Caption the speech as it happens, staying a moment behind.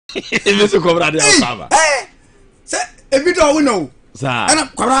Miss Cobra, say a bit of no, sir. And I'm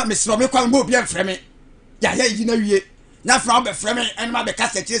quite Miss Robby Quambo, Pierre Fremy. Yeah, you know, ye. Not from the Fremy and my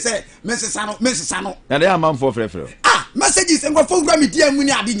cassette, say, Mrs. Sano. And they are man for Frefro. Ah, messages and go for Grammy, dear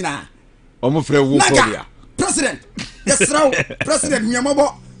Munia Dina. Omofre President, yes, President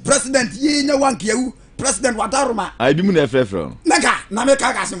Yamobo, President Ye no one you, President Wadaruma. I do not Frefro. Naga,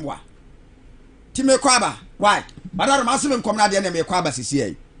 Nameka Gasimwa. Time Quaba, why? Wadaruma Sim come out the enemy Quaba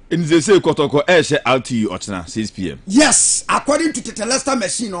CCA. In the same Kotoko air share out to you, Ochna, 6 p.m. Yes, according to the Telesta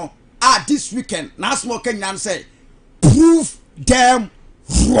Machine, this weekend, now smoking Yan say, prove them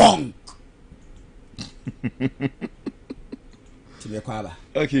wrong. Time Quaba.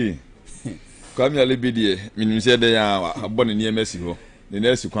 Okay. Come here, Libby. Meaning, said they are born in near Mexico. The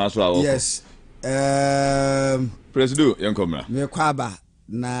next council. Yes. President, young comrade. Me kwaba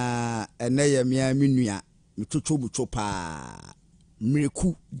na eneye mia minua mitochobucho pa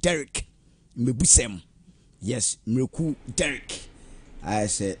Mreku Derek mebusem. Yes, Mreku Derek. I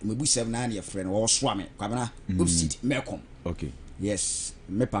say mebusem na your friend or swame kwabana upsit mekom. Okay. Yes,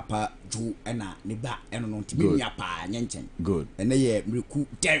 me papa Ju ena ne ba eno no ntimi pa nyenchen. Good. Eneye Mreku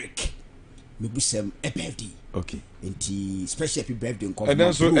Derek mebusem a birthday. Okay. Enti special happy birthday nko. And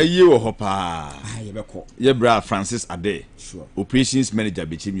then so a year or pa. Yebeko. Ye bra Francis Ade. Sure. Operations manager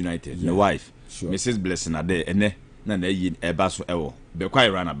Bichim United. Yeah. The wife. Sure. Mrs. Blessing Ade ene na na yin eba so ewo. Be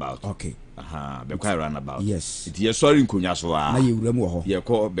quite runabout. Okay. Be quite runabout. Yes. It ye sorry nkonya so a. Na ye wura mu ho. Ye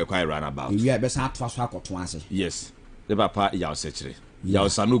ko be quite runabout. We be san atwa so akoto ase. Yes. The papa ya osechire. Ya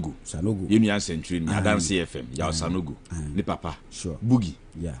Sanogu. Union Century ni Adansi FM. Ya Sanogu. Ni papa. Sure. Boogie.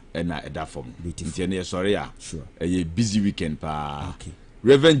 Yeah. Ena eda form. Ntiene sorry ya. Sure. A busy weekend pa. Okay.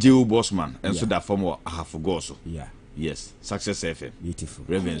 Reverend Joe Bossman and so that form I have forgot so. Yeah. Yes. Success FM. Beautiful.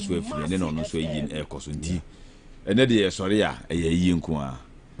 Reverend Swift and then on so yin air cost nti. And then sorry ya yin kwa.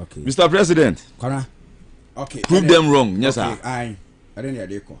 Okay. Mr. President. Kwana. Okay. Prove them wrong. Yes sir. I don't know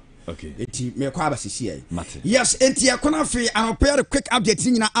they okay. Eti me kwa basisi Mate. Yes, enti yakona free and prepare a quick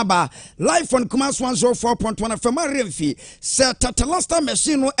update nyina aba live on Command 104.1 FM Remfi. Sir Tatalasta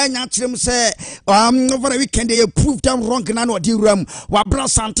machine no enya kirem say over the weekend they proved them wrong na no di ram wa bra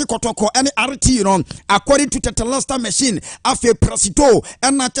sante kotoko any RT you know according to Tatalasta machine afi presido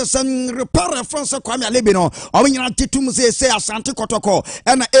and na tesen repair reference Kwame Alebi no o nyina titum say asante kotoko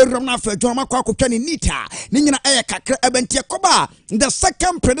and eram na afi dwoma kwa akotwa ni nita ni nyina kakra ebentie koba the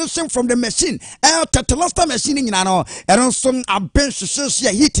second prediction from the machine Tatalasta machine nyina no ero so abenhwehwe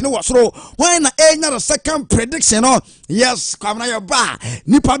ya hit no wasoro when na enya the second prediction no yes kwamna your ba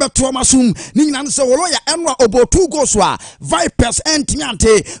nipa be to masum ni nyina se wolo ya enwa obotu goswa Vipers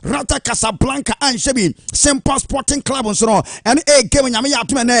entiante Rata Casablanca anshebi Simple Sporting Club nso no ene game nyame ya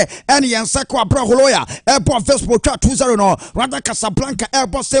atumene ene yensa kwa bra holoya ebo Vespo twa 2-0 no Rata Casablanca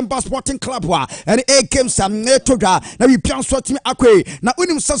ebo Simple Sporting Club wa ene game sam etodwa na bi pianso timi akwe na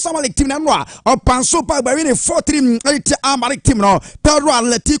unim sasama team na no opanso pa ba win 4-3 ite Amaric team no Pedro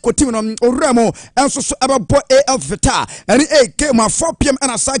Atletico team no oremo enso so ebo AL Vita ene game 4 p.m.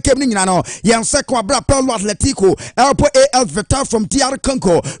 and asa game ni nyina no yensa kwa bra Pedro Atletico ebo AL Vita from DR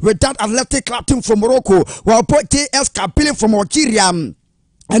Congo with that Athletic Club team from Morocco while JS Kabylie from Algeria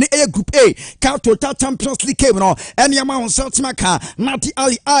and A Group A, Total Champions League game no, and Yama on Celtimaka, Nati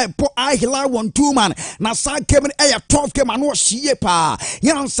Ali ADEHYE 1-2 man, Nasa game a 12 game and what she pa.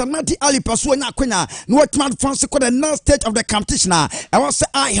 Yan Nati Ali Pasuana Quina, no man France the next stage of the competition. I was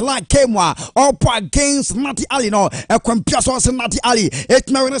ADEHYE game wa, all against Nati Ali no, a compias was Nati Ali,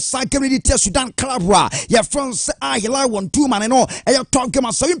 8 Marina Sake Sudan Club wa, ya France ADEHYE 1-2 man and no, a 12 game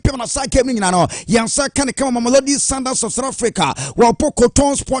and 7 people on Sake no, Yan Saka come Mamelodi Sundowns of South Africa, while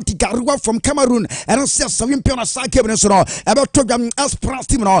Pocoton Sporting Garua from Cameroon and see some pion aside no about to them Esperance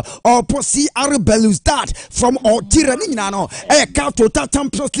team no or CR Belouizdad from Algeria no Total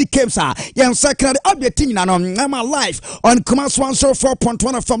Champions League games yan second update no I'm live on Command 104.1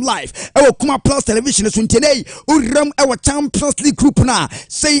 FM live Kuma Plus television so ntene uram our Champions League group na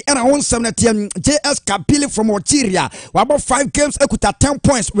say and on 70 JS Kabylie from Algeria about 5 games ekuta 10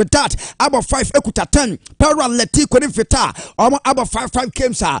 points with that about 5 ekuta 10 Pedro Atletico ni Vita about 5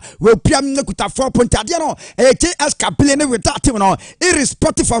 games we piam nekuta 4 point adiano JS Kabylie with that team no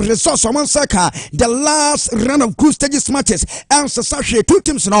irrespective of results on saka the last round of group stages matches and Sasache 2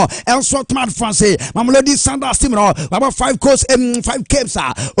 teams no and Sotman France Mamelodi Sundowns team no about 5 goals in 5 games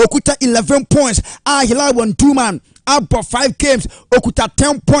okuta 11 points ADEHYE 1-2 man above 5 games okuta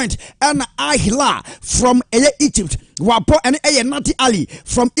 10 points and ADEHYE from Egypt wapo and Nati Ali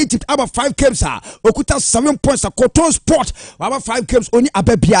from Egypt about 5 games okuta 7 points Coton Sport about 5 games only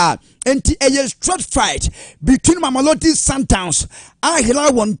abebia enti a straight fight between Mamelodi Sundowns.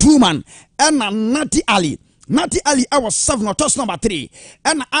 ADEHYE won 2 man and Nati Ali was 7 or toss number 3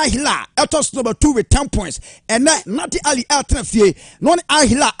 and ADEHYE toss number 2 with 10 points and Nati Ali at non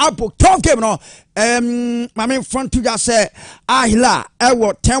ADEHYE abo 12 game no my main front to just say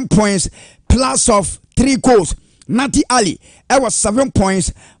ADEHYE 10 points plus of 3 goals. Nati Ali was 7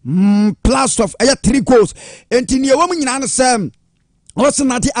 points plus of 3 goals and in your woman in also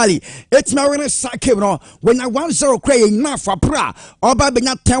Nati Ali, it's my winning sack when I 1-0 cray enough for pra or by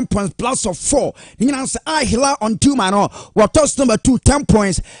 10 points plus of 4. You know, ADEHYE on 2 man what toss number 2 10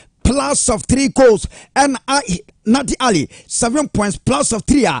 points plus of 3 goals and Nati Ali 7 points plus of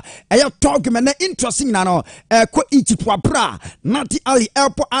 3 talk man interesting nano Egypt wapra Nati Ali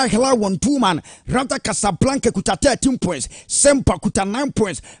Airport ADEHYE won 2 man Rata Casablanca kuta 13 points Sempa kuta 9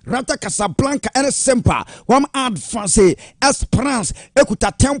 points Rata Casablanca and Sempa one add France Esperance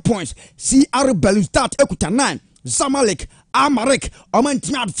ekuta 10 points CR Belouizdad ekuta 9 Zamalek Amarek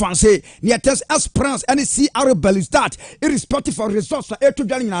Omanti advance near test Esperance and CR Belouizdad irrespective of results for A to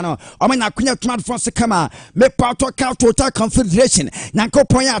Dalinano Omana Kunya Tmad France Kama me part of Total Confederation Nanko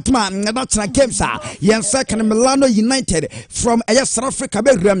Poya Atman that's na Kemsa Yen second Milano United from South Africa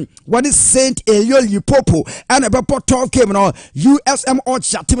Belgium one is Saint Eliol Lipopo and a report of Kemno USM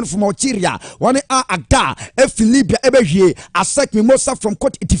Ocha team from Algeria one Agda Libya Ebeje Asek Mimosa from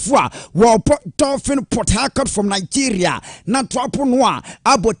Cote d'Ivoire while Dolphin Port Harcourt from Nigeria na trapo noa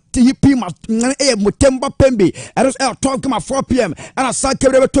abo TP Mutemba Pembe and talk my 4 p.m. and I saw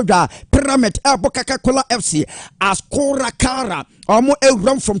Toga Pyramid Coca-Cola FC as Kora Kara Omo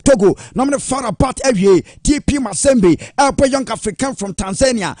run from Togo no far apart every TP Masembe Elpo young African from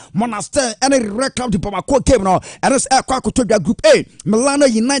Tanzania Monaster and a record Bamako came no and it's Kwako Toga Group A Milano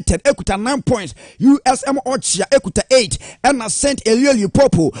United Ekuta 9 points USM Ochia Ekuta 8 and Saint Elioli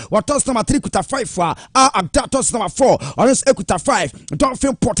Popo what toss number 3 kuta 5 for toss number 4 on Ekuta 5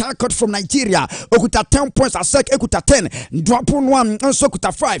 Dolphin Port Harcourt from Nigeria Okuta 10 points Asek Ekuta 10 drop on 1 and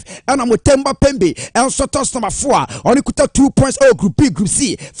Sokuta 5 and Mutemba Pembe and so toss number 4 on Ekuta 2 points Group B, Group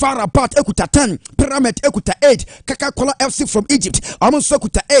C, far apart Ekuta 10, Pyramid Ekuta 8, Coca-Cola FC from Egypt, Almost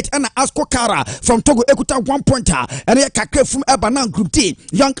Ekuta 8, and Asko Kara from Togo Ekuta 1 pointer, and Kake from Ebanan Group D,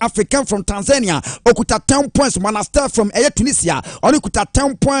 Young African from Tanzania, Okuta 10 points, Monaster from Tunisia, on Ekuta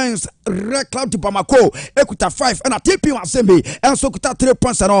 10 points, Red Cloud to Bamako, Ekuta 5, and a TP Masembe, and Sokuta 3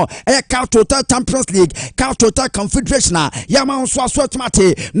 points and all, Cal Total Champions League, Cal Total Confederation, Yaman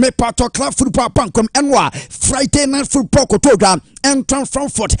Swatmate, Mepato Club Football Pankom, Enwa, Friday Night Football Kotoga, and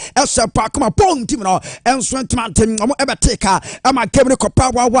Frankfurt, Elsa Parkma, Bong Timino, and Swent Mountain, Ebateka, and my Kevin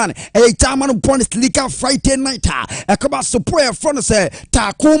Power 1, a German Bundesliga Friday night, a Kabaso Prayer Fronce,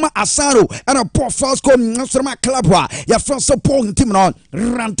 Takuma Asaro, and a poor first coming from my club, your first support Timino,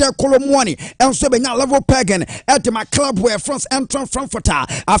 Rante Colomwani, and Sebena level pagan, at my club where France entered Frankfurter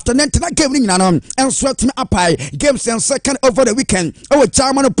after Nentina Gavin and swept me up games and second over the weekend. Our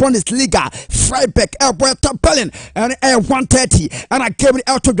German Bundesliga, Freiburg, Alberta Berlin, and Air 130. And I came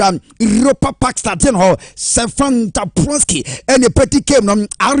out to them Europa Park Stadion Hall, Stefan Dabrowski, and the petty came on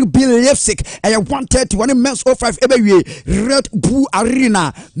RB Leipzig, and 131 men's 05 every Red Bull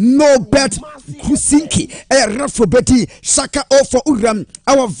Arena, no bet Kusinki, a Rafa Betty, Saka offer Uram,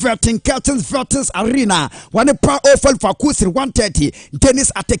 our Vertin Curtains Vertins Arena, one a power offer for Kusin 130,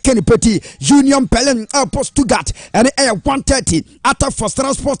 Dennis at the Kenny Petty, Union Pelen, Post Stuttgart, and Air 130, Atta for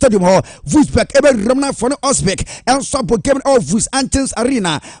Strasbourg Stadium Hall, Wurzburg, Eber Romna for Osbeck, and Sabo came off Vus Antons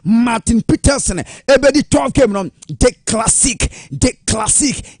Arena, Martin Peterson, Ebedi 12 came on, the classic,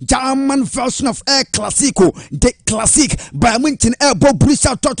 German version of Air Classico, the classic, by Winton Air Bob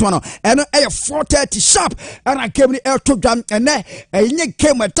Brisa Totwano, and Air 430 sharp, and I came the air to them, and I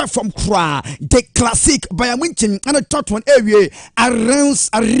came attack from Kra, the classic, by Winton, and a Totwan area, Arens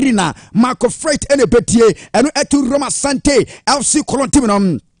Arena, Marco Freight, and a Betier, and Etu Roma Sante, LC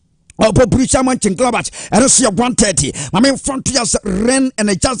Colontiminum. Opo Brisha Manchin Glabach, and I see a 130. My main front just ran and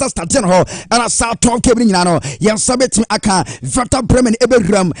a just Stadion Hall, and I saw Tom Kevin Yano, Yan Sabet Aka, Vata Bremen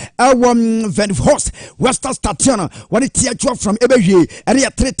Ebergram, Elwam Van Horst, Western Stadion, when it tear from Ebergy, and he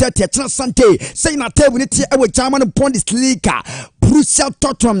had 330 at Sante, saying at when it our German Bundesliga, Borussia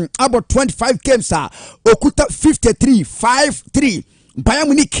Dortmund, about 25 games, Okuta 53, 5-3, Bayern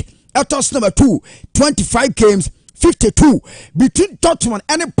Munich, Etos number 2, 25 games. 52 between Dortmund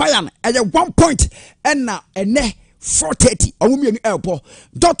and Bayern at 1 point and now 430 a woman elbow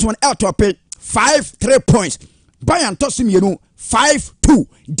Dortmund out to pay 5 3 points Bayern tosim yenu 5-2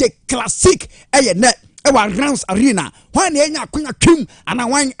 the classic net ewa Rams Arena when enya kwenya twim ana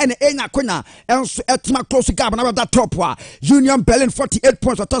wan ene enya kwenya enso etima close gap na that top wa Union Berlin 48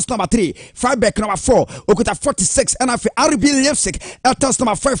 points at number 3 Freiburg number 4 okuta 46 and afi RB Leipzig at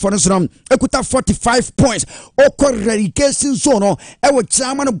number 5 for Nizram okuta 45 points oko relegation zone ewa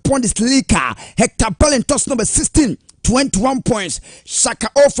German Bundesliga Hector Berlin toss number 16 21 points Schalke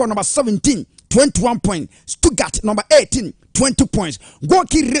 04 number 17 21 points Stuttgart number 18 20 points. Go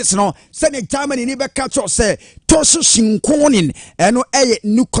ki race no send Germany ni be catch us say Tosu Shinkonin eno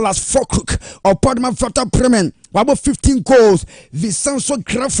Nicholas Fokuk or Podman Fata Bremen about 15 goals. Vincenzo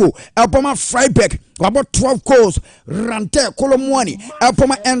Grafo Alboma Freiburg about 12 goals. Rante Colomwani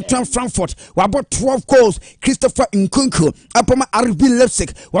Alboma Entran Frankfurt about 12 goals. Christopher Nkunku Alboma RB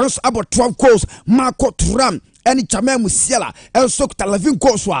Leipzig was about 12 goals. Marco Thuram any Jamel Musiala El Sok Talavin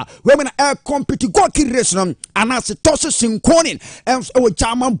Goswa women air compete go ki race no anase Tosu Shinkonin and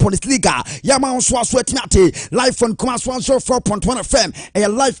German Bundesliga Yaman Swa Swetinate live on Kuma 104.1 FM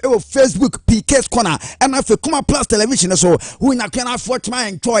and live over Facebook PK's Corner and after Kuma Plus Television so we na can afford to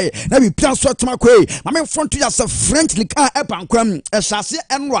enjoy na be plan so to makwe na me front to yourself French League ebankwam e chassis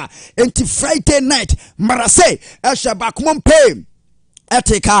enwa enti Friday night Marseille e shaba kumpe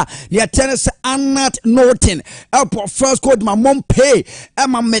Etika, the tennis Annat Norton, Elpo first code my mom pay,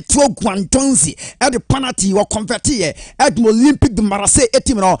 Emma Metro Guantonzi, at the penalty or converti, at Olympic de Marseille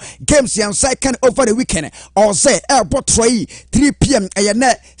Etimino, games and second over the weekend, or say Elpo Troy, 3 p.m. a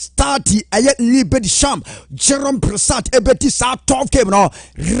net, starty a yet Liberty Champ, Jerome Prasad, Ebeti Sa 12 game, no,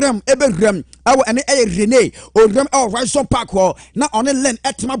 Rem, Eberem, our and a Rene, or Rem, or Rison Park, now on a land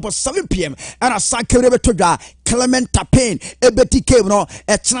at about 7 p.m. and a cycle to Clement Tapin, Ebeti came no,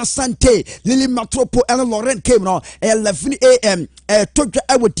 Etna Sante, Lily Matropo, and Laurent came no, 11 a.m. Toja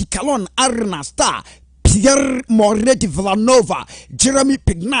Ewati Calon Arena Star. Pierre Moretti Villanova, Jeremy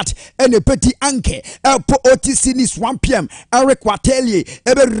Pignat, and a Petit Anke, Elpo Otisinis 1 p.m. Eric Watelier,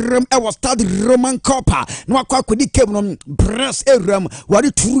 Eber was studied Roman Coppa, Noakwa Kudikemon, Bress Eram,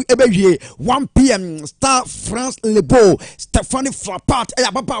 Wadi True Ebeye, 1 p.m. Star France Lebeau, Stephanie Flapat,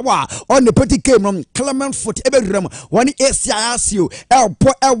 Eabawa, on the Petit Cameron, Clement Foot Eberam, 1 ACISU,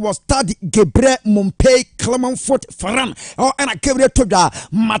 Elpo was studied Gebre Montpay, Clement Foot Faran, or and I came to the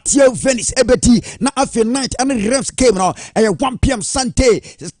Mathieu Venice Ebeti, na night and the Rams came now at 1 p.m. Sunday.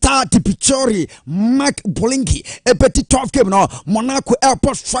 Star Tipichori, Mark Bolinki, a petit top game now. Monaco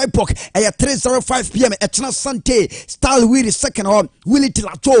Airport Freiburg at 3:05 p.m. at Sunday. Star Willie second or Willie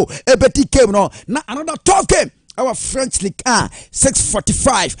Tilato, a petit game now. Now another top game. Our French League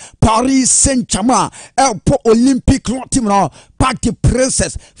 6:45 Paris Saint-Germain Elpo Olympique Lottimno Parc des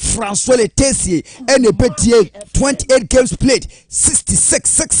Princes François Letessier and a petit 28 games played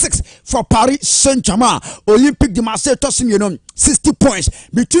 66 for Paris Saint-Germain Olympique de Marseille tosim 60 points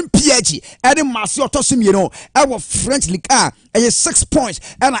between PSG and Marseille tosim our French League 6 points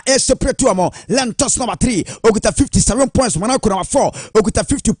and a separate to amo Lantos number 3 Okuta 57 points Monaco number 4 Okuta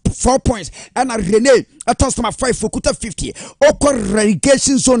 54 points and a Rene at toss number 5 Okuta 50 Oko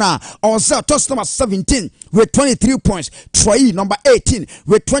relegation zone or toss number 17 with 23 points Troy number 18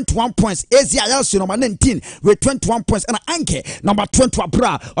 with 21 points Asia number 19 with 21 points and Anke number 20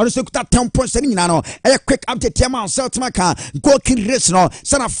 Bra or the Okuta 10 points and a quick update Yama Seltmaka Gokin race no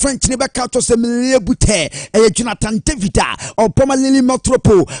sana French Nebeka to se Milebute a Jonathan Davida Obama Lily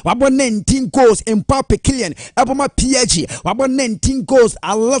Matropo, about 19 goals in Papa Killian, Obama PSG, about 19 goals,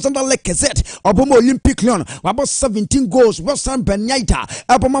 Alexander Lacazette, Obama Olympic Lyon, about 17 goals, Western Benyata,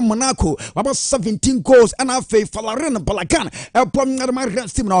 Obama Monaco, about 17 goals, and I feel Falarin Balagan, Obama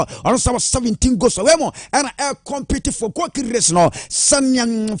Ranstimno, also 17 goals, and I compete for Quacky Resno,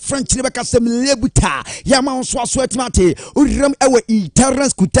 Sanyang French Rebecca Semlebuta, Yaman Swatmati, Uram Ewe,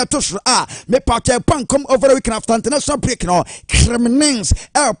 Terrence Kutatos, me party pan come over the weekend after international break. Cremonese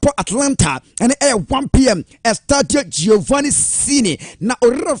Airport Atlanta and 1 p.m. Estadio Giovanni Cini na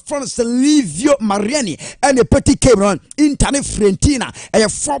reference Livio Mariani and the Petit Cameron Interne Frentina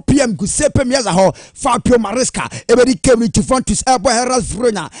at 4 p.m. Giuseppe Miazaho Fabio Maresca Ebedi Cameron Juventus Airport Herald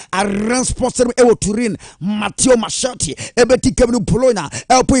Verona Aran Sponsor Ewo Turin Matteo Machati Ebedi Cameron Bologna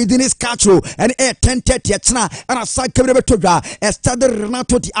Airport Dennis Castro and 10:30 at and a side Cameron Betoga Estadio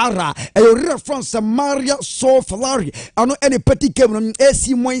Renato Diarra a reference Maria Sofalari ano any Petit Cameron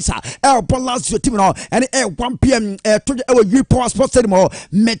AC Moisa Airport Lazio Timino and 1 p.m. to the Power Sports Stadium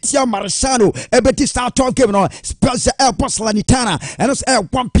Metia Marciano Ebeti Star 12 Cameron Spezia Airport Lanitana and it's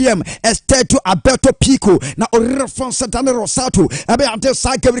 1 p.m. Estadio Alberto Pico na reference Santana Rosato, Abe Ante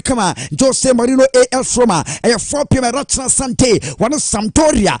Saka Kama, Jose Marino AS Roma, a 4 p.m. Rachna Sante, one of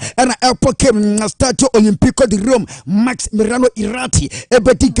Sampdoria, and Airport came Stadio Olimpico di Rome, Max Mirano Irati,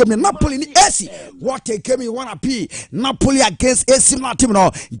 Ebeti came Napoli in AC. What a game you wanna be Napoli against AC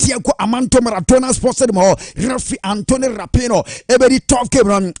Milan, Diego Amanto Maradona sponsored more, Rafi Antonio Rapino, Ebedi tough game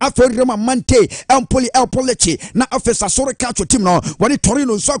on after Roma Mante, Empoli El Polechi, na Afesa Sore Cacho team no, when it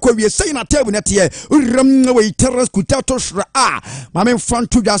Torino Sako, we are saying a table net here, Ramway Terras Kutato Shra, my main front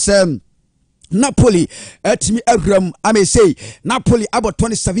to just Napoli at me I may say Napoli about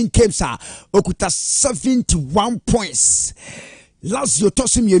 27 games okuta 71 points. Lazio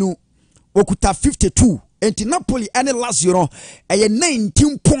tosim yenu okuta 52. Enti Napoli ane Lazio no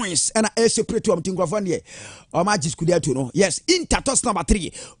 19 points and a separate to amtingwafanye o ma jiskudia to no. Yes, Inter toss number 3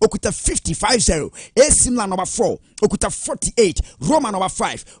 okuta 55-0. AC Milan number 4 okuta 48. Roma number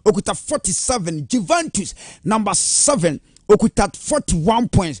 5 okuta 47. Juventus number 7 okuta 41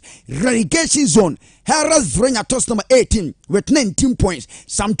 points. Relegation zone Hellas Verona toss number 18 with 19 points.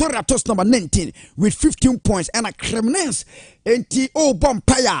 Sampdoria toss number 19 with 15 points. And a Cremonese enti o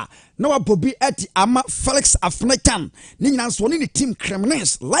Bompire now Bobby at Ama Felix Afnekan. Ninans one in the team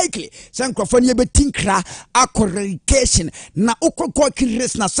Cremonese likely Sancrofonia betinkra ako relegation na uko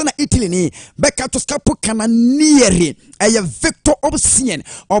race na sana Italy ni Becca to Scapo Cananieri a Victor Obscene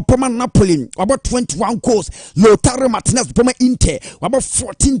or Poma Napoli about 21 goals. Lautaro Martinez Poma Inter about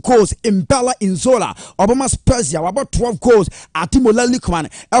 14 goals. Imbala Inzola Obama Spezia about 12 goals. Atimola Likman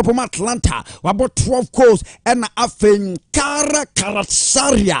Obama Atlanta about 12 goals. And Afen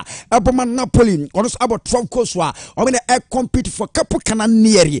Carazzaria Obama Napoli almost about 12 goals. Or when they compete for Capo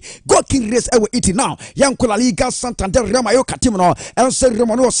Cananieri go king race ever eating now. Yankola Liga Santander Ramayo Katimono El Ser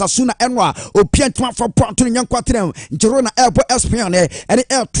Romano Sasuna Enwa Opiantman for Pontin Yanquatrem Girona Airport Espione and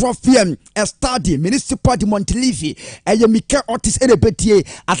Air Trophium Estadi Municipal de Montelivi and Mika Otis Erebetier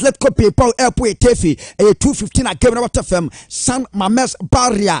Atletico PayPal Airport Tefi a 215 at Ghanagossip San Mames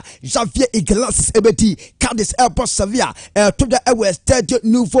Barria Javier Iglesias Ebeti Cadiz Airport Sevilla to the West Stadio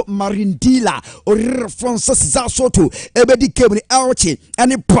Nouveau Marindila or Francis Zasoto Ebedi Kebni Elche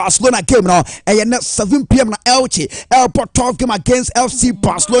and in Barcelona game now and 7 p.m. na Elche Airport 12 game against FC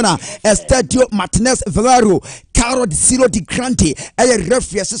Barcelona Estadio Martinez Valero Caro di Silo di Grande a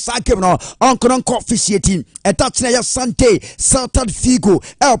referee Sake no on officiating a touch na Sante Celta Figo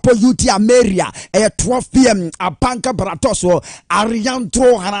Airport UT Ameria a 12 p.m. a Banca Baratoso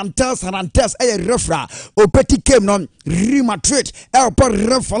Arianto Hernandez a referee Opeti game non Real Madrid Airport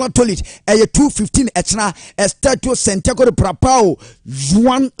Refalatolit a 2:15 etna Estadio Santiago de Brapao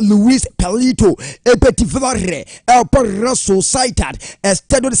Juan Luis Pelito Ebeti Villarre Airport Sociedad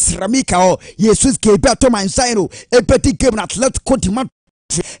Estadio de Ceramica o Jesus Gilberto Manzano Ebeti game Atletico de Madrid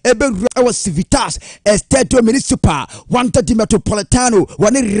Ebe Civitas Estadio Municipal 1:30 Metropolitano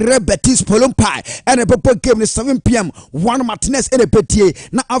one Rebetis Polompai and a Popo game 7 p.m. 1 Martinez and a Petier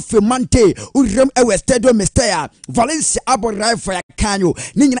na Afemante Urem Estadio Mestea Valencia Abo Raifa Canyo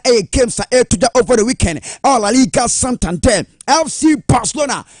Nina A games are to the over the weekend all La Liga Santander FC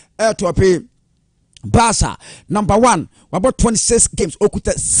Barcelona to pay Barca number 1 about 26 games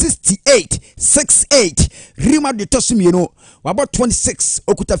okuta 68 Real Madrid tosim you know about 26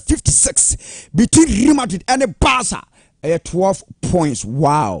 okuta 56 between Real Madrid and Barca 12 points.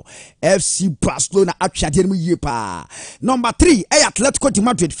 Wow. FC Barcelona actually number 3 Atletico de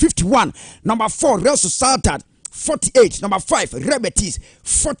Madrid 51. Number 4 Real Sociedad 48. Number 5 Real Betis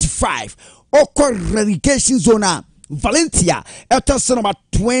 45. Oko relegation zone Valencia,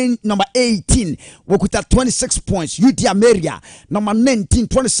 Elton number 18, Wokuta 26 points. UD Ameria, number 19,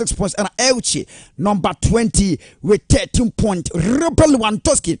 26 points. And Elche, number 20, with 13 points. Rebel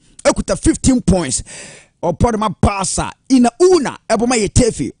Wantoski, Okuta 15 points. Opodama Barca, in Una, Eboma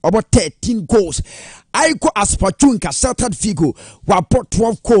Yetefi, about 13 goals. I go as Pachunka, Celta Figo, Wapot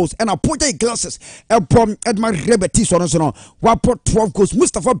 12 goals, and appointed glasses, Ebom Edmar Rebetis, or Wapot 12 goals,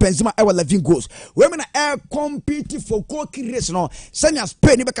 Mustafa Benzema, 11 goals. Women are competing for goalkeeping race, no, Sanya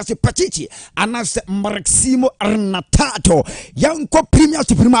Spain, because Pachichi, and as Maximo Arnatato, Yanko Premier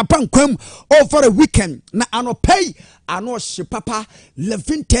to Prima Banquem over a weekend. Na ano pay, ano Shipapa,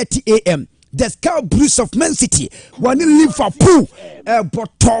 11:30 a.m. The Sky Blues of Man City, one in Liverpool, but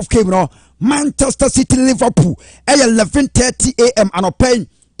 12 came no. Manchester City Liverpool 11:30 a.m. and paying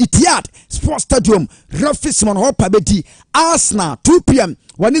Etihad Sports Stadium referee Simon Hopper bedi. Arsenal 2 p.m.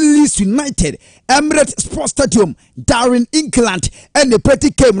 When Leeds United Emirates Sports Stadium Darwin England and the pretty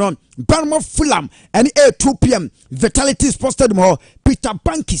game on Bournemouth Fulham and 2 p.m. Vitality Sports Stadium Peter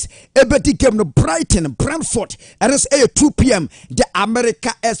Bankis ebeti game no Brighton Brentford and it's 2 p.m. the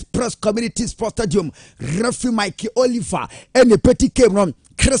America Express Community Sports Stadium referee Mikey Oliver and the pretty game on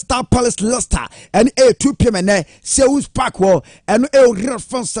Crystal Palace Leicester and 2 p.m. and Seoul Park War and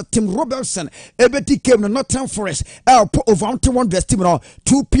reference Tim Robertson ebeti game no Nottingham Forest over 1 West team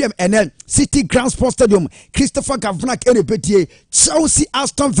 2 p.m. and then City Ground Sports Stadium Christopher Gavnak and ebeti Chelsea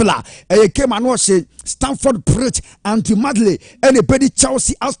Aston Villa game and watch Stamford Bridge and Madley and ebeti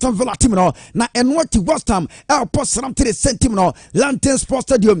Chelsea Aston Villa team na and what West Ham post ram to the team Lantern Sports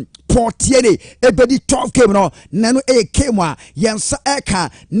Stadium Portiere ebedi 12 game nano kemwa yensa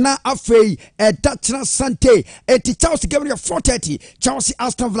eka na afei Dachna Sante eti Chelsea game 4:30 Chelsea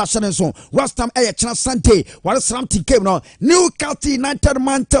Aston Villa Shanson West Ham China Sante what ram to game Newcastle United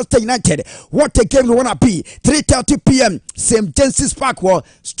Manchester United what a game wanna be 3:30 p.m. St. James's Park war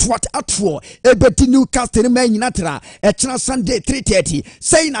Stuart Atwell ebedi Newcastle Man United China Sunday 3:30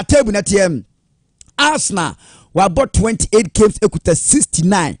 saying at table at Arsenal were about 28 games ekuta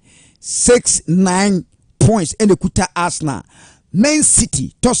 69 points in the Kuta Arsenal. Man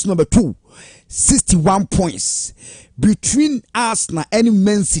City, toss number 2, 61 points. Between Arsenal and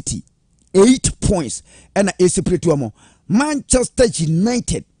Man City, 8 points. And a Manchester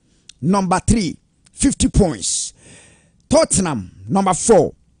United, number 3, 50 points. Tottenham, number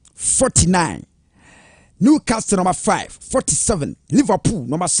 4, 49. Newcastle, number 5, 47. Liverpool,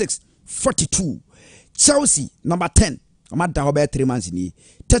 number 6, 42. Chelsea, number 10.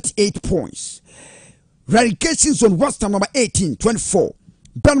 38 points. Relegation zone West Ham number 18, 24.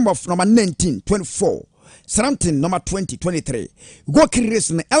 Bournemouth number 19, 24. Southampton number 20, 23. Goki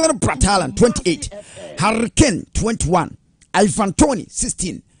Racing Ellen Bratalan 28. Hurricane 21. Ivan Toney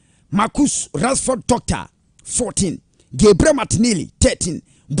 16. Marcus Rashford Doctor 14. Gabriel Martinelli 13.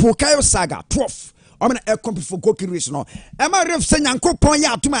 Bukayo Saga 12. I'm going to compete for Goki Racing. Emma Ref Senyanko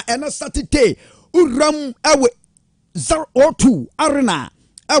Ponya Tuma and Saturday. Uram Awe 02 Arena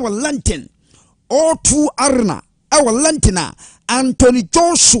our Lantern O2 Arena our Lantina Anthony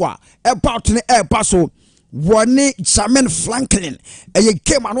Joshua about the air paso one Jamin Franklin and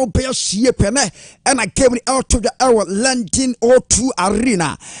came an open sheep and I came out to the our Lantern O2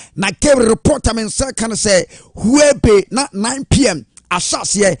 Arena na came reporter and second say who be not 9 p.m.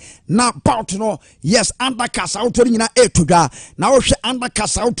 Asase na bout no yes undercast out na etuga na wo hwe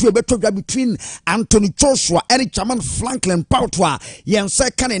undercast out ebetodwa between Anthony Joshua and Chairman Franklin Pautwa yen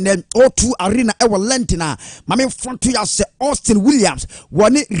second in O2 Arena ewo Lentina mame front ya se Austin Williams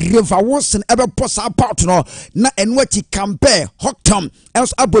one River Wilson ebe posa bout no na enwati Campbell Hoctom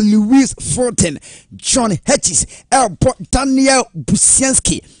else abo Louis Fulton John Hedges Daniel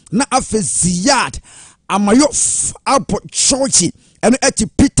Busienski na Afeziyad Amayof abo Churchy and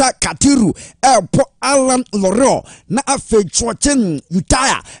Peter Katiru, Alan Loro, na afe Chorchen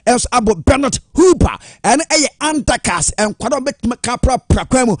Utaya, else about Bernard Hooper, and Antakas, and Quadobet Macapra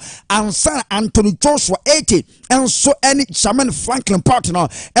Praquemo, and San Anthony Joshua 80, and so any Shaman Franklin partner,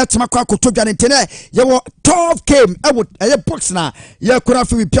 at Macquaco to Janitene, you were 12 came, I would a box now, you could have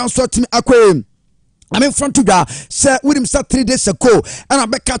been Pianso to Aquarium. I'm in front of that, sir. With him, sir, 3 days ago, and I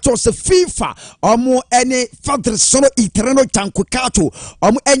bet catch us a FIFA or more any father solo eterno tanku kato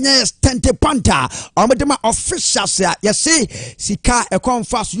or any stente panta or madama official, sir. You see, Sika, a come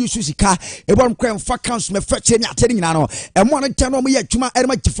fast, you Sika, a one crime for council, me fetching at telling Nano, and one tell me yet to my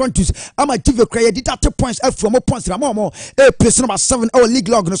element differences. I'm a give a credit data points from more points, Ramomo, a person number 7 or league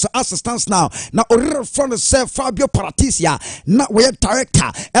log, so assistance now. Now, a front of Sir Fabio Paratisia, not where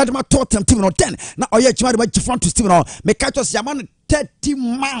director, Edma taught him to 10. Now, yeah, you might front to Steven. Make us Yaman 30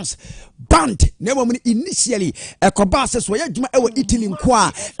 months band. Never initially a cobasses where you were eating in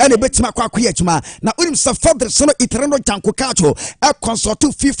qua and a bit my quaquiatuma. Now, when himself father son of Eterno Tancocato, a consort to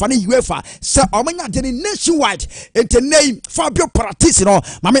FIFA and UEFA, Sir Omena did nationwide in the name Fabio Paratisino,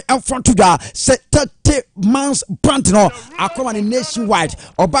 Mamma and front to that, said 30 months band. No, I come on nationwide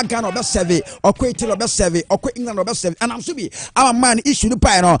or background of best survey or quitting of best survey or quit England of best survey. And I'm to be our man issue the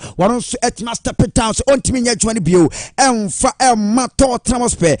pioneer. One also at Master Petowns on Timmy 20 view and for a matter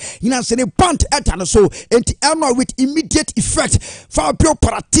transfer. You know, say band at and so and Emma with immediate effect Fabio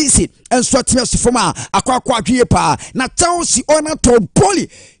Paratisi and Swatmers from Aqua pa. Now Chelsea honor to Polly.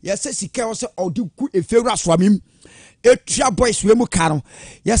 Yes, he can also do good if you rush from him. Etia boys we mu karo.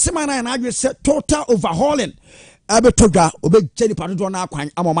 Yes, man and I said total overhauling. Abetoga obe jeni patuto na kwan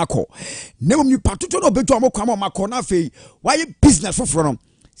amomako. Ne mu patuto no obeto amoko amomako na fe. Why business for from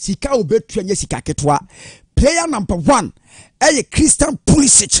sika obetua nya sika ketwa. Player number 1 Christian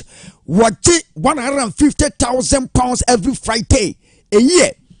Pulisic waje 150,000 pounds every Friday a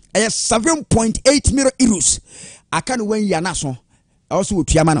year. 7.8 million euros. I can't win Yanaso. Also with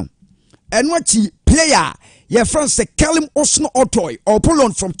Yamano. And what player your friend say Callum Osno-Odoi or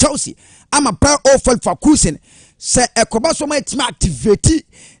Poland from Chelsea. I'm a player offer for Kusin. Say a Kobaso might activate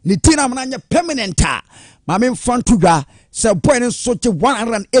Nitina Mananya permanenta. My main front to ga say boy and such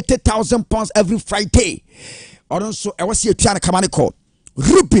 180,000 pounds every Friday. Also, I was here trying to come on call.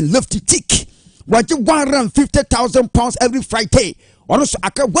 Ruben left to tick. What you 150,000 pounds every Friday. Also, I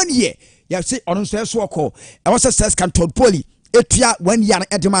can 1 year. You see, on so as call. I was a says can told Polly. Etia 1 year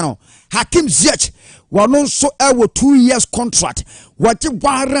at the man. Hakim Ziyech. One also our 2 years contract. What you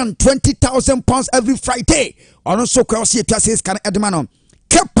 120,000 pounds every Friday. Also, cross here says can at the man.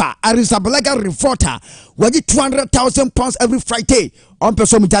 Kepa Arrizabalaga reporter. What you 200,000 pounds every Friday. On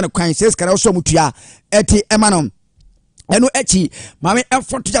person Mutano Coin says can also mutia eti emanon. Eno echi mame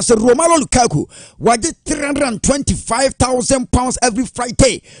effort just Romelu Lukaku waje 325,000 pounds every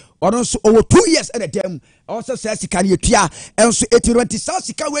Friday. Also over 2 years at a time. Also says can you tia and so 80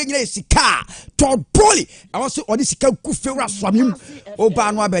 sika we nyina sika to boli also on sika kufeura swamim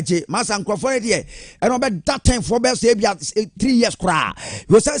oba no abeje masa nkrofo de e no be that time for be say bia 3 years kra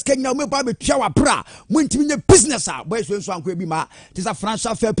you says can you me ba be tua wa bra mo ntimi nye business a boy so anko bi ma this a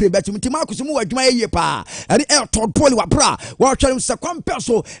financial fair play bet ntimi akusimu wadwuma ye pa and e to boli wa bra wa twelem se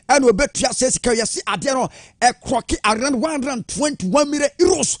kwampeso and we betua say sika yesi ade no e kroki around 121 million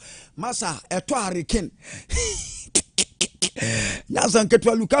euros. Masa eto hurricane Nasan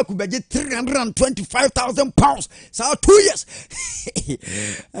Ketwa Lukaku beje 325,000 pounds. So 2 years.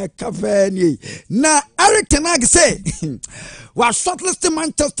 Kafeni. Na Eric Ten Hag say was shortlisted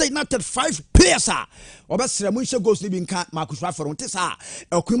Manchester United 5 players. Obesere Munche goes living Marcus Rashford on tesa.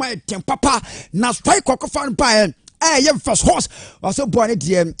 Okuma tempapa na strike kokofan Bayern. Yem first horse also born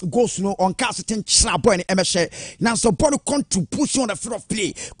the goes no on casting chra boy in MSH. Now so body contribution on the field of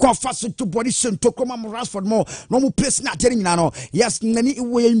play. Quite fast to body soon to come Rashford more. No more place not telling now. Yes, Nani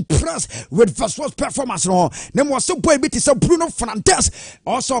we impressed with first horse performance. No, then was so boy bit is a Bruno Fernandes.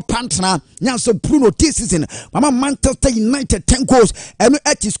 Also Pantana. Now so Bruno this season. Mama Manchester United 10 goals. And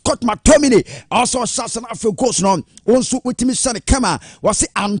at Scott McTominay. Also Sasson Afro goals no. Also with me Sonny Kama was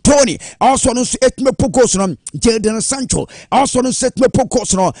Anthony. Also no 8 goals no. Sancho also no set me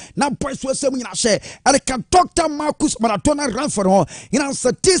pokos no na boys we say we na share and can Dr. Marcus Maradona run for no in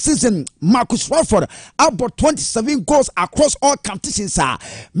answer this season Marcus Rashford about 27 goals across all competitions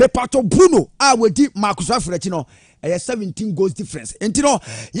me pato Bruno we di Marcus Rashford no 17 goals difference and you know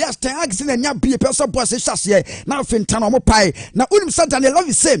yes Ten Hag say na be person boss here na fintana mo pai na unim Santa they love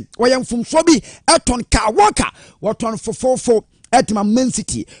the same we am from Sobi Elton Kawaka what on for at my Man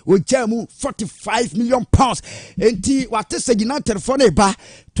City with Jamu 45 million pounds. And what is a United for neighbor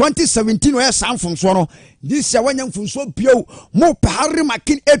 2017 where Sam from Sono. This year when young from so pure more Harry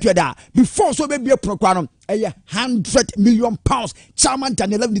Makin Edward before so baby a program a 100 million pounds. Chairman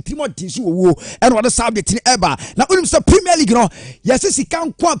Daniel the Timothy and what the subject in ever. Now when the Premier League no yes he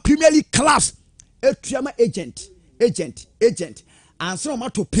can't quite Premier League class a trauma agent and so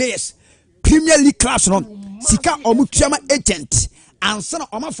much to players Premier League class no Sika Omutuama agent and son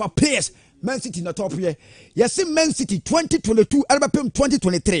of for players. Man City in the top here. Yes, Man City 2022, Albapim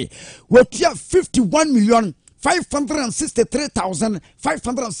 2023. We're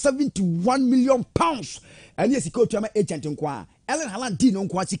 51,563,571 million pounds. And yes, he called to my agent in Kwa. Ellen Haaland Dino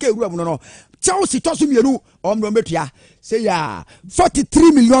Kwasike no. Chelsea Tosumiru Omrometia say ya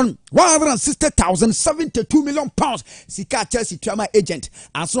 43,160,072 million pounds. Sika Chelsea to my agent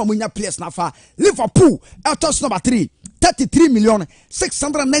and so munya players nafa. Liverpool Eltos number 3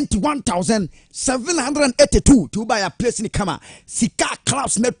 33,691,782 to buy a place in the Kama. Sika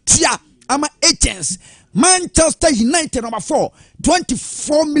clubs netia ama agents. Manchester United number 4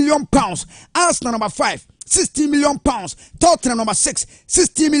 24 million pounds. Arsenal number 5 60 million pounds. Tottenham number 6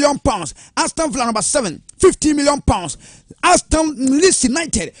 60 million pounds. Aston Villa number 7 50 million pounds. Aston Leeds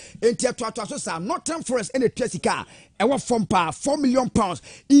United Nottingham Forest and the Jessica our from 4 million pounds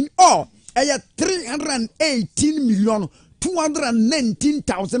in all.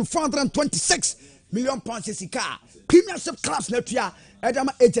 318,219,426 million pounds Jessica. Premiership class netia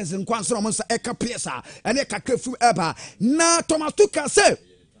Edama agents in Kwanso Monsa Eka Pesa and Eka Kefu Eba. Na Thomas Tuchel say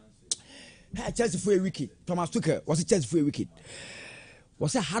Chelsea for a wicked. Thomas Tuchel was a Chelsea for a wicked.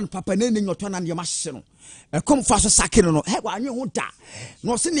 Was a hand papa naming your turn and your machine. A come fast sacking no. Hey, why you want that?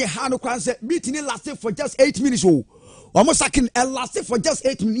 No, sending hand of meeting lasted for just 8 minutes. Almost sacking and lasted for just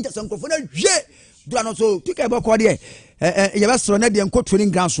 8 minutes. And go for a do not so to get about you have to run the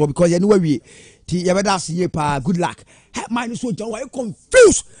training ground so because you know we you ever see good luck. Mine so John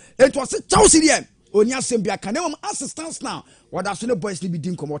confused. It was a Chelsea there. Onya sembia can assistance now. What as the boys be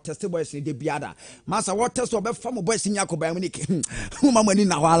doing come test boys in the biada. Master what test or farm boys in Yakoba Munich. Whom money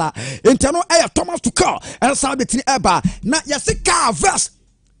na wala. Internal air Thomas to call and sound the tin eba. Not yasika verse.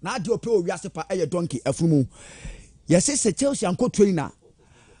 Na do pe o wiasepa air donkey afumu. Yes, say Chelsea and co trainer.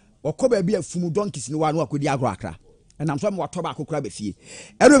 Or cobe be a fumu donkeys in one walk with the agro. And I'm some what tobacco crab fee.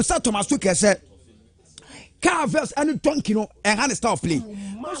 And we start Thomas Tucker said car verse and donkey no and hand start play.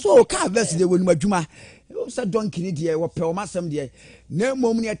 So car verse they will majuma. Said donkey dear or pelma some dear. No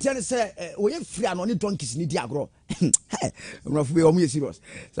moment I tell say we free and only donkeys need the agro. Rough way on serious.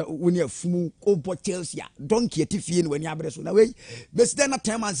 So when you're fumu over Chelsea, donkey tiffin when you're better away. Best then a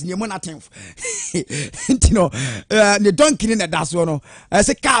 10 months in your money 10th. You know, the donkey in the das one. I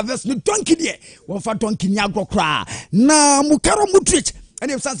say car verse the donkey dear. One for donkey agro cry. Na mukaro mutrich. And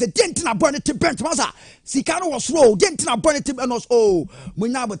if some say dentina bonnet bench masa Sikano was slow dentina bonnet and was oh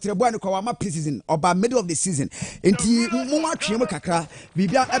munaba trebano kawama preseason or by middle of the season enti muma twemo kakra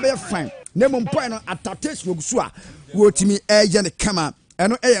bibia ebe fine nemo point no atates wogusua wotimi eje ne kama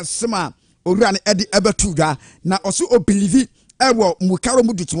eno sema owura ne ede ebetu da na oso obelieve ewo mukaro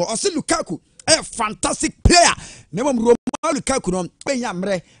mudutimo oso Lukaku a fantastic player nemo Lukaku no benya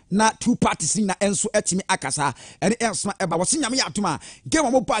mre na two parties na enso etimi akasa ene ensma eba wo nyame yatoma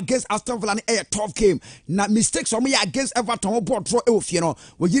game mo ba against Aston Villa na a tough game na mistakes o mo ya against Everton mo board draw e ofie no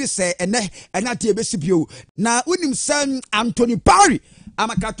wo yiri se ene ena tie besibio na unim san Anthony Barry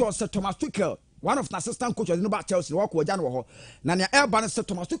amakato se Thomas Tuchel one of the assistant coaches no ba Chelsea wo ko no ho na ne Elban se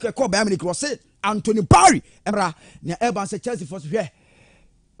Thomas Tuchel ko ba Munich wo se Anthony Barry emra ne Elban se Chelsea for hwe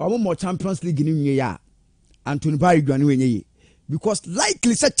o mo Champions League ni nwie ya Anthony Barry dwane wenye because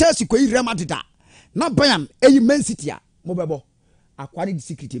likely say Chelsea ko Real Madrid na Bayern Man City mo bebo akwari the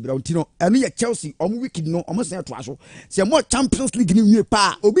secret bra untino eno ye Chelsea omo wicked no omo sen to aso se mo Champions League ni nwie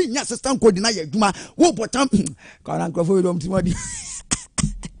pa obi nya assistant coach na ye adwuma wo bo champion ka na nkrofo we do mtimo di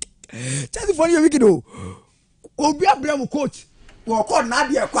Chelsea for you wicked o obi abrem coach wo call na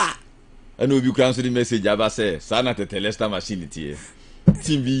de kwa eno obi kran so the message aba say sa na tetelesta machine tie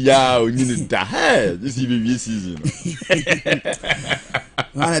TV ya onini da this is the season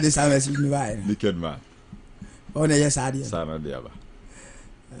one of this service you buy naked man on yes idea sana dia ba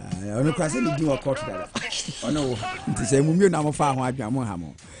ono kwase ni di work out dada ono nti say mumio na mo fa ho adwa mo ha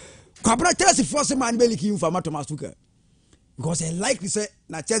mo kwabra Chelsea force man be liki informa Thomas Tuchel because I like say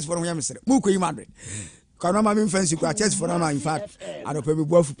na Chelsea for him say mu ko yi Madrid kana ma me fancy ko Chelsea for na in fact I don't pay me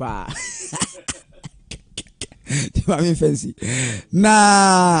bofu pa I fancy.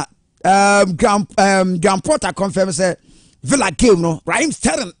 Na Grand Porter confirm say Villa game no Raheem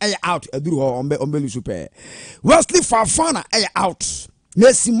Sterling out aduru ombe super. Wesley Fofana out.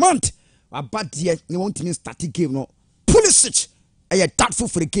 Messi Mount abadie ne won tini start game no. Pulisic doubtful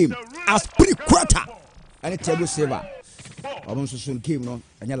for the game as pretty quarter and table saver. Almost so game no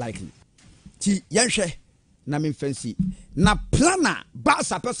anya likely. Ti yenhwe na me fancy. Na planner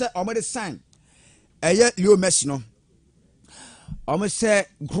Barca person already sign Leo Messi no almost say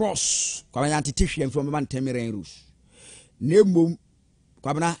gross kwa yanti tihwe from man temeren rules nemom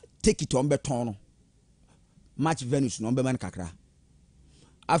kwa bana take it on beton no match venues no be man kakra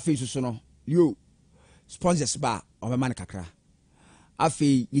afi so no yo sponsors ba on be man kakra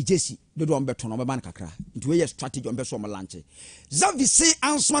afi ni jesi do on beton on be man kakra into we strategy on be so launch Xavi say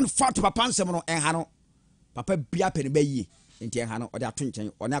ansman fat papa nsem no enha no papa bia pe ne ba yi enti ha no ode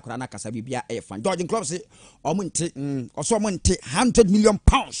atonchen one akora na kasa bibia fan George Club say omonte oso omonte 100 million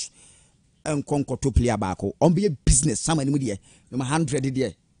pounds enkonkoto player baako on be business sama ni mu de no 100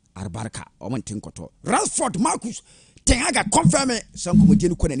 de arbarka omonte nkoto Rashford Marcus tenga confirm sankomodie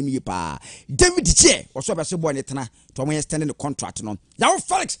no kona ni pa David Che oso be se boy ne tena to mo extend the contract no Yao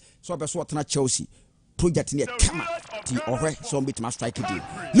Felix so be so tena Chelsea project ne kama ti ohwe so be to strike deal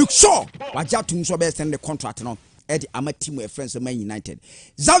look sure wajatum so be extend the contract no Eddie ama team of friends of Man United.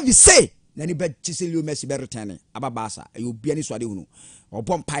 Xavi say na ni bet chise Leo Messi be return aba Barca you bia ni so ade hunu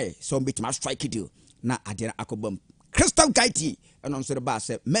obom pae so bit ma strike deal na ade akobam Crystal Gaiti and on so the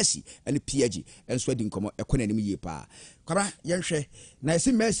Barca Messi and PSG and so ade nkomo ekona ni ye pa kwara yenhwe na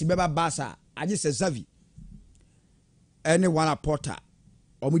esi Messi beba Barca age se Xavi any one Porter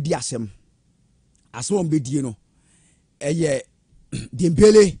omudi asem aso be die no eye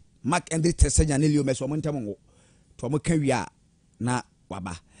Dembele Mark Andre Tesenya ne Leo Messi omontam to can we na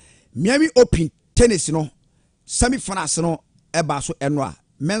waba Miami Open tennis no semi-finals no eba so enwa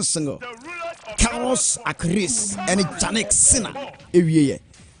men single Carlos Akris and Janik Sinner ewiye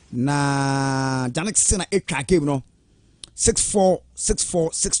na Janek Sinner etwa game no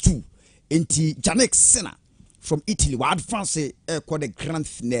 6-4 enti Janek Sinner from Italy wa advance called the grand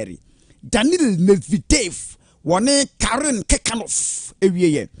finale. Daniil Medvedev won Karen Kekanov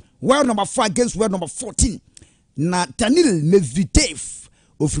ewiye world number 4 against world number 14 na Daniil Medvedev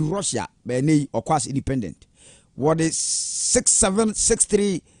of Russia by of course independent what is 6-7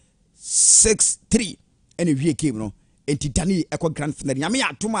 6-3 6-3 any we game no enti Daniil equal grand finale nyame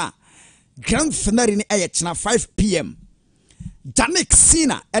atuma grand finale ni ayechna 5 p.m. Janek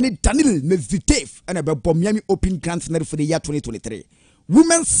Sinner and Daniil Medvedev and a Miami Open Grand Finale for the year 2023.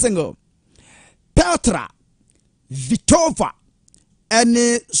 Women's single Petra Vitova and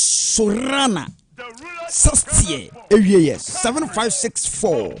Sorana Sastie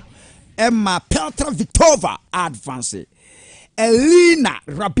 7564. Emma Petra Vitova advance. Elena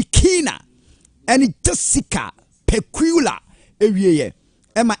Rabikina and Jessica Pecula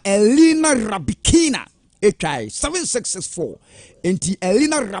Emma Elena Rabikina 7664 enti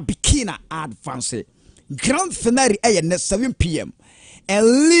Elena Rabikina advance grand finale next 7 p.m.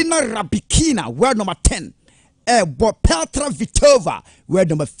 Elena Rabikina world number 10 Petra Vitova world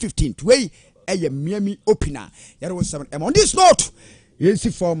number 15 way Miami opener on this note you see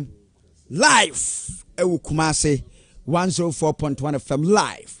from live Kumase 104.1 FM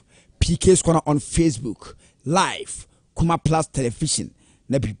live PK's corner on Facebook live Kuma Plus television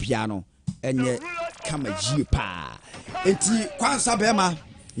na piano enye kama jipa enti kwanza bema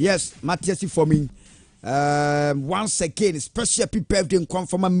yes Matthias for me once again special happy birthday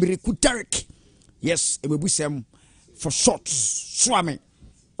confirm Miracle Derek yes e be sem for short swami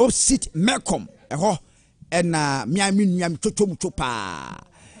opposite Melcom eho ena miami nuam totomuto pa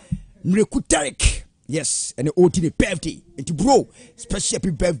Miracle Derek yes and the birthday enti bro special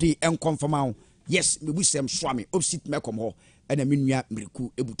happy birthday and confirm yes me be sem swami opposite Melcom ho ena minua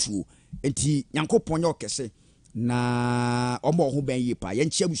Miracle ebutu enti Nyankopon yokese na omo ho ben yipa ye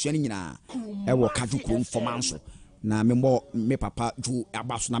nchia busuani nyina e wo kajuko informanso na me papa ju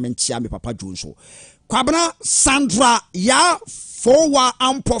abaso na me nchia me papa ju nso kwabena Sandra ya fowa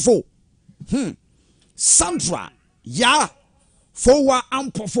ampofo Sandra ya fowa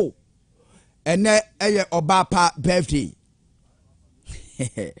ampofo ene eye obapa birthday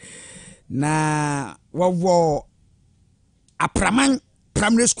na wo Apraman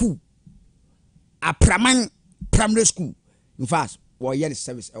primary school primary school in fact we hear the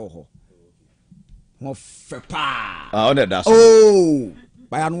service ho mo fe pa on that oh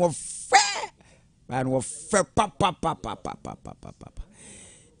by no fe pa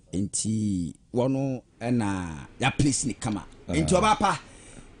enti wono na ya place ni kama enti obapa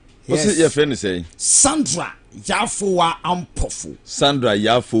what's it your friend say Sandra Yafowa Ampofo Sandra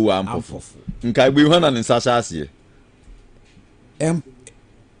Yafowa Ampofo nkai bi hwana ni sasa ase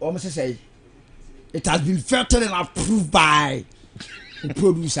almost say it has been vetted and approved by the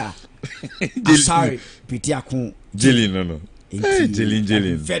producer. I'm sorry, Bitiakun Jilly no.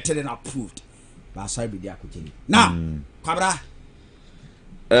 Jilly. Vetted and approved. But sorry, Bitiakun Jilly. Now, Kabra.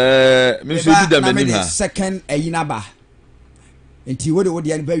 Me should be the second Ayinaba. Until what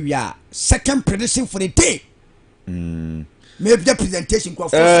the we are second prediction for the day. Maybe the presentation.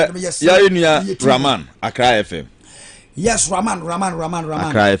 Raman, Accra FM. Yes, Raman.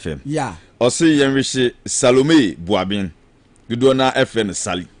 Accra FM. Yeah. Osi yenrishi Salome Buabin. Gudona FN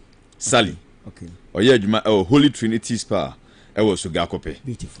Sally. Okay. Oye adwuma Holy Trinity Spa. Ewo Sugakope.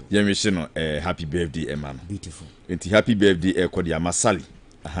 Beautiful. Yenrishi no happy birthday Emma. Beautiful. Enti happy birthday Kodi Amasali.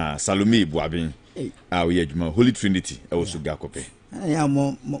 Aha, Salome Buabin. Oye adwuma Holy Trinity ewo Sugakope. Ya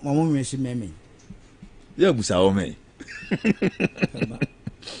mo mesi meme. Ya busa o me.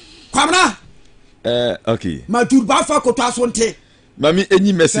 Kwamna. Okay. Ma turba fa koto asonte. Mami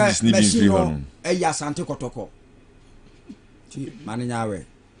any messages ni bi free hono. Ya sante kotoko. Ti mananya we.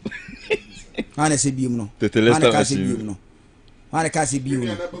 Ana se bium no. Tetelesta machine no. Ana ka se bium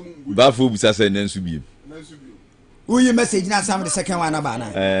no. Ba fo busa se nansu bium. Uyi message na sam the second one aba na.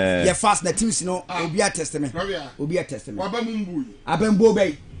 Ye fast na teams no obi a testament. Obi a testament. Abambo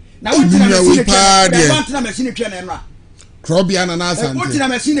bay. Na won tina machine twa. Na won tina machine twa na enra. Krobia na na asante. Won tina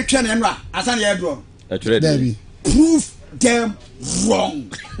machine twa na enra. Asan ye draw. Debbie. Prove them wrong.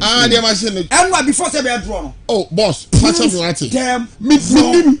 The machine. And before say be draw. Oh, boss. Watch me what? Them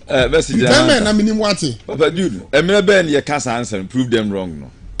wrong. Message. Them na minim what? But dude, emre ben ye cast answer prove them wrong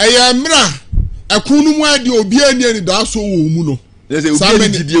no. Emra. Akunu mu ade obi ani da so wo mu no. They say obi ani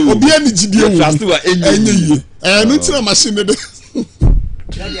gidie wo. Obi ani gidie wo. Trust wa enye. No tira machine de.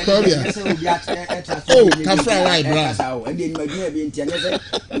 Oh, Kafra white bra.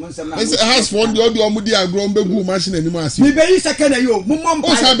 It has one the audio mudi agron be machine anymore. Me be second yo, mum.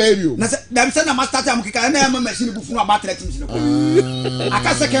 Oh, sa baby. Na dem say na master am kika na am machine bu funu about 13 no.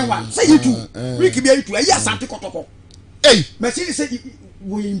 Aka second one. Say you two. We ki be you two. E asante kotoko. Hey, machine say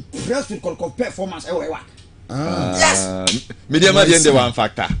we impressed with performance e work. Yes. Media ma dey one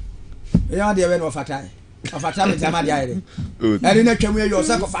factor. Yeah, dey no factor. Factor me jama dey ire. And na twam you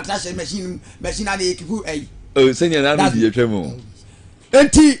say factor machine na dey keep eh. Oh, senya na dey twam.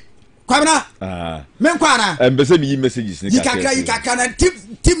 Enti kwabena men kwara embese mi messages ni kaka na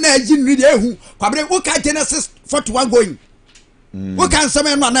team na agin read ehu kwabena wo ka Genesis 41 going wo kan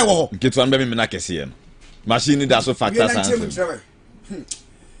sema no na wo nketu an be me na kese ye machine da so factor sans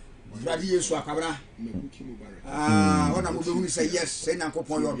Brady Yesu akwabena ona mo be hu say yes say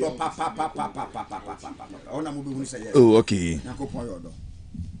Nyankopon your do pa ona mo be hu say yes. Oh, okay. Nyankopon your do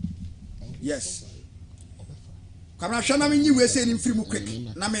yes. Kamra hwana me nyi we say ni mfiri mu quick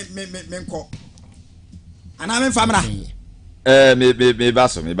na me nko ana me famra me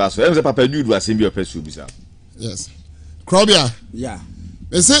baso em say papa dudu asem bi opesu bisa. Yes. Krobia. Yeah.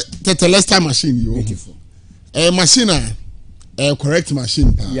 They say the Leicester machine yo. Beautiful. Machine correct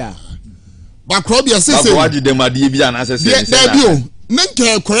machine pa. Yeah. But Krobia say Papa waji dem ade bi ana say there bi o.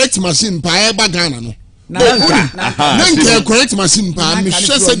 Nanka correct machine pa e ba Ghana no. Nanka correct machine pa me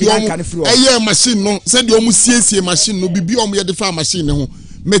hwe say de omu machine no say de omu siesie machine no bibi omu ye de fa machine ne ho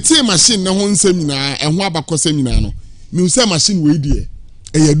metie machine ne ho nsem nyina eho abakosem nyina no me say machine we die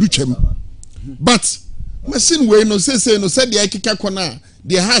e du twam but machine we no say no say de akika kona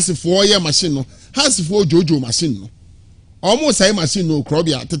de hasefo ye machine no hasefo jojo machine no omu say machine no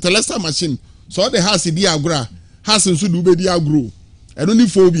Krobia tetelesta machine so the hase di agura hase nso du be di agro e no ni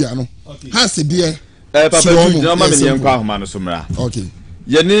phobia no hase de Papa you know me nkwa ahoma no somra. Okay.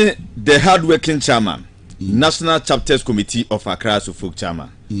 Yene the hardworking chairman, National Chapters Committee of Accra Folk Chairman,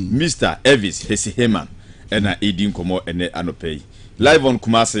 Mr. Elvis Hesiheman, and Edin Komo and Anopay. Live on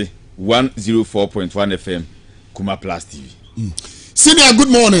Kumasi 104.1 FM, Kuma Plus TV. Senior, good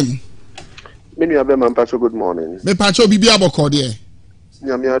morning. Many of them, good morning. Me Pacho Bibia Bokodie.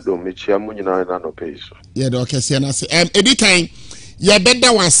 Nyamiado, Michiamunina and Anopay. Yeah, okay, Siena. Edikan. Ya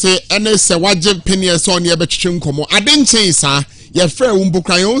beda wase ene se waje penye so ne betwetwe nkomo aden chen sa ya frɛ wo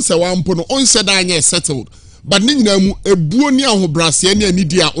mbokran yo se wampo no on se da anya settled but ne nyina mu ebuo ni ahobrase ne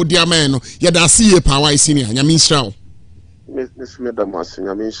anidi a odi aman no ya da se ye pa wa senior nyame nhyira wo Miss Madam Asin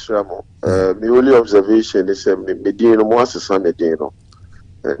nyame nhyira mo me only observation is me din no mo asesa me din no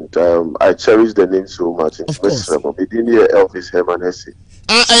and I cherish the name so much Miss Ramo me din here Elvis Herman Hesse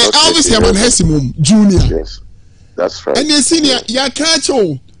Elvis Herman Hesse mum junior. Yes. That's right. And you senior, ya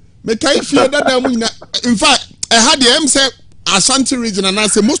catcho. Me kai fear that in fact, I had the M say Ashanti region and I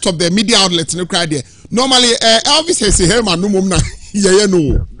say most of the media outlets in the crowd there. Normally, Elvis has a hair man no mum na. Yeah,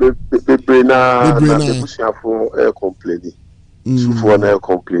 no. The brainer for complaining. So for now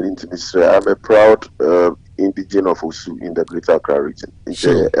complaining to Mr. I'm a proud indigenous of Osu in the Greater Accra region.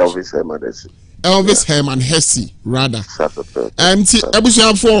 Sure. Elvis Herman Hesse. Elvis Herman Hesse, rather.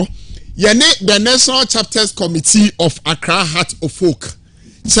 Ebusia for. Yene the National Chapters Committee of Accra Heart of Folk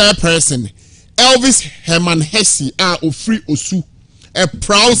chairperson Elvis Herman Hesse Ofri Osu, a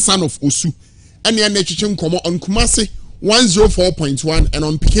proud son of Osu, and the Netchichin Komo on Kumasi 104.1 and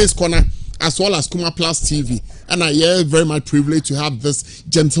on PK's Corner as well as Kuma Plus TV. And I am very much privileged to have this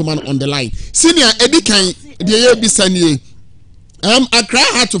gentleman on the line. Senior Eddie Kan, the year Bissanie, Accra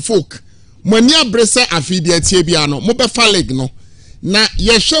Heart of Folk, Monia Bressa Afidi Tibiano, Mobefa Leg no. Na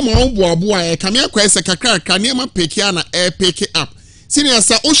yehwe mo oboabo a kamia kwa ese kakra kania ma peke na pick up senior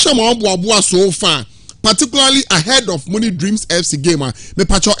say o hwe mo oboabo so far particularly ahead of Money Dreams FC game me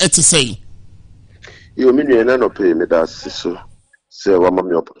pacho say you mean you no pay me that so say wa ma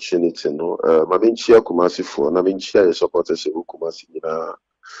me opportunity no ma me nchia Kumasi for na me nchia supporters e Kumasi na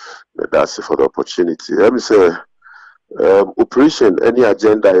me that for the opportunity let me say operation any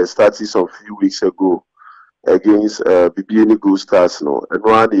agenda started some few weeks ago against BBN Gold Stars no and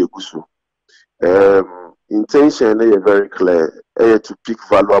one Yegusu. Intention is very clear to pick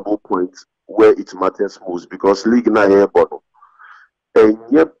valuable points where it matters most because league na here bottom. And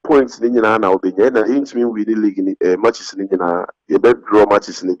yet points in now be and it mean we league matches in you draw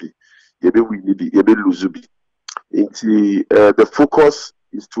matches in you be win you be lose be. The focus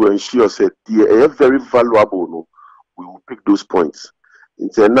is to ensure that they are very valuable no we will pick those points. In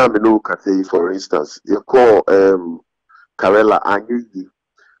Kate, for instance, they call Karela Anyuyi.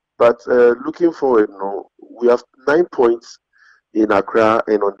 But looking forward, no, we have 9 points in Accra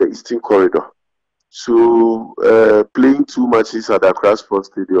and on the Eastern Corridor. So playing 2 matches at Accra Sports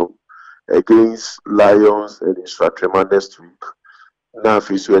Stadium against Lions and Instratrema next week. Now, if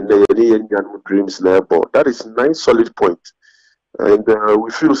it's when dreams level, that is 9 solid points, and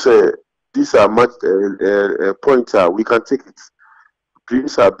we feel say these are much points we can take it.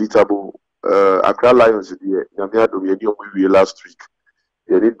 Dreams are beatable. Accra Lions we last week.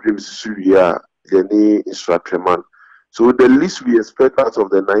 They need dreams they need Instratrema. So the least we expect out of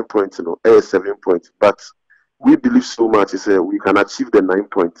the 9 points, is 7 points. But we believe so much is we can achieve the 9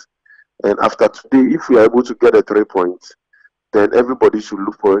 points. And after today, if we are able to get the 3 points, then everybody should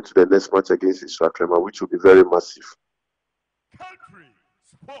look forward to the next match against Instratrema, which will be very massive.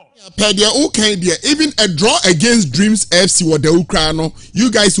 Even a draw against Dreams FC or the Ukraino,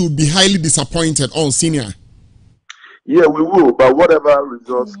 you guys will be highly disappointed on senior. Yeah, we will. But whatever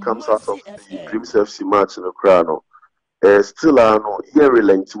results comes out of the Dreams FC match in Ukraino, still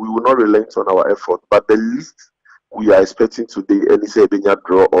relent. We will not relent on our effort. But the least we are expecting today, any say a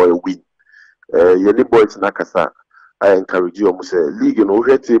draw or a win. Any boys Nakasa, I encourage you to say league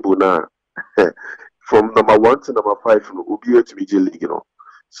table now from number 1 to number 5 will be to be league.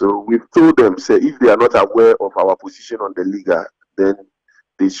 So we've told them say if they are not aware of our position on the league, then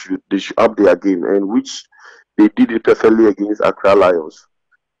they should up their game, and which they did it perfectly against Accra Lions.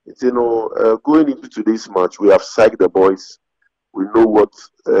 It's going into today's match, we have psyched the boys. We know what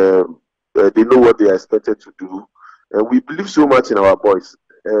they know what they are expected to do, and we believe so much in our boys.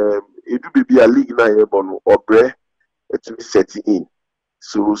 It will be a league now or bread to be setting in.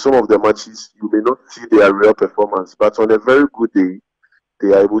 So some of the matches you may not see their real performance, but on a very good day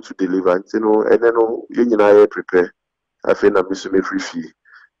they are able to deliver. And then prepare. I think I'm missing free fee.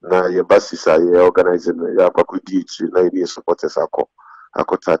 Now your buses are organizing your supporters are oh,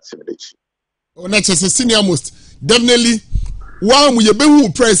 next is a senior most definitely one with your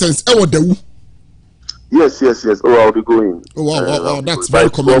presence. Yes. Oh, I'll be going. Oh, wow, that's very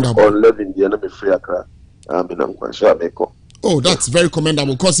commendable. On 11, the enemy free Accra. Oh, that's very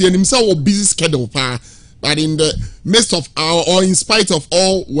commendable because he himself a busy schedule, but in the midst of or in spite of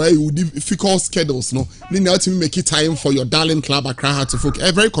all difficult schedules, you need to make it time for your darling club Accra Hearts of Oak.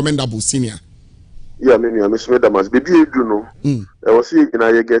 A very commendable senior. Yeah, I miss that much. Baby, you know, I was seeing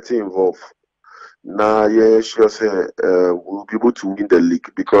getting involved. Now, sure say we'll be able to win the league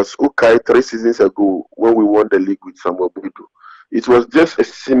because 3 seasons ago when we won the league with Samuel Budu, it was just a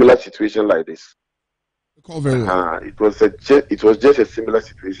similar situation like this. It was just a similar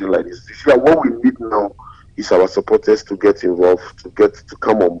situation like this. This year, what we need now is our supporters to get involved, to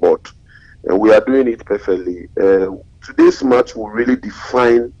come on board, and we are doing it perfectly. Today's match will really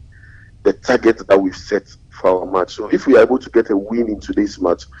define the target that we've set for our match. So if we are able to get a win in today's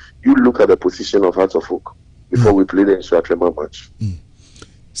match, you look at the position of Hearts of Oak before we play the Instratrema match.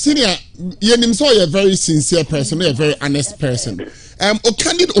 Senior, you're a very sincere person, a very honest person. A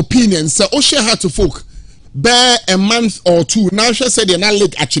candid opinion, sir, share Hearts of Oak. Bear a month or two. Now she said you're not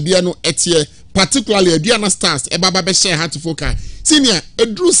like Achibiano etie, particularly a Diana Stars, a Baba share Hearts of Oak. Senior, a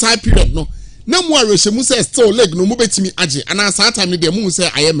drew side period, no. No more Reshamu says still leg no move to me aji, and as I time the moon say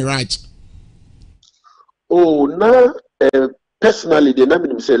I am Mirage. Oh, now personally, the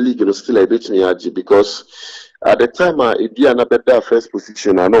name say league still a bit me aji because at the time if you are better first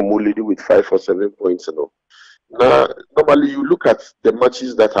position, I know more leading with 5 or 7 points. Now normally you look at the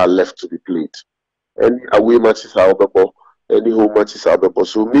matches that are left to be played. Any away matches are available, any home matches are available.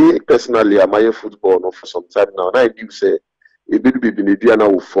 So me personally, I'm a football for some time now. And I do say a bit be Benediana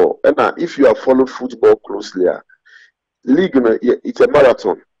will fall. And if you have followed football closely, league it's a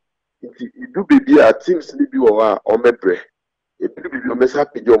marathon. It do be a teams need you or mebre. It do be a mess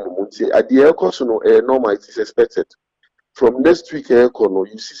happy at the air course normal it is expected. From next week you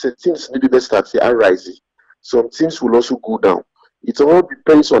see teams need to start rising. Some teams will also go down. It all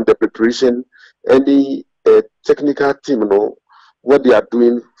depends on the preparation. Any technical team, what they are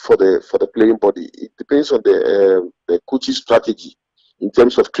doing for the playing body. It depends on the coach's strategy in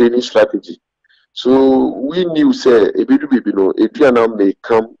terms of training strategy. So we knew say Adriana may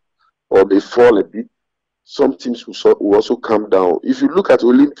come or may fall a bit. Some teams will also come down. If you look at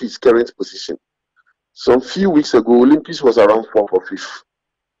Olympics' current position, some few weeks ago Olympics was around 4th or 5th.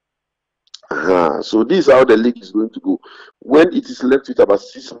 So this is how the league is going to go. When it is left with about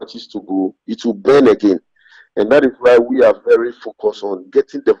 6 matches to go, it will burn again. And that is why we are very focused on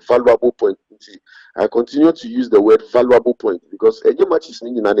getting the valuable point. I continue to use the word valuable point because any match is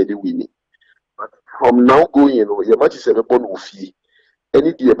winning. But from now going, your match is a born with fee.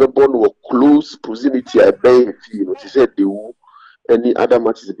 Any born will close proximity I buy a fee, to say they will any other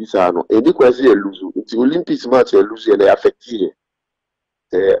matches bizarre. Any question lose. The Olympics match lose and they affect you.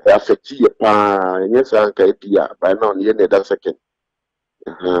 affect you, and yes, I can by now, near that second.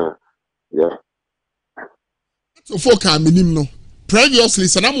 Yeah. So, for minimum, previously,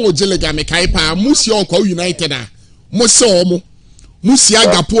 Sanamo Jelega Mekaipa, Musio Ko United, Mosomo, Musia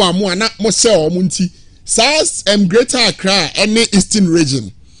Gapua, Moana, Mosel, Munti, SARS, Greater Accra, and Eastern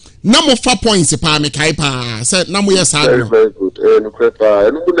region. Number 4 points, Pa Mekaipa, said Namu Very, very good. And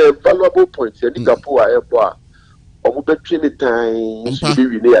valuable points, and Gapua Airport, or between the time,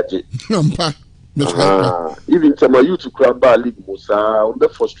 be near. Even some of you to grab a league Musa on the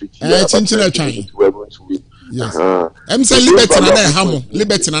first street. We're going to win. Yes. I'm saying Liberty and I Hamo.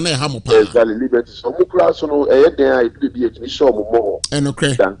 Liberty and I Hamo. Exactly, Liberty. So Mukra, no, there it will be a show more. And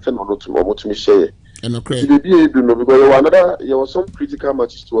okay. Than 10 or not to me share. And okay. Because there was some critical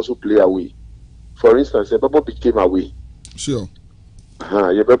matches to also play away. For instance, Ebebo became away. Sure.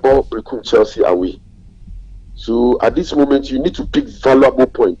 Ebebo became Chelsea away. So at this moment, you need to pick valuable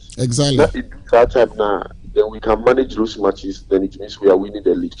points. Exactly. That time now, then we can manage those matches. Then it means we are winning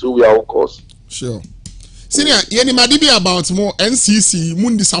the league. So we are on course. Sure. Senior, Yenny Madibi about more NCC,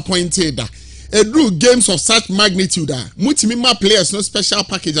 Moon disappointed. Drew games of such magnitude. Mutimi ma players no special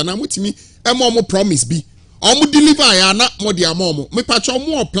package and mutimi more promise be. Omu deliver ya na more dia more. Me patcho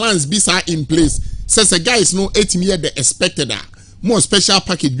more plans be sa in place. Says the guys no 8 year the expected more special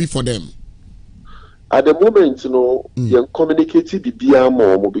package be for them. At the moment, you communicated the BR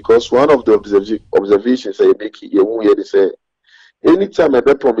more because one of the observations I make you won't hear they say anytime I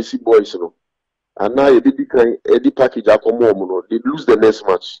promise boys, and now you did package they lose the next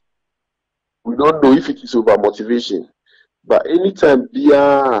match. We don't know if it is over motivation, but anytime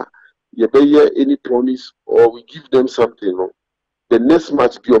BR you hear any promise or we give them something, the next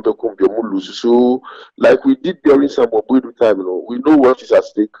match be lose. So like we did during some time, we know what is at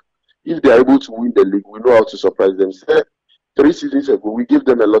stake. If they are able to win the league, we know how to surprise them. 3 seasons ago, we gave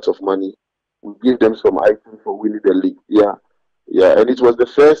them a lot of money. We gave them some items for winning the league. Yeah, and it was the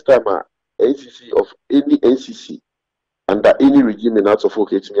first time NCC of any NCC under any regime in out of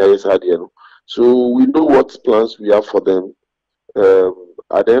OKTMIS had. So we know what plans we have for them.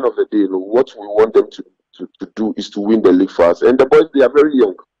 At the end of the day, what we want them to do is to win the league for us. And the boys, they are very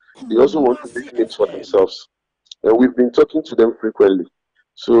young. They also want to make names for themselves. And we've been talking to them frequently.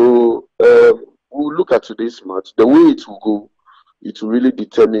 So we'll look at today's match. The way it will go, it will really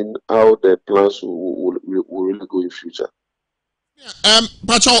determine how the plans will really go in future.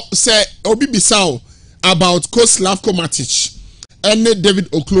 Pacho say Obi Bisao about Coach Slavko Matic and David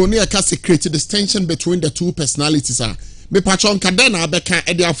Okloni created this tension between the two personalities. Me Pacho Kadena Beka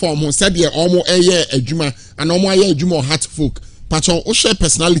Edia form said ye almost a year a juma and almost a year juma heart folk. Pacho o share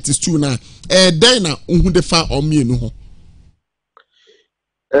personalities too now. Dena unhudefa or me no.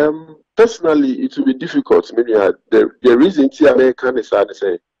 Personally, it will be difficult. Maybe the reason American is hard to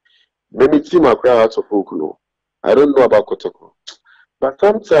say. Many team are crying out of Okuno. I don't know about Kotoko, but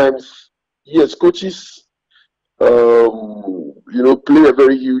sometimes yes, coaches, play a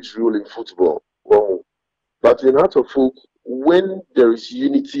very huge role in football. Well, but in out of folk, when there is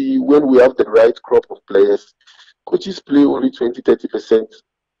unity, when we have the right crop of players, coaches play only 20-30%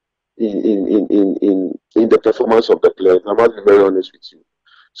 in the performance of the players. I must be very honest with you.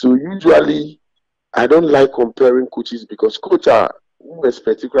 So usually, I don't like comparing coaches because coaches are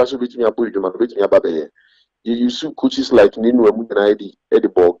particularly you see coaches like Nino and Eddie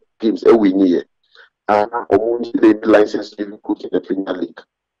ball games every year, and they license to coach in the Premier League.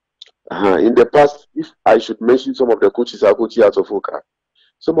 In the past, if I should mention some of the coaches are coaches out of Oka,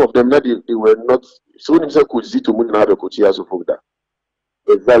 some of them they were not. So when you say coach Zito Mun have a coach out of Oka,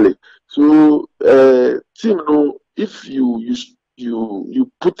 exactly. So team if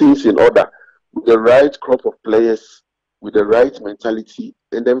you put things in order with the right crop of players, with the right mentality,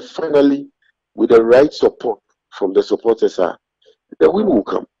 and then finally with the right support from the supporters, the win will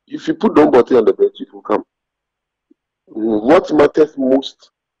come. If you put Domboti on the bench, it will come. What matters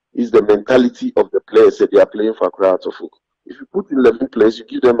most is the mentality of the players that they are playing for Accra Hearts of Oak. If you put 11 players, you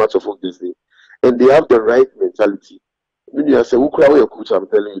give them Hearts of Oak this day, and they have the right mentality. When you say, your coach, I'm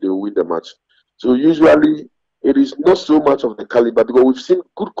telling you, they will win the match. So usually, it is not so much of the caliber because we've seen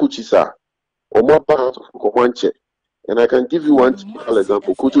good coaches or more part of Komanche. And I can give you one typical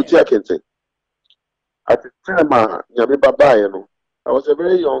example. Coach Otia Kente. At the time, I was a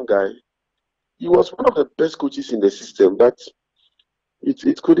very young guy. He was one of the best coaches in the system, but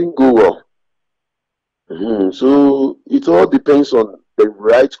it couldn't go well. So it all depends on the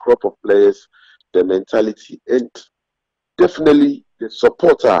right crop of players, the mentality, and definitely the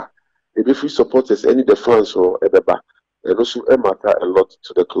supporter. The free supporters, any the fans or Ebeba, and also matter a lot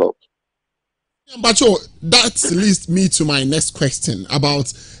to the club. But that leads me to my next question about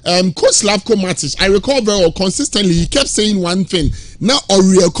Coach Slavko Matic. I recall very well consistently he kept saying one thing. Now or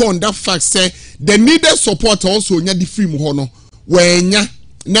recall that fact say the needed support also nya the free hono when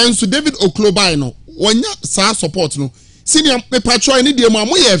nanso David Okloba no when sa support no senior me patro any dey ma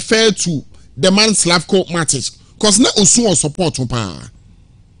moye fair to the man Slavko Matic cause na osun support pa.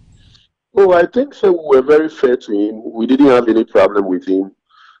 Oh, I think so. We were very fair to him. We didn't have any problem with him.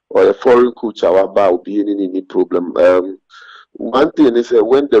 Or a foreign coach, our bar will be any problem. One thing is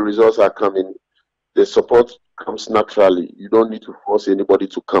when the results are coming, the support comes naturally. You don't need to force anybody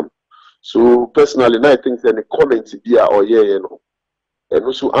to come. So personally, I think that the comments here or and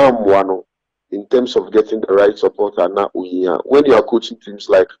also one in terms of getting the right support are not when you are coaching teams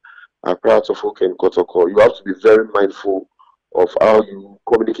like Accra Folk and Kotoko, you have to be very mindful of how you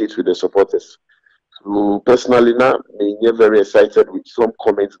communicate with the supporters. So personally, now I'm very excited with some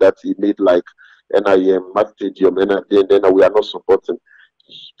comments that he made, like NIM, Matt Stadium, and then we are not supporting.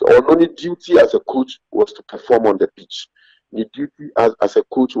 Our only duty as a coach was to perform on the pitch. The duty as a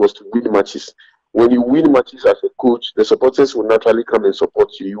coach was to win matches. When you win matches as a coach, the supporters will naturally come and support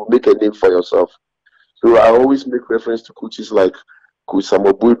you. You will make a name for yourself. So I always make reference to coaches like Coach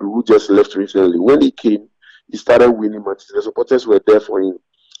Samobudu, who just left recently. When he came, he started winning matches. The supporters were there for him.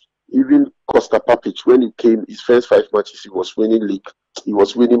 Even Costa Papic, when he came, his first 5 matches, he was winning league. He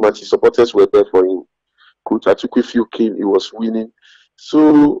was winning matches. Supporters were there for him. Coach Atukwefiu came, he was winning.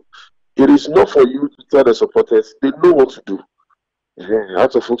 So it is not for you to tell the supporters. They know what to do.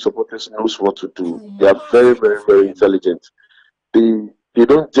 Out of folk supporters knows what to do. They are very, very, very intelligent. They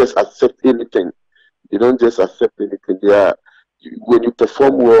don't just accept anything. They don't just accept anything. They are, when you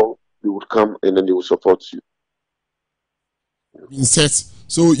perform well, they will come and then they will support you.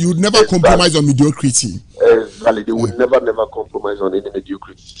 So you would never compromise on mediocrity. Exactly. They would never compromise on any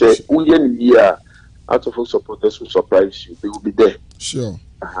mediocrity. Say, here, out of all supporters who surprise you, they will be there. Sure.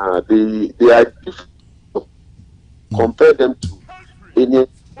 They are different. Compare them to any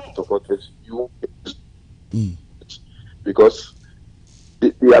supporters because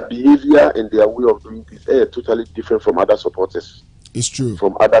their behavior and their way of doing things are totally different from other supporters. It's true.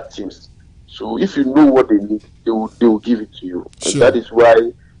 From other teams. So if you know what they need, they will give it to you. Sure. And that is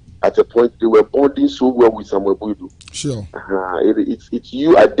why at a point they were bonding so well with Samuel Boydu. Sure. It's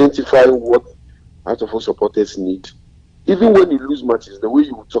you identifying what out of all supporters need. Even when you lose matches, the way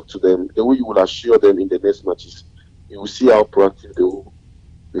you will talk to them, the way you will assure them in the next matches, you will see how proactive they will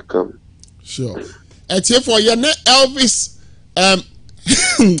become. Sure. And for your Elvis,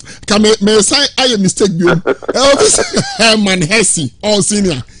 can me say I mistake you? Elvis Herman Hesse, all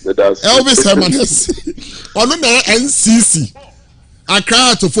senior. Elvis Herman Hesse. On the NCC,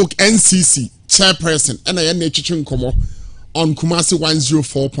 Accra to Folk NCC chairperson, and I am Chichun Komo on Kumasi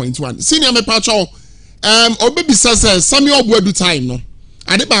 104.1. Senior me patrol. Obebi says Samuel Buedu time no.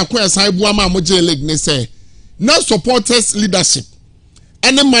 Ade ba kwa sai buama moje league ne say now supporters leadership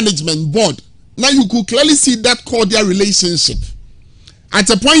and the management board. Now you could clearly see that cordial relationship. At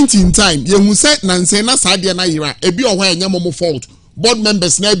a point in time, you will say Nancy na Sadia na ira ebi o hwa enyamomo fault. Board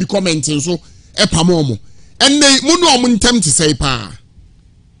members na be commenting so epamomo. And they munu omuntem to say pa.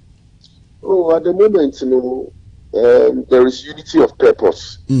 Oh, at the moment, there is unity of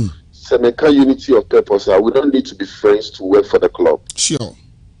purpose. Semeka unity of purpose. We don't need to be friends to work for the club. Sure.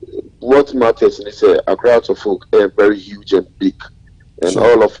 What matters is a crowd of folk are very huge and big. And sure.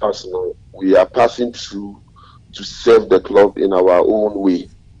 All of us we are passing through to serve the club in our own way.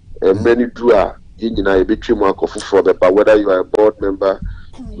 And many do are in a bit for the but whether you are a board member,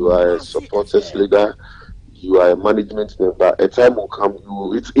 you are a supporters leader, you are a management member, a time will come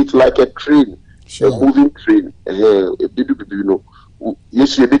it's like a train, sure. A moving train.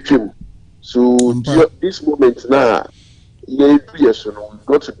 Yes, you big train. So this moment now, yes, we've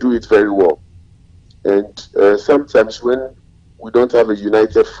got to do it very well. And sometimes when we don't have a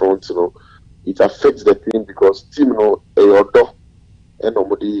united front, it affects the team because team and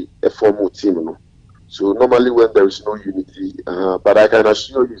nobody a formal team. So normally when there is no unity, but I can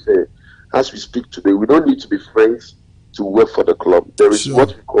assure you, say, as we speak today, we don't need to be friends to work for the club. There is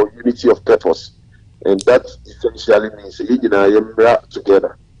what we call unity of purpose, and that essentially means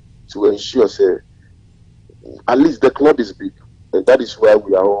together to ensure, say, at least the club is big, and that is why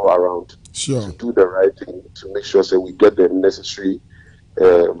we are all around to do the right thing to make sure, say, we get the necessary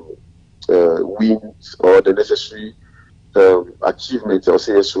wins or the necessary achievements. Or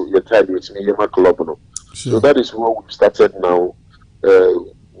say, so your time with me, my club, So that is what we've started now.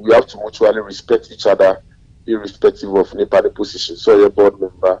 We have to mutually respect each other, irrespective of Nepali position. So your board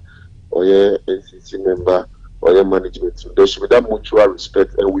member, or your NCC member, or your management. So there should be that mutual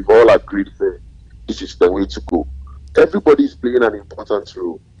respect, and we've all agreed that this is the way to go. Everybody is playing an important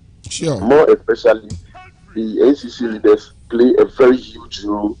role. Sure. More especially, the NCC leaders play a very huge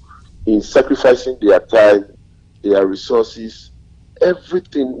role in sacrificing their time, their resources,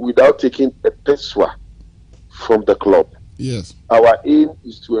 everything without taking a peso from the club. Yes. Our aim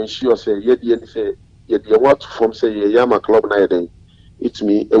is to ensure say you want from say Yama club na it's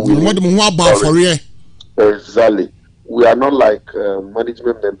me exactly. We are not like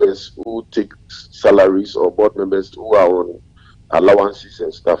management members who take salaries or board members who are on allowances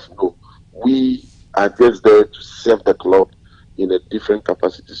and stuff. No, we are just there to serve the club in a different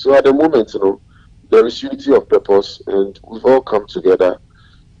capacity. So at the moment, there is unity of purpose, and we've all come together.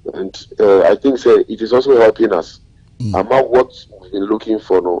 And I think it is also helping us. About what we've been looking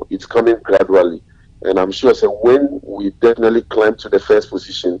for now, it's coming gradually. And I'm sure when we definitely climb to the first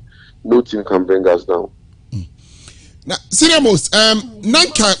position, no team can bring us down. Now, Sinamos,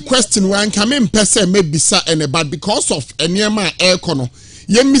 nanka question one come in person maybe but because of Enyama Aircono,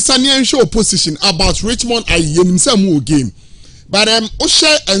 yen misanian show position about Richmond I yen some game. But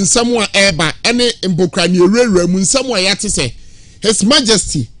Osha and someone eba any imbokrani remun somewhere yet say His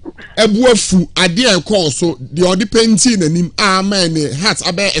Majesty Ebuafu Adia call so the odi painting and him amen has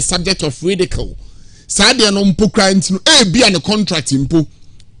a subject of ridicule. Sadia no mpokra ntino be an contract impo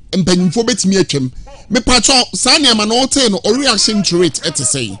mpanyimfo betimi atwam me patcho sania ma no te no reaction to it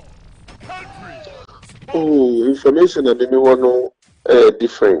say information and me one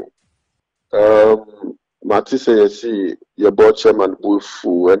different Marty say you see your board chairman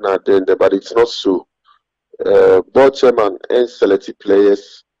Bufu and then but it's not so board chairman and selected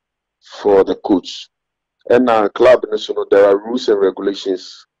players for the coach and our club national there are rules and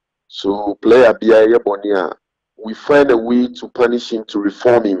regulations. So player BIA Bonia, we find a way to punish him, to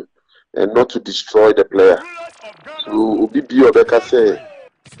reform him, and not to destroy the player. So Obibi Obeka say,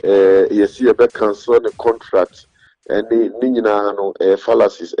 yes, he Obeka cancel the contract, and Nina no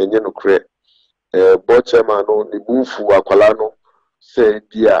fallacies, and no credit. Board chairman no Nibufu Akwalano said,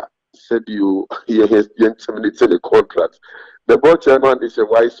 yeah, said you he has terminated the contract. The board chairman is a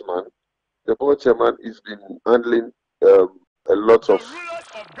wise man. The board chairman has been handling a lot of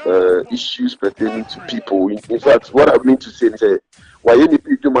issues pertaining to people. In fact, what I mean to say is, why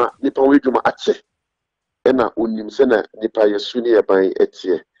nipa wejuma ache, ena unim sena nipa yesuni eban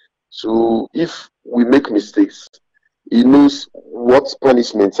etie. So if we make mistakes, he knows what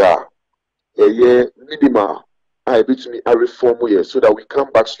punishments are. Minima, I bet me a reform here so that we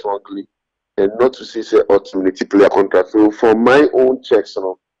come back strongly and not to say ultimately player contract. So from my own checks,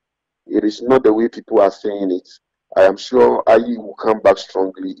 it is not the way people are saying it. I am sure IE will come back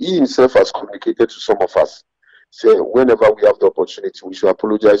strongly. He himself has communicated to some of us. Say whenever we have the opportunity, we should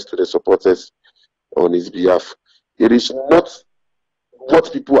apologize to the supporters on his behalf. It is not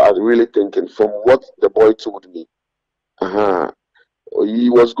what people are really thinking from what the boy told me. He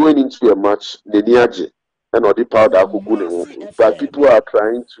was going into a match, Neniaje, and Odi Powder, but people are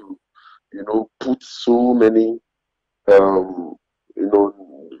trying to, put so many,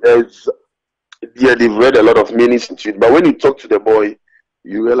 they've read a lot of meanings into it. But when you talk to the boy,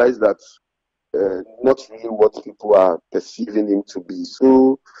 you realize that not really what people are perceiving him to be.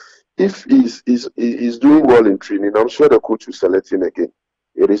 So if he's doing well in training, I'm sure the coach will select him again.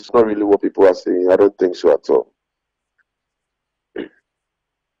 It is not really what people are saying. I don't think so at all.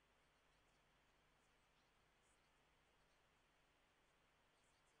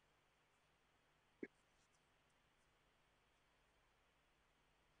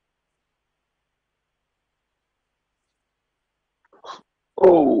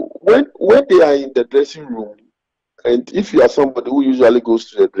 When they are in the dressing room, and if you are somebody who usually goes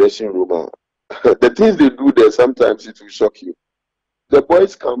to the dressing room, the things they do there, sometimes it will shock you. The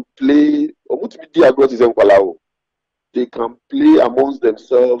boys can play, they can play amongst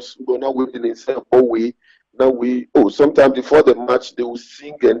themselves, sometimes before the match they will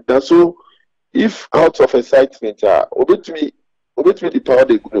sing and dance. So if out of excitement, the power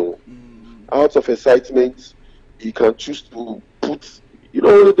they know, out of excitement, you can choose to put. They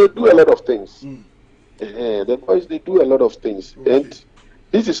do a lot of things. The boys, they do a lot of things. Okay. And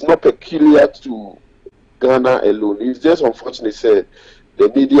this is not peculiar to Ghana alone. It's just unfortunate the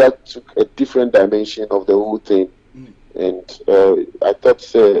media took a different dimension of the whole thing. And I thought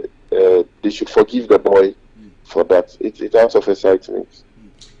they should forgive the boy for that. It's out of excitement.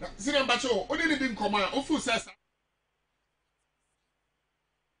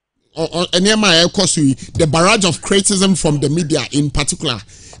 The barrage of criticism from the media in particular,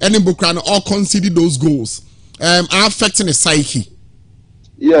 and in Bukrana all consider those goals are affecting the psyche.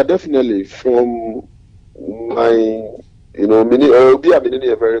 Yeah, definitely. From my You know, many are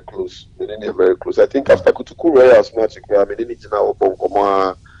very close. Many are very close. I think after Kutuku Royals match, many now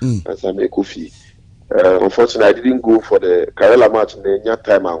as I make Kofi. Unfortunately, I didn't go for the Karela match in the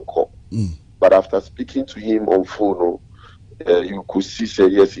time and call. But after speaking to him on phone, you could see say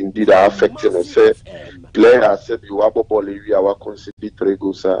yes, indeed, I affected him. Say player said you have a ball area, I consider 3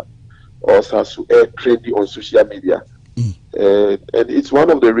 goals. Also, trendy on social media. And it's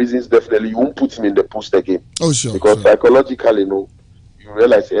one of the reasons definitely you won't put him in the post again. Oh, sure. Because psychologically, you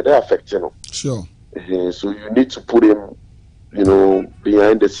realize they affect you. Sure. So you need to put him,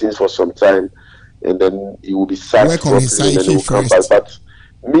 behind the scenes for some time, and then he will be sacked properly, and then he will come back. But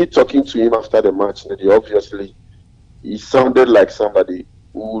me talking to him after the match, obviously, he sounded like somebody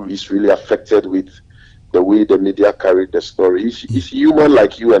who is really affected with the way the media carried the story. He's human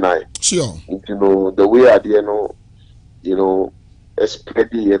like you and I. Sure. The way Adieno,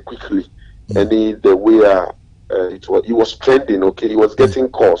 spreading it quickly, and the way he was trending. Okay, he was getting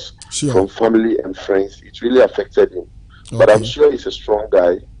calls from family and friends. It really affected him. Okay. But I'm sure he's a strong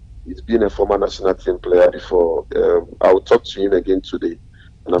guy. He's been a former national team player before. I'll talk to him again today,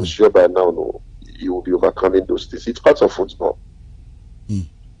 and I'm sure by now, he will be overcoming those things. It's part of football.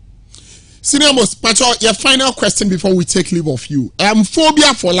 Senior Most, Pacho, your final question before we take leave of you.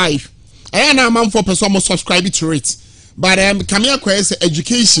 Phobia for life. I am a man for person subscribe to it. But come here,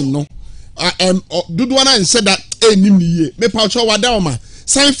 education, no. Do one and said that me Pacho Wadama.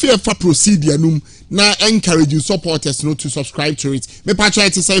 Sign fear for procedure num na encourage you supporters to subscribe to it. Me Pacho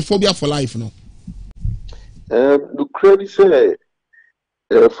to say phobia for life, no. The credit say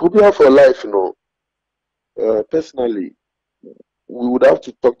phobia for life, no. Personally, we would have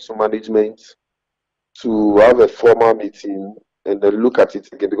to talk to management to have a formal meeting and then look at it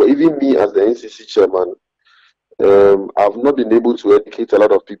again. Because even me as the NCC chairman, I've not been able to educate a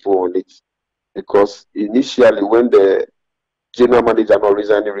lot of people on it. Because initially, when the general manager not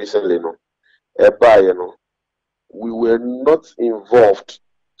resigning recently, we were not involved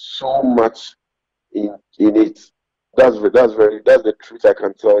so much in it. That's the truth I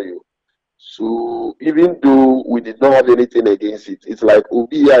can tell you. So even though we did not have anything against it, it's like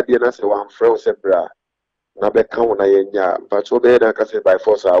Ubi Adiana say one friend said bra na beka wona yenya but obe na ka say by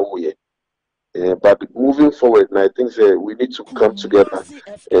force awuye. But moving forward, and I think we need to come together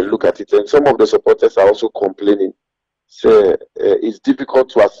and look at it. And some of the supporters are also complaining. Say it's difficult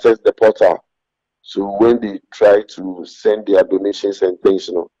to access the portal. So when they try to send their donations and things,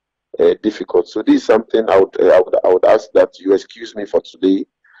 difficult. So this is something I would ask that you excuse me for today.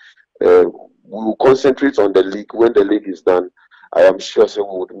 We will concentrate on the league. When the league is done, I am sure we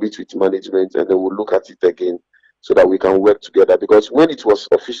would meet with management and then we'll look at it again so that we can work together. Because when it was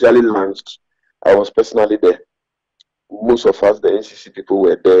officially launched, I was personally there. Most of us, the NCC people,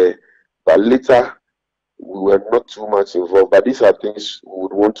 were there. But later, we were not too much involved. But these are things we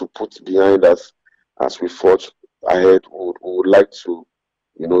would want to put behind us as we forge ahead. We would like to,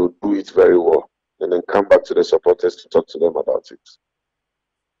 do it very well and then come back to the supporters to talk to them about it.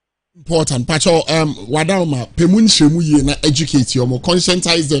 Important. Pacho, Wadama, Pemun Shemu ye na educate you, more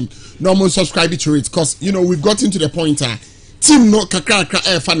conscientize them, no more subscribe to it. Because, we've gotten to the point, team no kakra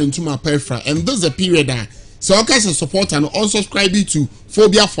fan into my perfra. And there's a period so all kinds of support and unsubscribe to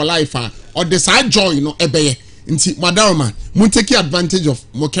phobia for life or the side joy, ebeye. Inti, Wadama, mun take advantage of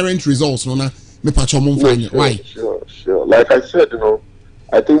more current results, no na, me Pacho mun find it. Why? Sure. Like I said,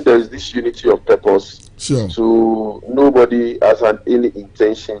 I think there is this unity of purpose. Sure. So nobody has any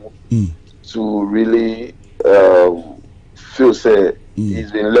intention to really feel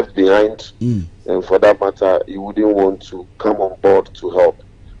he's been left behind, and for that matter, he wouldn't want to come on board to help.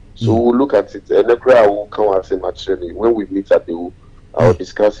 So we'll look at it, and the crowd will come out and actually when we meet at the I'll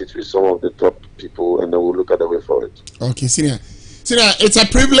discuss it with some of the top people, and then we'll look at the way forward. Okay, Senior, it's a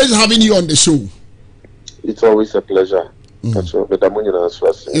privilege having you on the show. It's always a pleasure.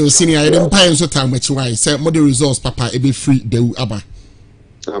 Senior, I didn't pay so time much why say more the results, Papa, it be free de Abba.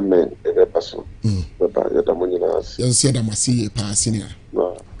 Amen. You see that must pa Senior.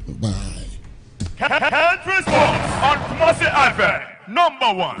 Bye. 30SPORTS on Kumasi Advert.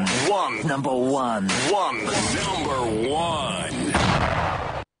 Number one.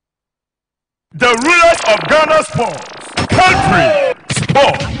 The rulers of Ghana sports. Country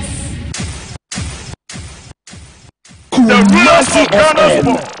sports. The rulers of Ghana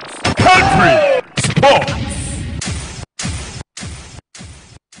sports. Country sports.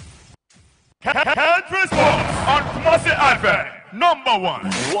 30SPORTS on Kumasi Advert. Number one.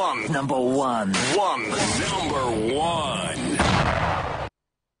 30SPORTS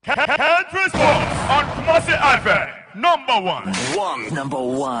on Kumasi Advert. Number one.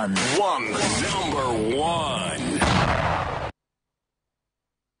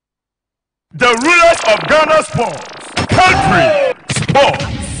 The rulers of Ghana sports. Country sports.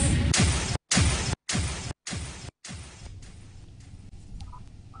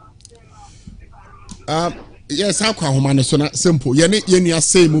 Yes, how come Homane so simple? Yeni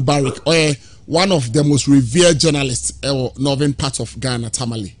say Mubarak, or one of the most revered journalists or northern part of Ghana,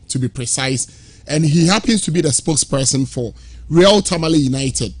 Tamale, to be precise, and he happens to be the spokesperson for Real Tamale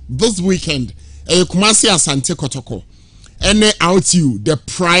United. This weekend, Kumasi Asante Kotoko, and out you the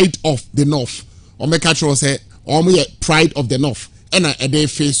pride of the North. Omekatro say, pride of the North, and a day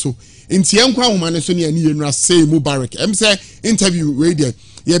face so. In Tiankwa Homane so ni say Mubarak. Say interview radio.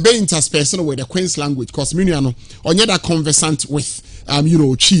 You be interspersonal with the Queen's language because me no onye that conversant with Chi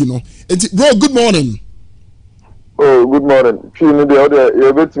no. Bro, good morning. Oh, good morning. Chi no the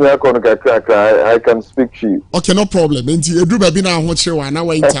you bet me I can speak Chi. Okay, no problem. Enti edu ba bi na ho kire wa na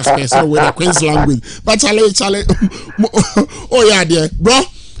we interspersonal with the Queen's language. But chale oh yeah there. Bro,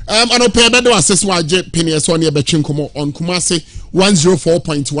 ano pay be do assess wa je penny so na be twinkomo on Kumasi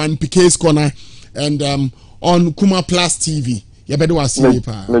 104.1 PK's corner and on Kuma Plus TV. Meje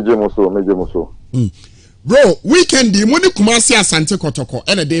muso. Bro, weekend the money Kumasi Asante Kotoko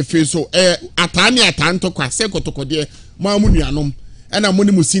and a day face so atani atanto kwa se Kotoko de ma munuanom and a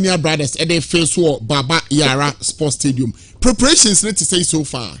money senior brothers and they face so Baba Yara Sports Stadium. Preparations need to say so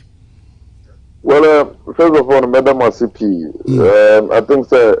far. Well, first of all, Madam CP, I think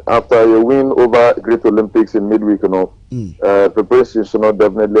sir, after you win over Great Olympics in midweek, preparations should not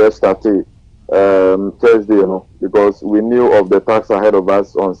definitely started Thursday, because we knew of the task ahead of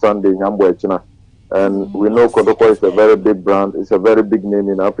us on Sunday in China, and we know Kotoko is a very big brand. It's a very big name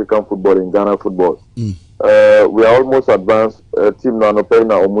in African football, in Ghana football. We are almost advanced. Team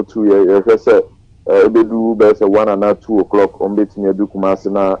Nanopena Omutu, Ebedu, there's a 1 and 2 o'clock on between Edu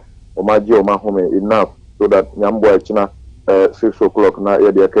Kumasina, Omaji Omahome enough so that Nyambo China 6 o'clock now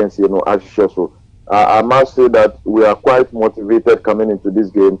they can see so. I must say that we are quite motivated coming into this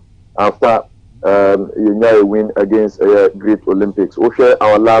game after a win against Great Olympics. We share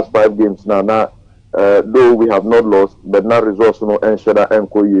our last 5 games now. Though we have not lost, but now results and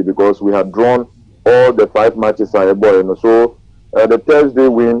because we had drawn all the 5 matches. So the Thursday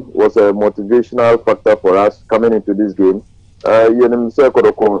win was a motivational factor for us coming into this game.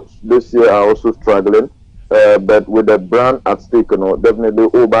 This year are also struggling, but with the brand at stake, definitely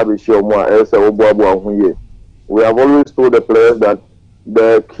we have always told the players that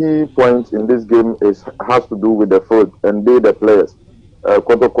the key point in this game has to do with the field and the players.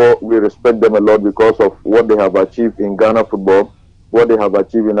 Kotoko, we respect them a lot because of what they have achieved in Ghana football, what they have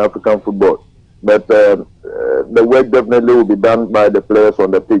achieved in African football. But the work definitely will be done by the players on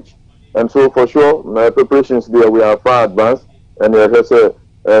the pitch. And so for sure, preparations there, we are far advanced. And we say,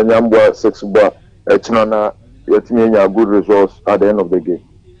 Nyambwa 6 bar, Chinana, good results at the end of the game.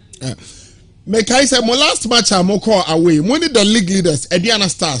 Make I say, my last match I'm away. One of the league leaders, Ediana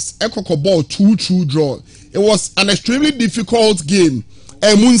Stars, Ekoko ball 2-2 draw. It was an extremely difficult game.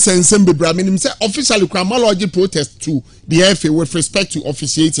 Munsen Sembibra, I mean, officially, Kramalogy protest to the FA with respect to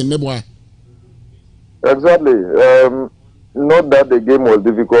officiating. Exactly. Not that the game was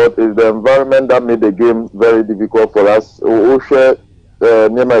difficult, it's the environment that made the game very difficult for us.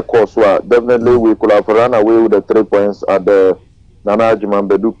 Definitely, we could have run away with the 3 points at the Nana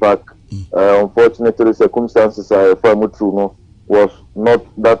Jimambedu Park. Unfortunately, circumstances was not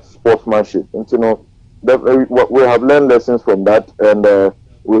that sportsmanship. And, we have learned lessons from that, and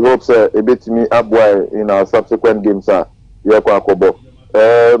we hope a bit me up in our subsequent games. All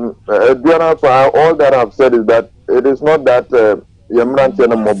that I've said is that it is not that we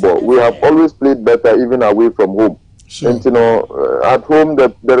have always played better even away from home. Sure. And at home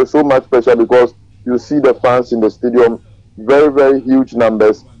there is so much pressure because you see the fans in the stadium, very, very huge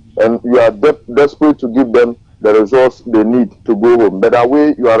numbers, and you are desperate to give them the results they need to go home. But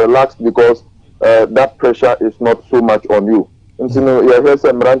away you are relaxed because that pressure is not so much on you. And you hear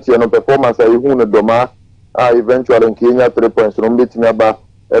some performance eventually in Kenya 3 points from Bitiniaba.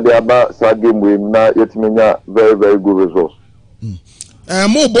 Very, very good results.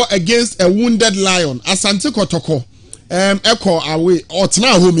 Mobo against a wounded lion. Asante Kotoko. Echo away. Or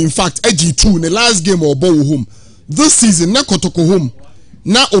now home, in fact, AG2 in the last game or bow home. This season, na Kotoko home.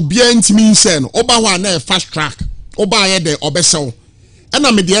 Na Obia intimation. Oba wana fast track. Oba yede obesho. And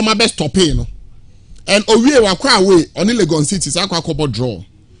I'm the my best top no. And Owie wakwa away on Legon City. Sakwa kobo draw.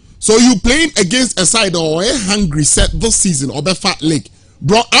 So you playing against a side or a hungry set this season or be fat leg.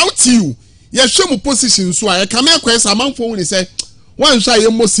 Bro, out to you. Yeah, show me position so I come here question among phone and say one shy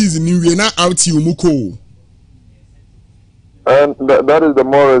more season you are not out to you muko. And that is the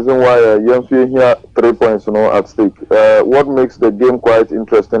more reason why Yemfi here 3 points, at stake. What makes the game quite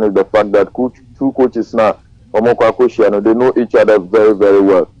interesting is the fact that two coaches now, they know each other very, very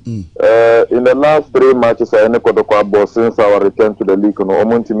well. In the last 3 matches, I since our return to the league,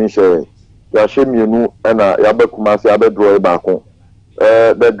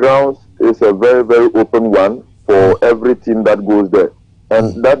 the grounds is a very, very open one for every team that goes there.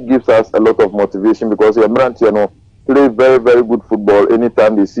 And that gives us a lot of motivation because play very, very good football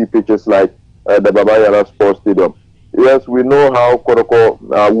anytime they see pitches like the Baba Yara Sports Stadium. Yes, we know how Koroko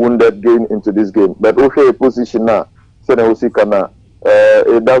wounded game into this game, but okay, a position now,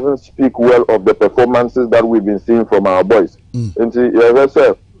 it doesn't speak well of the performances that we've been seeing from our boys. And as I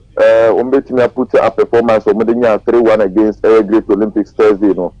said, Umbetimia put a performance of Medina 3-1 against a Great Olympics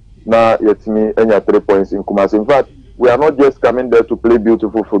Thursday. Now, yet me, 3 points in Kumasi. In fact, we are not just coming there to play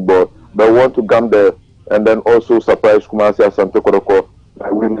beautiful football, but we want to come there and then also surprise Kumasi and Santo Koroko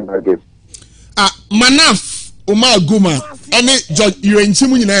by winning that game. Manaf, Umar Guma, any George, you're in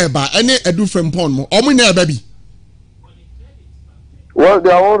Simuneba, any Edu from Ponmo, Omina baby. Well,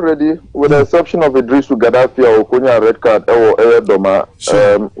 they are all ready, with the exception of Idrisu Gaddafi or Konya red card or Doma.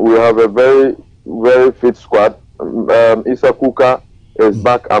 We have a very, very fit squad. Issa Kuka is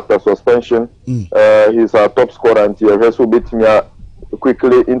back after suspension. He's our top scorer and he will beat me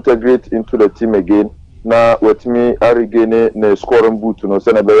quickly integrate into the team again. Now with me Arigene ne scoring boot no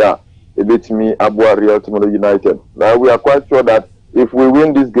Senebeya beat me Abua Real Tomorrow United. Now we are quite sure that if we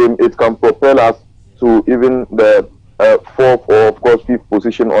win this game it can propel us to even the 4th or of course 5th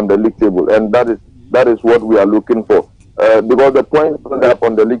position on the league table, and that is what we are looking for. Because the points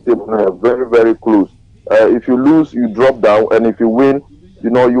on the league table are very, very close. If you lose, you drop down, and if you win,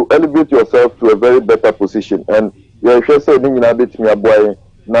 you elevate yourself to a very better position. And if you say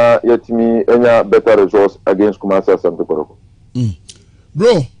now yet me any better results against Kumasi Santo Koroko.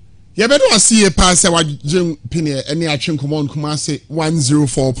 Bro, you better see a pass what Jim Pinny any action come on Kumasi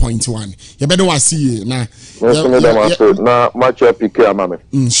 104.1. You better see now. Now match PK amame.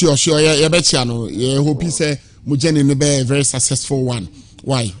 Sure, you bet you hope you say Mujeni be a very successful one.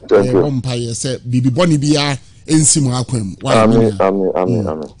 Why? Umpire said Bibi Bonnie Bia in Simu Aquem. Why? Amen.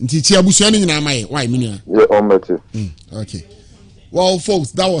 Ntitia Bushani na mai. Why minia? Yeah, okay. Well,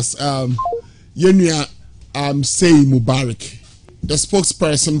 folks, that was Yenuya Say Mubarak, the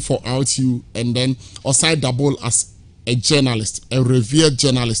spokesperson for RTU, and then Osai double as a journalist, a revered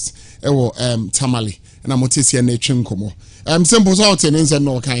journalist, Tamale, and I'm Otisia Nation Komo. Simple out and inside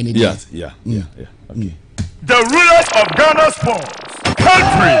no kind of yeah. Okay. The rulers of Ghana sports,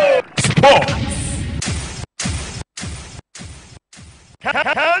 country sports.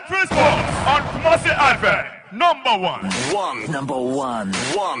 Country sports on Kumasi Advert. Number one.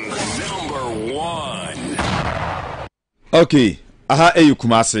 Okay, aha eyu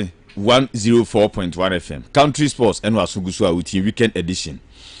Kumasi 104.1 FM. Country sports and wasugusu awuti weekend edition.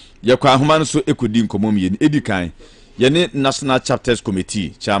 Yakwa ahoma so ekodi nkomom ye edikan. Yene National Chapters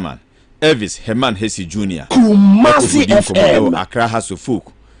Committee chairman Elvis Herman Hesse Jr. Kumasi FM Accra House of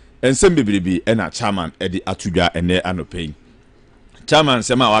Folk. Ensem bebrebe na chairman edi atudwa ene anopen. Chairman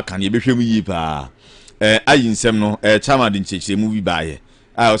sema wakan ye behwem yi pa. Ayinsem no chairman din chechire mu bi baaye.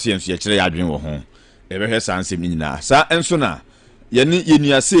 A ose enso ye kire ya adwen wo ho. Behwe sansem ni nyina. Sa enso na yene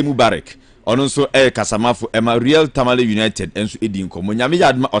yenua se mu barek. Ono nso kasamafo ema Real Tamale United enso edi nkomo. Nyame ya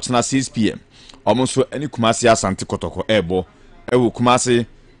adma otena 6 pm. Omo nso eni Kumasi Asante Kotoko ebo ewo Kumasi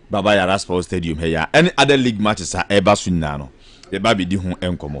Baba Yara Sports Stadium heya. Any other league matches are eba sunna no. E ba bi di ho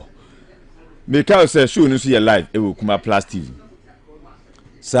enkomo. Make out say show no so ye live ewo Kuma Plus TV.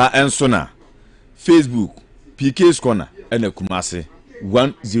 Sa enso na Facebook PK's Corner ene Kumasi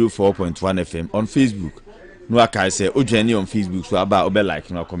 104.1 FM on Facebook. No akai say ojani on Facebook so aba obe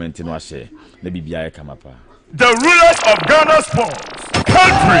like no comment no share. Na bibia e kama pa. The rulers of Ghana sports,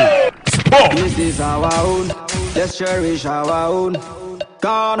 country sports. This is our own. Let's cherish our own.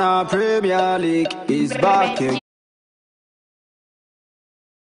 Ghana Premier League is back again.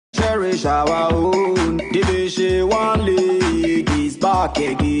 Cherish our own. Division 1 League is back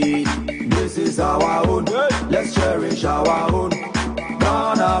again. This is our own. Let's cherish our own.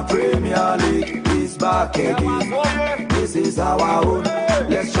 Ghana Premier League is back again. This is our own.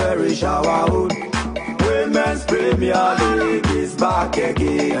 Let's cherish our own. Women's Premier League is back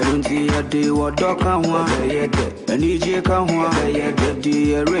again. I don't see a day what dog can want. And EJ can want.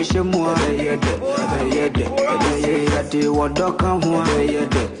 The ration more. A day what dog can want.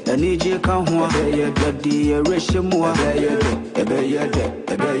 And EJ can want. The ration more.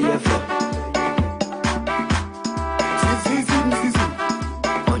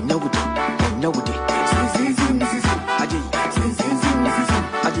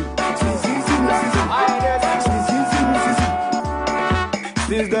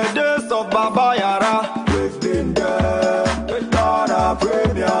 Since the days of Baba Yara, we've been there. Ghana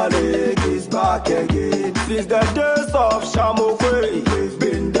Premier League is back again. Since the days of Shamokwe, we've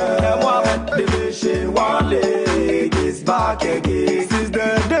been there. Division 1 League is back again. Since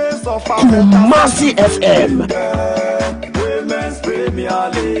the days of Kumasi FM, Women's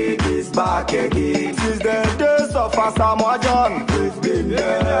Premier League is back again. Since the days of Asamoah John, we've been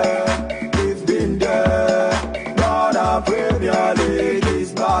there. We've been there. Ghana Premier League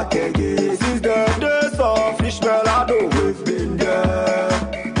is back again. Since the days of Ishmael Ado, we've been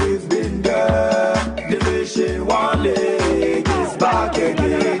there. We've been there. Division 1 League is back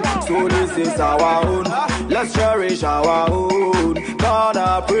again. So this is our own. Let's cherish our own.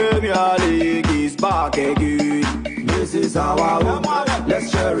 Ghana Premier League is back again. This is our own.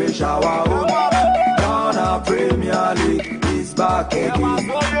 Let's cherish our own. Ghana Premier League is back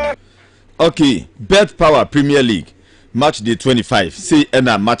again. Okay, Bet Power Premier League match day 25. Say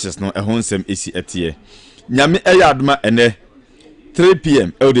ena matches no ehonsem esi etie. Nyame eya aduma ene 3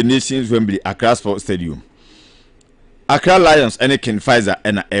 p.m. El the Nations Wembley Accra Sports Stadium. Accra Lions ene Ken Pfizer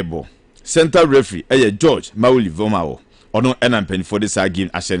ena Ebo. Center referee eye George Mauli Vomawo. Ono ena mpeni for this game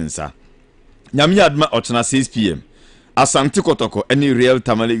ashenensa. Nyame aduma otena 6 p.m. Asante Kotoko ene Real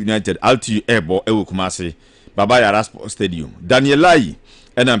Tamale United RTU Ebo ewo Kumasi. Baba Yara Sports Stadium. Daniel Lai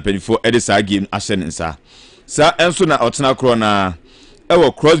ena mpeni for edisa game ashenensa. Sa enso na otena krona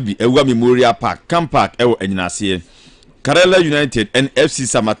ewo Crosby ewa Memorial Park Camp Park ewo enyinase. Karela United and FC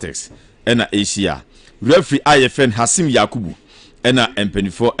Samatex ena Asia. Referee IFN Hasim Yakubu ena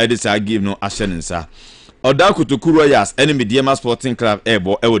mpeni4 edisa game no ashenensa. Oda Kotoko Royals ene Mediema Sporting Club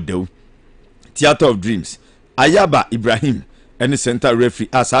ebo ewo dew. Theater of Dreams Ayaba Ibrahim ene center referee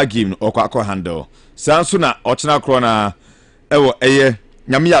asa game no okwa handle. Sanso na ochena krona ewo eye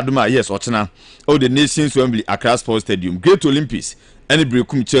Nyame aduma yes ochena o the Nations Wembley Accra Sports Stadium. Great Olympics ene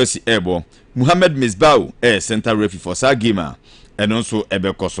Brekum Chelsea ebo. Muhammad Misbau center referee for sa game and also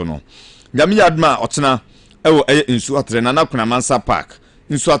ebekoso no. Nyame aduma ochena ewo eye Nsu Atrena na Kunamansa Park.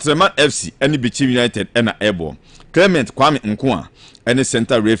 Nsu Atrema FC ene Bichi United ena ebo. Clement Kwame Nkoa ene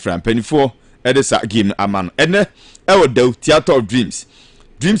center referee penifo ede sa game amano. Ene ewo dew Theater of Dreams.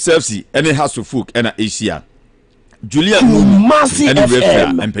 Dreams FC ene Hasofuk ena Asia. Julian Nunu ene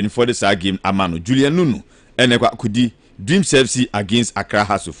referee penifo de sa game amano. Julian Nunu ene kwa kudi Dreams FC against Accra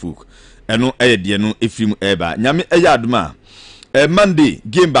Hasofuk. Eno eye de no efrim eba. Nyame eye aduma. Monday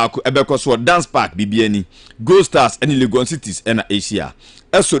game back ebekoso Dance Park bibiani. Gold Stars ene Legon Cities ena Asia.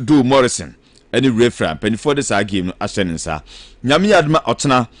 Eso do Morrison ene referee penifo de sa game no ashenensa. Nyame aduma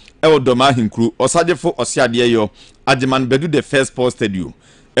otena ewo doma hinkru osagefo osiade yo Ajeman Bedu the First Sports Stadium.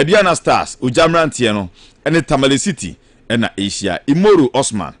 Ediana Stars Ujamrantie no ene Tamale City ena Asia. Imoru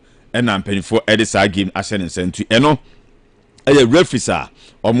Osman ena penifo edisa game ashenensa ntu eno eye referee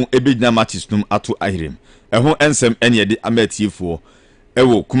omu ebegina matches num ato ahirem. Eho ensem ene de amatiefo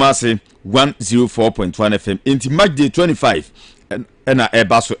ewo Kumasi 104.1 FM inti match day 25 ena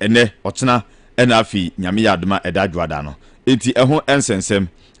ebaso ene otena ena afi nyame yadoma edadwada no inti eho ensensem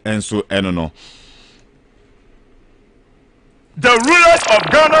enso eno no. The rulers of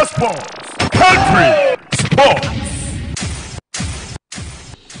Ghana sports, country sports.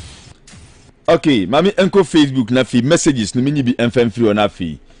 Okay, mami enko Facebook na fi messages no mini bi enfamfiri na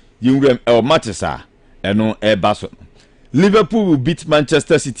fi yinwem matches eno ebaso. Liverpool will beat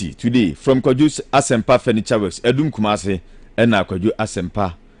Manchester City today from Kwaju Asempa Furniture Works Edum Kumasi ena Kwaju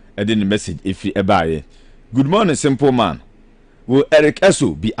Asempa ede the message efi ebaye. Good morning simple man. Will Eric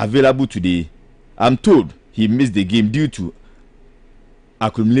Esso be available today? I'm told he missed the game due to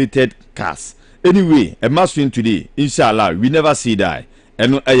accumulated cars. Anyway, a must win today. Inshallah, we never see die.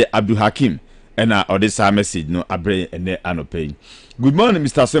 Eno eye Abdul Hakim ena odesa message no abre ene anopay. Good morning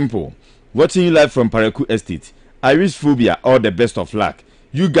Mr. Simple. Watching you live from Paraku Estate. I wish Phobia all the best of luck.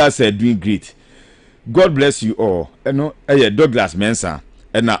 You guys are doing great. God bless you all. Eno eye Douglas Mensa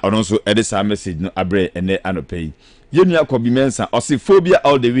ena ononso edesa message no abre ene anopay. Yenu akobi Mensa osi Phobia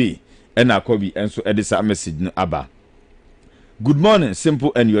all the way ena akobi enso edesa message no aba. Good morning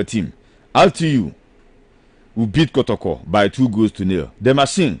Simple and your team. Out to you. We beat Kotoko by 2-0. The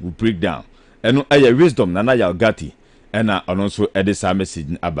machine will break down. Eno eye wisdom nana Yalgati ena ononso edesa message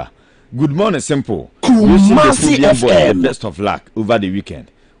no aba. Good morning Simple. Kumasi FM. The best of luck over the weekend.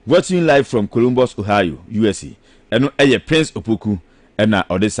 Watching live from Columbus, Ohio, USA. Eno eye Prince Opoku ena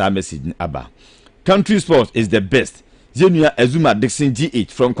odesa message no aba. Country sports is the best. Zenua Ezuma Dixon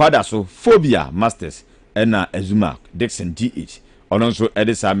GH from Kwadaso Phobia Masters ena Ezuma Dixon GH ononso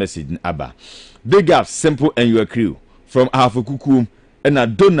edesa message no aba. Big up Simple and your crew from Ahafokukum ena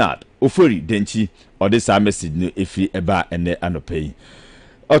Donald Ofori Denchi odesa message no efi eba ene anopay.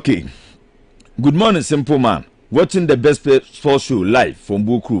 Okay. Good morning, simple man. Watching the best sports show live from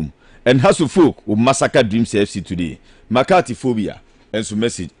Book Room. And Hustle Folk will massacre Dreams FC today. McCarthy phobia. And so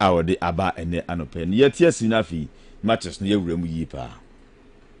message our day Aba and the Anopen. Yet, yes, enough. Matches near Remu Yipa.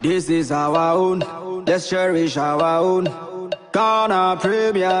 This is our own. Let's cherish our own. Ghana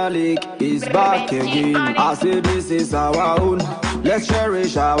Premier League is back again. I say this is our own. Let's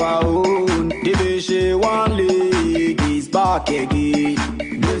cherish our own. Division 1 League is back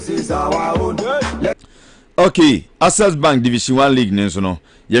again. This is our own. Okay, Access Bank Division 1 League Nensono.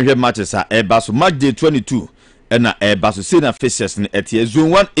 You have matches at Airbaso match day 22. And na Airbaso Sena faces in Etia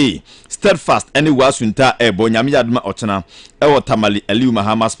Zone 1A. Steadfast any Wasunta Airborne Yamiadma Otana. Ewa Tamale Eliu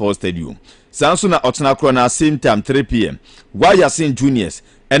Mahama Sports Stadium. Sansuna Otana Krona same time 3 p.m. Why Yasin Juniors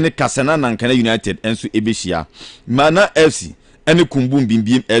any Kasana Nankana United and so Ebishia. Mana FC any Kumbum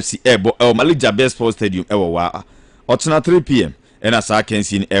Bimbim FC Airbo El Malik Jabez Sports Stadium Ewa Wa. Otana 3 p.m. and as I can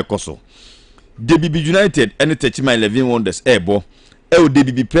see in Air Koso. DBB United any Techima 11 Wonders Airbo El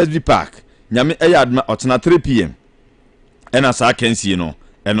DBB Presby Park. Nyame Ayadma Otana 3 p.m. and as I can see no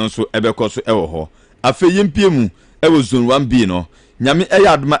and also Ebekoso Ewo ho. Afe yempiemu Ewo Zone 1B no. Nyame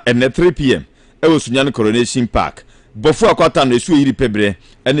Ayadma and 3 p.m. Ewo Sunyani Coronation Park. Bofo akwata no esu yiri pebre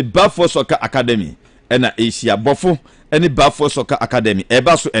ene Bafo Soccer Academy ena Asia Bofo ene Bafo Soccer Academy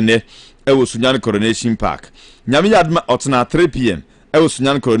eba so ene Ewo Sunyani Coronation Park. Nyame Ayadma Otana 3 p.m. Ewo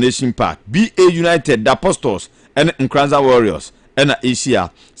Sunyani Coronation Park. BA United the Apostles ene Nkranza Warriors ena Asia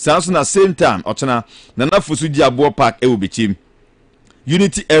sanso na same time Otana Nana Fusuji Abo Park ewo bichim.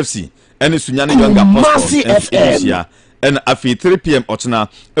 Unity FC ene Sunyani Young Apostles ene Asia ena afi 3 p.m. Otana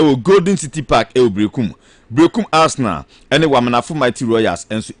ewo Golden City Park ewo Brekum Arsenal ene Wamanafo Mighty Royals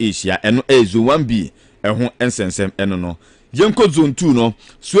enso Asia eno Zone 1B ehun ensensem eno no Yenko Zone 2 no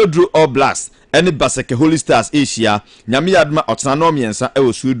Swedru All Blacks ene Baseke Holy Stars Asia Nyame Yadma Otana no miensa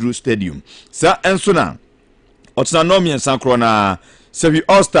ewo Swedru Stadium sa enso na Otana no miensa krona Sevi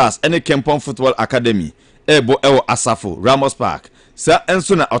All Stars ene Kempon Football Academy ebo ewo Asafo Ramos Park sa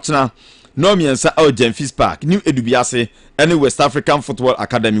enso na Otana no miensa ewo Jemfis Park New Edubiase ene West African Football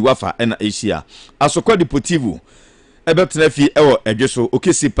Academy wafa ena Asia Asokwa Deportivo ebetenafi ewo Edweso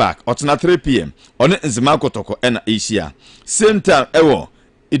Okesi Park Otana 3 p.m. one Nzima Kotoko ena Asia same time ewo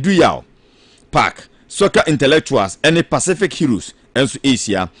Eduyao Park Soccer Intellectuals ene Pacific Heroes enso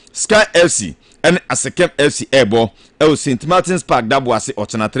Asia Sky FC ene Asekem FC ebo ewo St Martins Park Daboase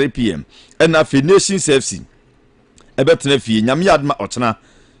Otana 3 p.m. ena Nations FC ebetenafi Nyame Yadma Otana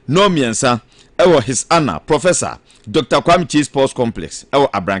no miensa ewo His Honor Professor Dr. Kwame Chase Sports Complex ewo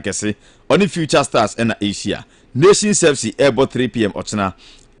Abrankese on Future Stars ena Asia Nations FC ebo 3 p.m. Otana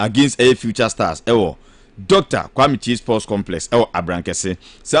against a Future Stars ewo Dr. Kwame Chase Sports Complex ewo Abrankese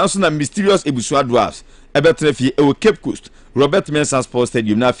sanso na Mysterious Ebusua Dwarfs ebetrefi ewo Cape Coast Robert Mensah Sports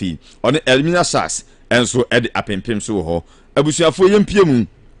Stadium nafi on Elmina Sharks enso edi apempem so ho abusuafo yempiemu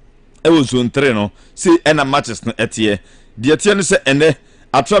ewo Zone 3 no say ena matches no etie de etie no se ene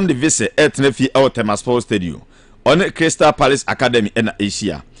Atram de Vise etnefi ewo Tema Sports Stadium on Crystal Palace Academy ena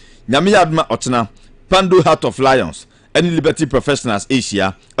Asia Nyame Yadma Otana Pando Heart of Lions and Liberty Professionals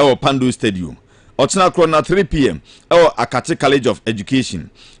Asia ewo Pando Stadium Otana Krona 3 p.m. ewo Akachi College of Education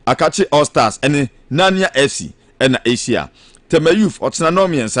Akachi All Stars and Nania FC ena Asia Tema Youth Otana no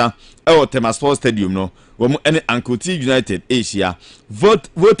miensa ewo Tema Sports Stadium no womu ene Ankoti United Asia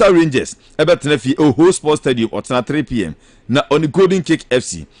Volta Rangers ebetnefi ewo Ho Sports Stadium Otana 3 p.m. na on Golden Cake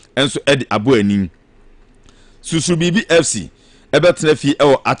FC enso edi abo anim Susubibi FC ebetnefi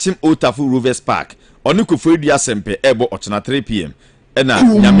ewo Achim Otafu Rovers Park on Kofori Asempe ebo Otana 3 p.m. ena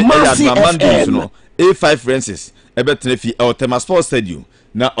Nyame Ayadma Mondays no A5 Francis ebetnefi ewo Tema Sports Stadium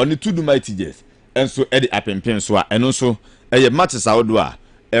na on Tudu Mighty Jets enso edi apempem so a eno so eye matches awodo a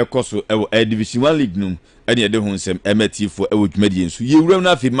ekoso ewo Division 1 League num ene ede hunsem emetifo ewo dwumadi enso yewuram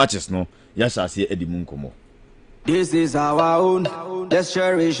na afi matches no ya shase edi munkomo. This is our own. Let's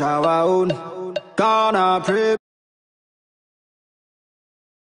cherish our own. Ghana Premier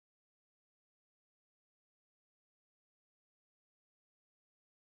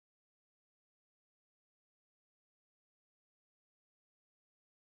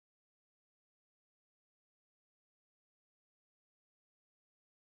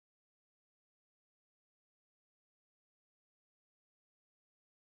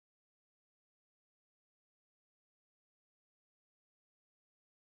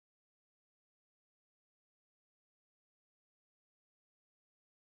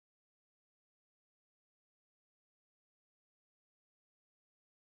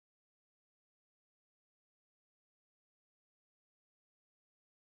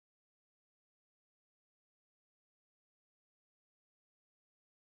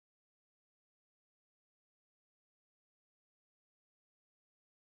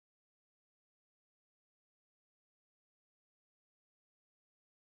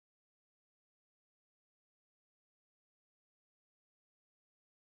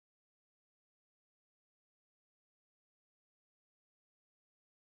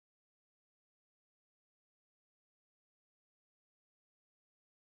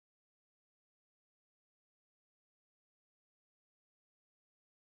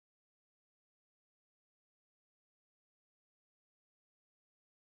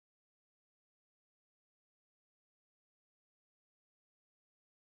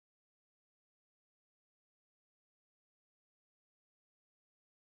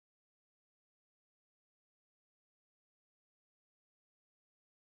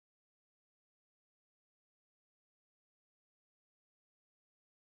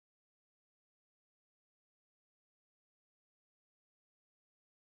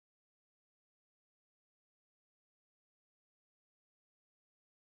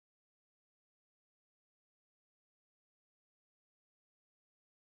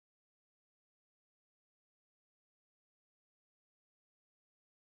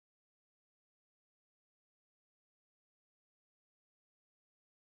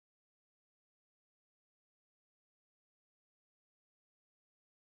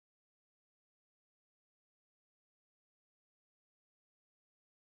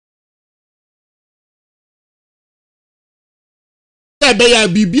say be ya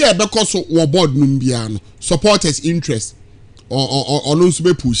bibia because so board num bia no supporters interest or no so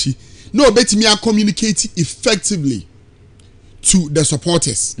be pushy no betimi a communicate effectively to the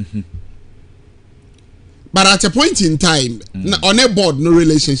supporters. But at a point in time on a board no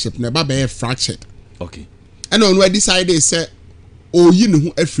relationship never be fractured. Okay. And on where decided say oh you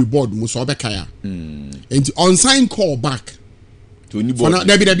know every board must obekaya and on sign call back to any board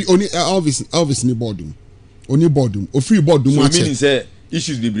there be only Elvis ni boardum only boardum o free boardum so meaning say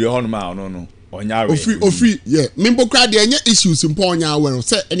issues be bre hon ma no onya o free yeah member crowd there issues in onya aware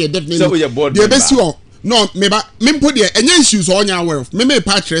say any definitely so we board there be see no member there any issues onya aware of me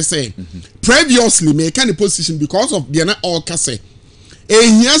patch say previously me kind of position because of the na all kase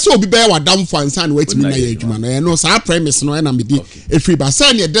here so be bear what down for and wait me na adwuma no no sa premise no na me di e free ba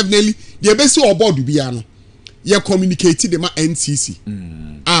say na definitely there be see board bia no you communicate the NCC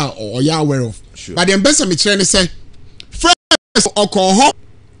or you aware of sure. But the best me try say first or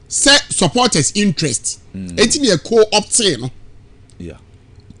say supporters interest enti na co-opt no yeah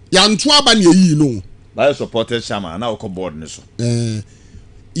ya nto aba na yi no by supporters chama na ko board ne so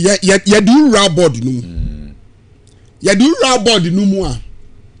ya do ra board no ya do ra board no mu a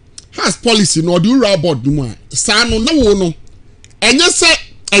has policy no do ra board no mu a sa no na wo no enye say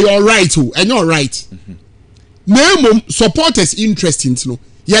you right o enye all right Name supporters interesting no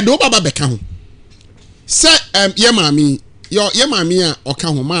ya do baba beka ho se ye maami a oka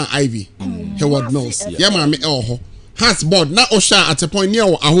ho ma Ivy Howard Mills ye maami ho has board na osha at a point near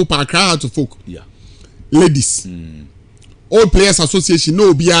ahopa Accra to folk yeah ladies Old Players Association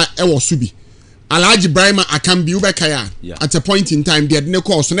no bia e wo so bi Alhaji Brahima Akambi ubeka ya at a point in time they ne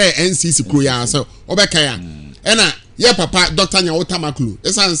course na NCC kro ya so obeka ya ena ye papa Dr. Nyawota Makulu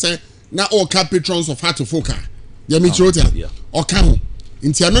esan say na all patrons of Heart to Folk ya me chota oka ho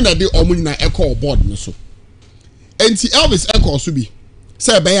nti ano na de omu na echo board no so enti Elvis echo so bi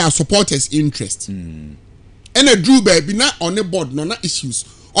say be ya supporters interest ena drew baby na on the board no na issues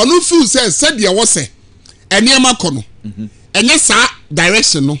onu feel say de wo say eniema ko no enye sa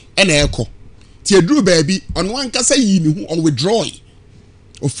direction no ena echo ti drew baby on one kasa yi ni hu on withdraw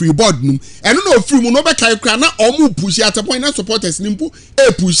of free board num eno na ofiri mu no be kai kra na omu push at a point na supporters nimpu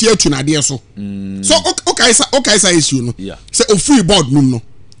e push etu na de so so okay say issue no say of free board num no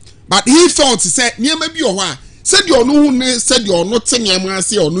but he felt say niam bi o ho a said you no hu ne said you no te niam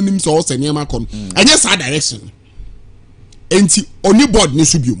ase o no nim so say niam akon enye sa direction enti oni board ni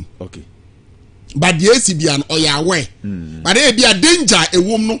so biom okay but the ACBN or ya aware but e be a danger e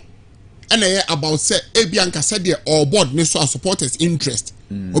wom no ena about say e bia nka said the all board ni so supporters interest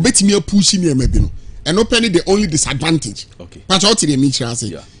obetimi a push ni ema bi no and open the only disadvantage okay but what the mean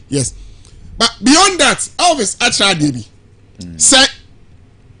say yes but beyond that Elvis actually dey say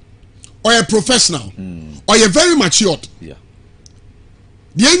or a professional or you very matured yeah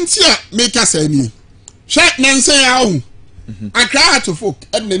the entia make us any check nanse ya hu Accra to folk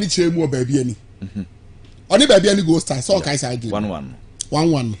and any chemu baby any oni baby any go start so kai say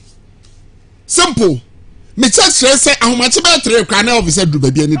 1-1 simple me check say ahomache be 3 kwa na officer do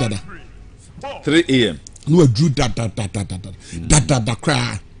baby any dada 3 a.m. no drew that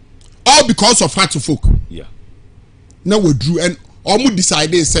cry all because of Heart to Folk yeah now we drew and almost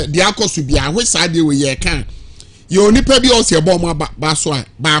decided say the akos will be a which side we ye can you only pay be us your bomb ba so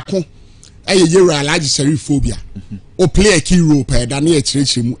ba ko eye yera large seriphobia o play a key role per than e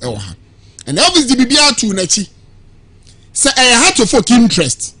chirechire mu e wo ha and obviously bibia to na chi say Heart to Folk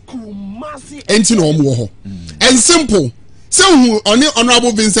interest enti no omo ho and simple so who only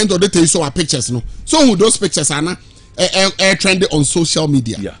honorable Vincent Odete saw our pictures no so who those pictures are na trending on social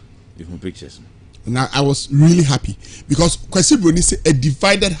media yeah even pictures and I was really happy because Kwesi Bruni say a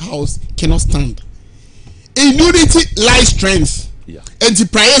divided house cannot stand in unity lies strength yeah and the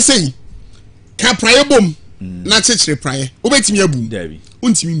prayer say ka prayer bom na chechire prayer obetimi abum David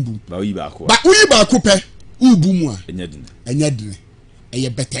untimi mbu ba uyi ba ko pe ubu mu a enya dine eye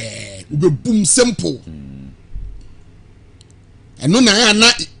better ube boom simple and no na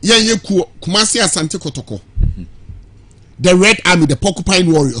ye ku Kumasi Asante Kotoko the Red Army the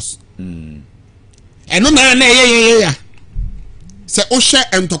Porcupine Warriors and no na ye say o hwe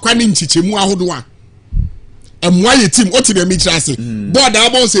entokwa ne nchichemu ahodo a emwa ye team o ti be mitira say board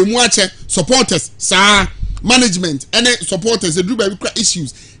abo say mu ache supporters sa management and supporters they do by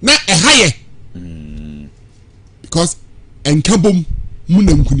issues na higher because enkabom mu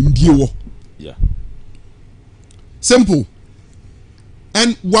na nkunimdie wo yeah simple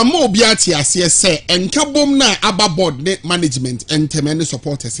and one more be at here say enkabom na aba board ne management and temene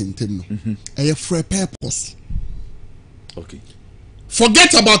supporters in tem no for a purpose okay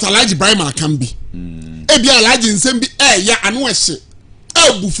forget about Alhaji Brahima Akambi e bia Alhaji nsem bi ya anu ehye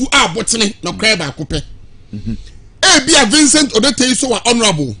bufu abotene no cry ba kope bia Vincent Odete so wa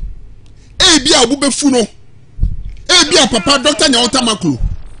honorable bia obubefu no bia papa Dr. Nyawota Maklo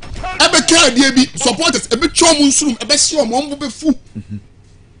ebe ka die bi supporters ebe twom nsurum ebe hye omo befu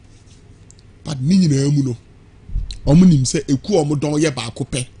but ni nyina mu no omo nim se eku omo don ye ba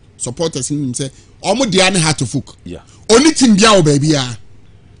kope supporters nim se omo dia ne heart of folk oni tim bia o ba bia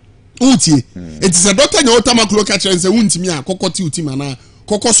utie it is a Dr. Nyawota Maklo ka kire se wuntimi a kokoti utim ana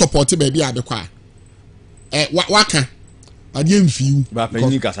koko support ba bia abekwa waka ade mfiu ba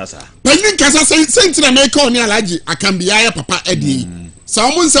panin kasasa sentina make on alaji akambia ya papa ade sa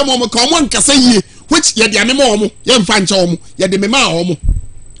omo nsem omo ka omo nkasa yie which ye de amema omo ye mfa ncha omo ye de mema omo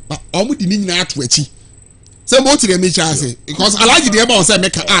ba omo di ni nyina ato achi se mo tire me chance because alaji de ba o se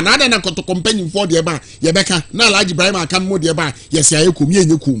meka na ada na koto company for de ba ye beka na alaji Ibrahim akam mo de ba ye sia ye kom ye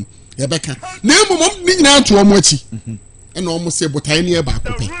nyekom ye beka na emu mom ni nyina ato omo achi e na omo se botai ne ba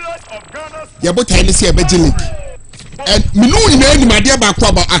kope ye botai ne se e bejilik and minu nyina ni made ba ko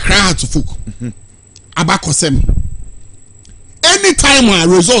about Accra Hearts of Folk abakosem anytime our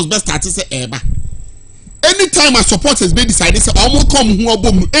results best start say eba anytime our supporters be decide say omo come hu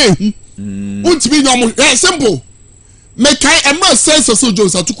obom untimi nyom simple make I am not sense so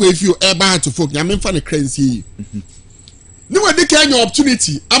Jones atuko efio eba Hearts of Folk nyame fa ne crancy ni we dey can your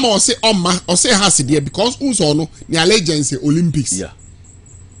opportunity ama o say has there because unso no ni allegiance Olympics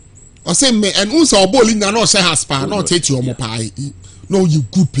o say me and unso bowling na no say has pa no take you omo pa no you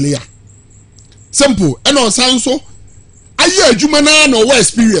good player simple and on sanso aye adwuma na no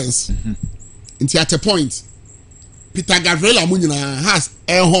experience into at a point Peter Gavrela mu nyina has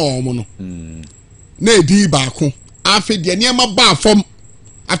omo no na edi ba ko afi de niam ba fom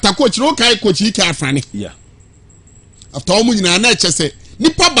after coach no kai coach ike afrane after omo nyina na eche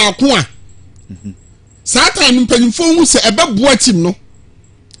nipa ba ko a satan mpanimfo hu se ebeboa team no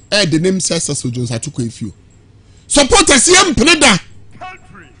the name says so Jones atuko efio supporters yam preda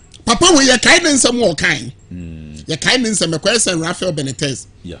papa we ye kai nsem wo kan ye kai nsem kwese Rafael Benitez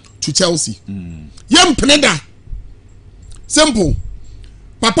to Chelsea yam preda simple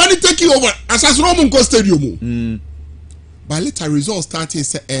papa ni take over asasro mu nko stadium but later results started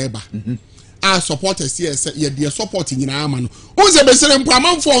say eba our supporters here say ye dey support nyina ama no unse be sere mpo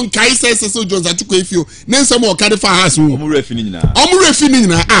amanfo nkai say so Jones atuko efio nensem wo kade fa house omu refi ni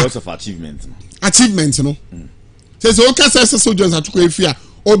nyina lots of achievement no say o ka say so Jones atuko efia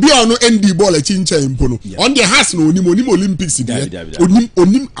obi ono ND ball a chincha mpo no on the house no onim Olympics there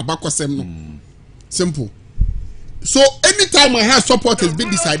onim abakosem no simple so anytime I have supporters be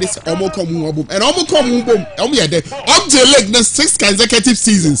decided omo come obom and omo come obom omo ye there up to leg next 6 consecutive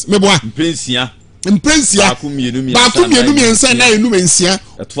seasons me boa imprensia baku mienu miensa na enu mensia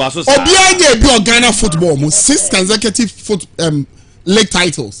obi anya bi Ghana football mo 6 consecutive league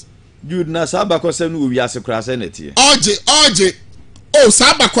titles dude na sabakosem no wi ase kra se netie oje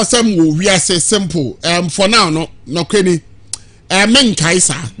sabakosem wo wi ase simple for now no kwani men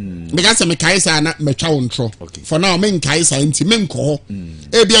kaisa because me kaisa na metwa wontro for now men kaisa nti men ko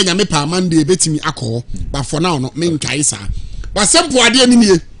e bia nyame pa Monday betimi akọ but for now no men kaisa but simple ade ni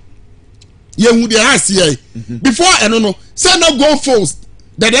nie ye hu de has here before no say no go first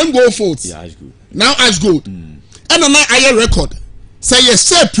then go first now as good and na aye record say yes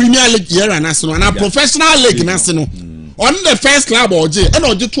say Premier League year national and professional league national on the first club oje and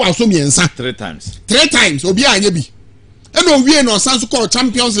oje to asomiensa 3 times obi anya bi and we no sans called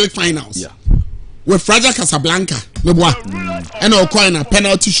Champions League finals with Fragile Casablanca meboa and o coin a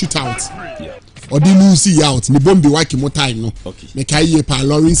penalty shootout or the lose out ni bombi waki mo time no me kai ye pa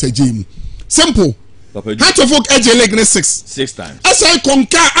Lawrence Ejim simple Hearts of Folk AJ League 6 times as I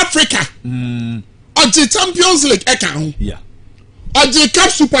conquer Africa oje Champions League eka ho oje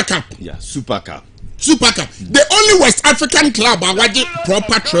Cup Super Cup Super Cup. The only West African club awarded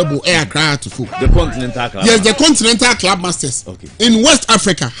proper treble Accra Hearts of Folk. The Continental Club. Yes, the Continental Club Masters. In West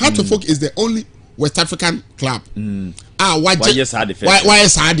Africa, Hearts of Folk is the only West African club. Why yes had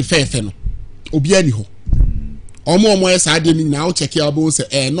the fair no. Obi ani ho. Omo yes had ni now check your bones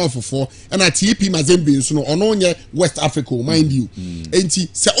no for and at TP Mazembe nso no ono nye West Africa mind you. Enti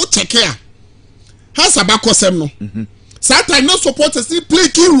se o check here. Has abakosem no. Satan no supporters play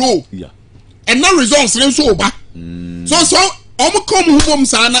key role. And no results so oba so omo come home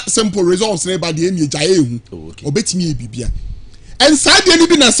sana simple results na ba de emi jaye hu obetimi ebibia and sad de ni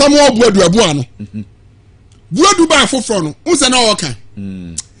bi na samuel buadu no buadu ba afoforo no unse na oka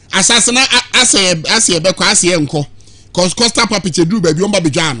asasena ase be kwa ase enko cause Costa Papiche do ba bi on ba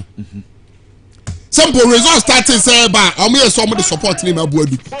bedwa no simple results started say ba omo yes omo the support ni ma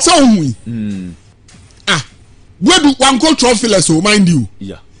buadu so hu where do one call trophyless so mind you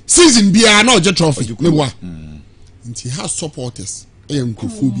season be a no je trophy me wa nti has supporters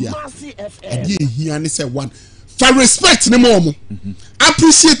enkophobia ade ehia ne say one for respect ne mo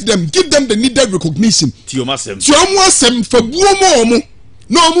appreciate them, give them the needed recognition tiomasem for buo mo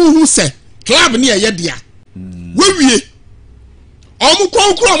no mu hu say club ne ye dia we wie omu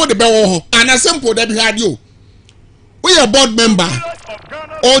konkro mo de be wo ho and a simple that be had you we are board member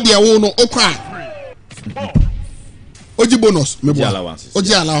all their own okwa oji bonus me bo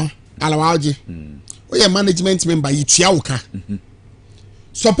oji alawa oji we are management member yitua woka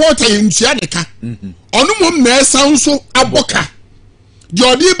supporter yitua de ka onu mom na esan so aboka the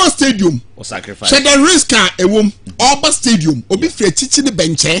Odiba stadium or sacrifice she the risk ewom Oba stadium obi free chichi ne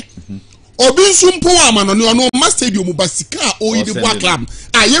benche obi nsumpo amano ne ono ma stadium basika oyide boa club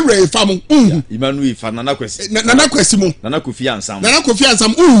aye re fam Emmanuel fa nana kwesi mo nana kofi ansam kofi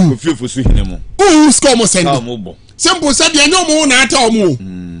ofosu hine mo score mo send simple said the no na ata omo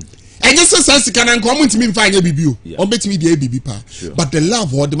enye se sika na nko mo ntimi mfa anya bibio o betimi de bibi pa but the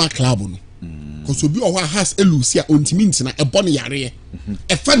love of the club no cause obi o has elusia ontimi ntina e bone yare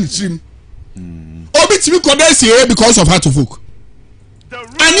e fa ni trim obi timi kodesi because of heart of folk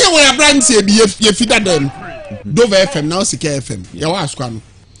ani we ya brand say bi ye fida dem Dove FM now Sika FM ya wa askwa no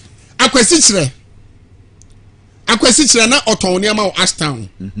akwesi kire na oton ne ma o Ashtown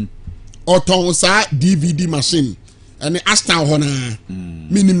oton sa DVD machine and Ashtown ho na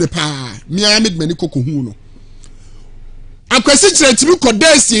minim ne pa mi amid mani koko hu no akwesi kire timi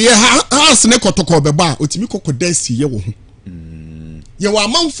kodesi ye house ne kotoko beba otimi kokodesi ye wo ho ye wa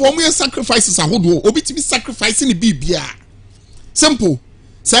manfo mu ye sacrifices ahodo obi timi sacrifice ne bibia simple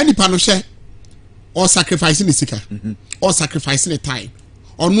say ni panoshe or sacrificing the sika or sacrificing the time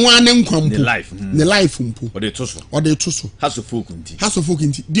or no one nkwampo the life mpo or the toso has to folk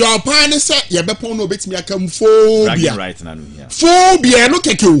nti the opane say ye bepon no betimi akam phobia right na no here phobia no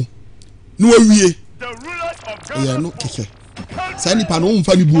keke o no awie yeah no keke say ni pano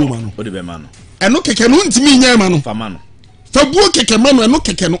mfa ni buo ma no o de be ma no e no keke no ntimi nya ma no fa ma no fa buo keke ma no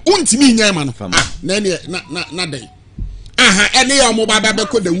keke no ntimi nya ma no na ne na dai aha ene ya mo baba be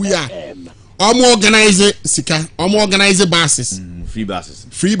ko da wuya omo organize sika omo organize buses free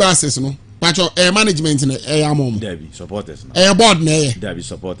buses no pacho management na ya mom Debbie supporters na board na ya Debbie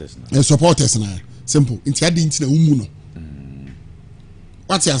supporters na simple inti ade inti na umu no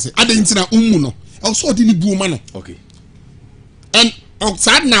what you say ade inti na umu no also odi ni buo ma no okay and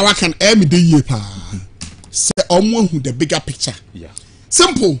outside na wa kan me dey ye pa say omo hu the bigger picture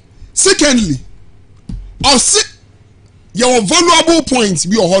simple secondly your valuable points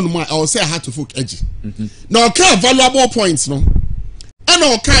be on my I will say I had to folk edgy. Now okay valuable points no. And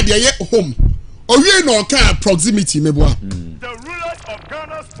okay dey home. Or we no okay proximity me boa. The rulers of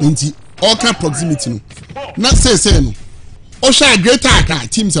Ghana's nti okay proximity no. Na say no. O sha greater Accra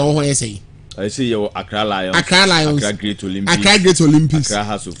teams e ho say. I say your Accra Lions. Accra Great Olympics.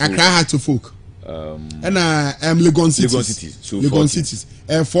 Accra Heart to folk. And Legon Cities.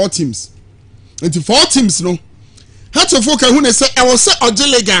 4 teams. Nti 4 teams no. Heart of folk who say I will say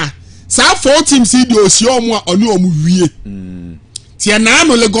Ojelega. Sa 4 teams di osi omo a oni omo wie. Ti na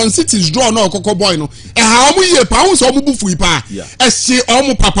no Legon Cities draw no kokko boy no. E ha omo ye pa so omo bufu ipa. E se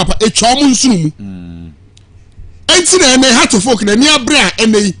omo papa e twa omo nsunu mu. Enti na me Heart of folk na ni abre a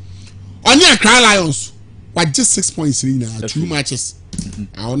enei. Oni Accra Lions wa just 6 points in na 2 matches.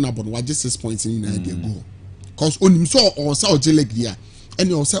 I on na wa just 6 points in na dey go. Cause onim so o sa Ojelega dia.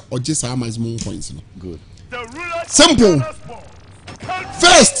 Eni o sa Oje sa maximum points no. Good. Simple.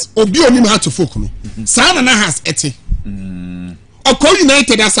 First, obi onim Heart of folk no. Sana na has ete. Oko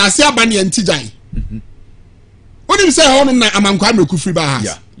United asase abane antijai. Onim say hono na Amankwa Amreku free ba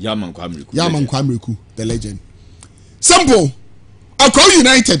has. Yeah, Amankwa Amreku. Yeah, Amankwa Amreku, the legend. Simple. Oko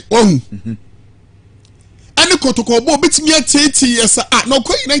United ohun. Ani kotoko bo betimi ateti yesa na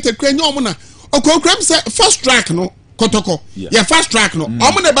Oko United kra nya omo na. Oko kram say first track no kotoko. Yeah, first track no.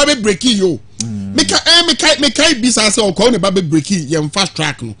 Omo na ba be break yo. Mekai bisa say Oko ne ba be break ye fast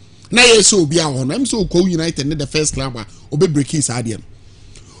track no. Na ye so obi a ho no. Em so Oko United ne the first club a obe break sa de no.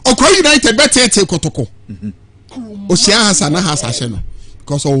 Oko United be tete kotoko. O sia hasana hasahye no.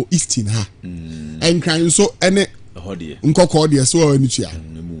 Because o Eastern ha. En kan so ene hodie. Nkoko de so ani tua.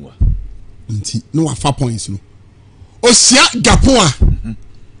 Nti no wa 4 points no. O sia Gapo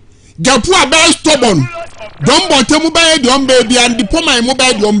a be stubborn. Don botemu be don baby and the poma mo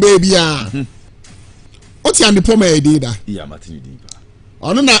be don baby a. What you and the poma e dey da? Yeah, Martin dey ba.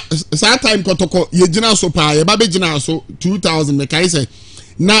 Ono na sa time kotoko ye gina so pa ye ba be gina so 2000 me kai say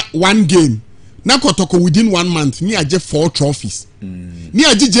na one game na kotoko within 1 month me age 4 trophies. Me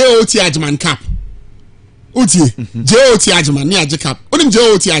age JOT Ajman Cup. Uti, JOT Ajman, near Jacob. Only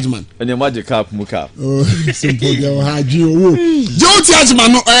JOT Ajman. And your magic cap, Muka. Oh, simple. JOT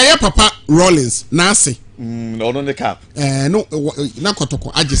Ajman, no, Papa Rollins, Nasi. No, on the cap. No,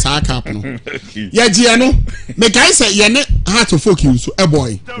 Nakotoko, I just saw cap. Yeah, Giano, make I say, Yane, hard to focus, a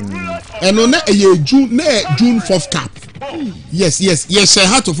boy. And on a June 4th cap. Yes, I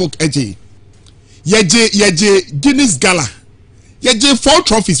had to focus, AJ. Yaje Guinness Gala. Yaje 4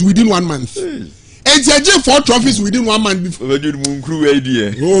 trophies within 1 month. And Yaje 4 trophies within 1 month before.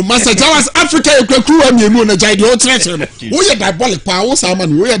 Oh, Master Jawas Africa, you crew and you know, Jai, old treasure. We are diabolic power,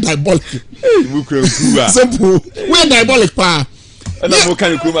 Simon. We are diabolic. Simple. We are diabolic power. And then what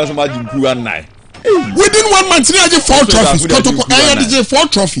kind of crew as a magic crew and night? Within 1 month, you have 4 trophies. I 4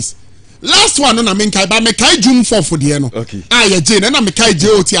 trophies. Last one, and I mean, I make June 4 for the end. Okay. I Jane, and I make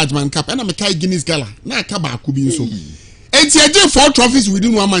JOT Ajman Cup, and I make Guinness Gala. Na Kaba could be so. And I 4 trophies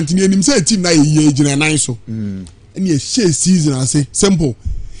within 1 month. And him say team na ye nice so. And ye share season, I say simple.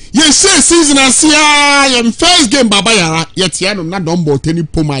 Ye share season, I say I am first game Baba Yara. Yet Yano not done but any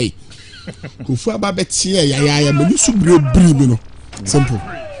pomai. Kufu Babet here, ya am a little brew, simple.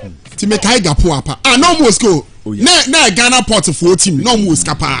 To make I gapo apa. Ah, no Moscow. Na Ghana port of 14, no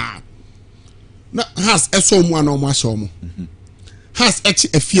Moscapa. Na has eso mu ana o ma show mu has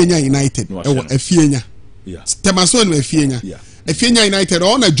Efienya United Efienya Temaso no Efienya United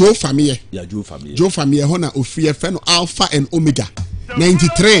on a Joe Family ho na ofie fe no Alpha and Omega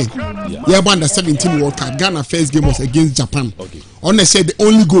 93 yeah under 17 World Cup. Ghana first game was against Japan. On they said the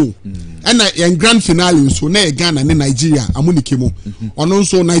only goal and grand finale so na Ghana and Nigeria amunike mu on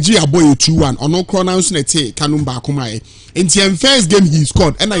also Nigeria boy 2-1 on no pronounce na te kanumba akomae in the first game he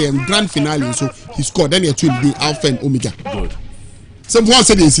scored and I am grand finale so he scored then he to be Alpha and Omega. Good. Simple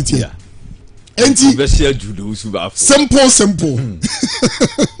said in city here. Simple.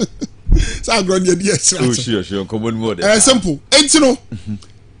 So ground your sure common mode. Simple. And you know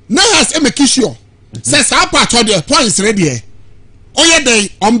now has a kisho says our part of the points ready. Oh yeah, they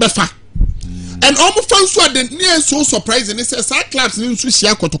on befa. And almost found so the near so surprising. It says our clubs in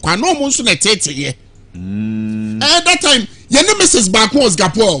Susia Kotoko no more soon at 80 year. At that time, your nemesis back was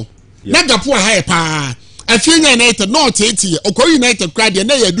Gapo. Not Gapo high pa. I feel United not 80 Oko United cried your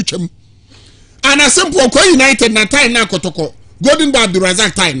name Duchem. And a simple Oko United na time na Kotoko. Golden Bar the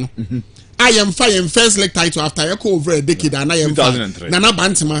Razak time. I am fine first leg title after I go over a decade and I am 2003. Nana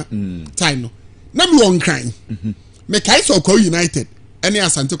Bantima time. Now me one crying. Make I so Oko United. Any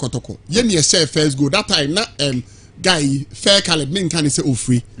Asante Kotoko. Yen ye share first go that time na guy fair colored men can say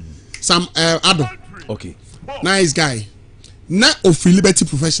free. Some Ado. Okay. Nice guy. Na of Liberty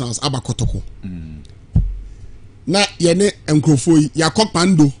Professionals aba Kotoko. Na yene enkrofo ya kok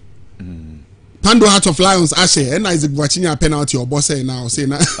Pando. Pando Heart of Lions Ashe and Isaac watching a penalty or boss say now say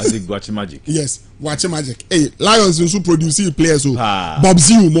na Isaac watching magic. Yes, watching magic. Hey, Lions also produce players so Bob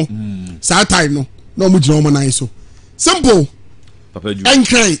Ziumo. Sa time no mu jino man so. Simple. Papa Ju. And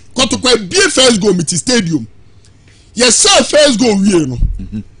cry Kotoko be first goal mit stadium. Yes sir first goal we no.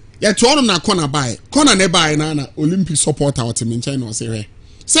 Ya to na corner buy. Corner ne buy na Olympic supporter what me China say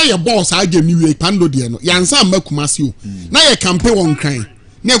say your boss I game you Pando de no. Ya nsa makumasi o. Na ye campaign one cry.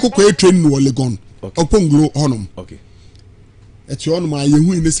 Na ekoko train no Legon. Oponglo honum. Okay. Etu onu ma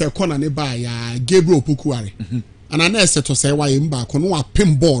yehu ni say corner ne buy ya Gabriel Pokuare. And na set to say why mba ko no wa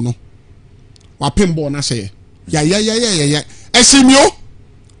pin ball no. Wa pin ball na say. Ya. Esimio.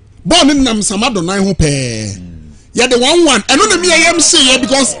 Ball ni nam samado nan ho pe. Yeah, the 1-1. And on me I am saying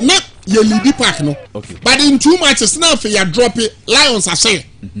because not your lead pack no. Okay. But in 2 matches now for your drop it Lions are saying.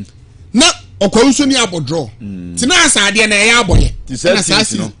 Not Okonso ni abo draw. Tina asa de na ya boy.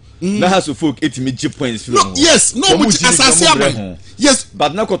 Na has to folk 80 points. No, yes, no much asase abo. Yes,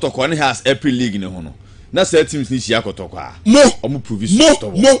 but na Kotoko has every league in hono. Na set teams ni sia Kotoko a. Mo provision.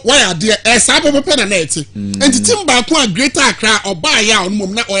 Mo why are there? Sabo pe na net. And team back one greater Accra oba ya on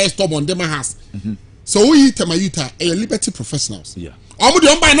mum na oil stubborn dem has. So we Tamayuta a Liberty Professionals. Yeah. Omo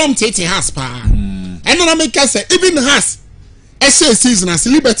de buy no tete has pa. And na make say even has SA season as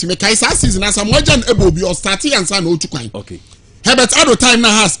Liberty make I season as Amojan ebo bi or start and san o tukwan. Okay. Herbert at the time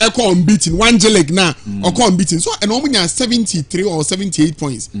now has echo unbeaten one leg now or unbeaten. So and omo nya 73 or 78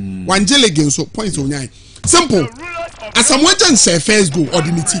 points. One leg so points on 9. Simple. As Amojan say first go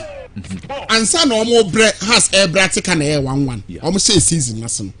ordinity. And san omo bre has a bratica na 1-1. Omo say season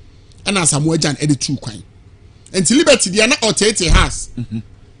last. And as Amojan edit 2 kwan. And Liberty they are not otete has.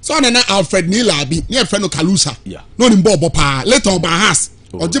 So na Alfred Nila bi near friend Kalusa. Yeah. No ni bobo pa later ba has.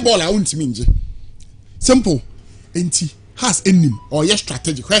 Or the ball I won't mean. Simple. Enti has enim or yes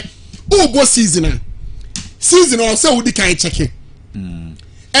strategic. Oh bo season. Season or so we can check it. And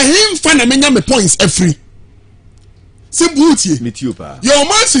him find a many points every. simple tie metio pa your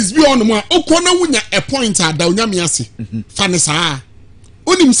matches bi on mo okona wunya a point ada onyame ase fa ne saa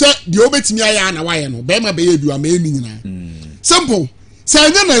onim se de obetimi aya na waye no be ma be ye bi ama eni nyina simple se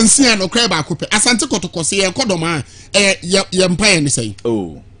anya na nsia no kra ba kope asante kotokose ye kodoma ye mpaye ne sei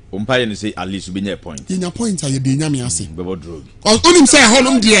umpaye ne sei at least be nya point nya point aye de nyame ase be bodro onim se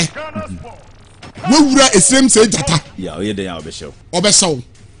honom de wewura esrem se jata ya oye de ya obeshew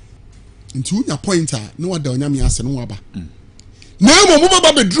nti unya point no wada onyame ase no waba na mo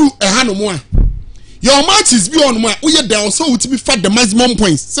baba bedru hanom a your matches bi on mo a uye da so utimi fa the maximum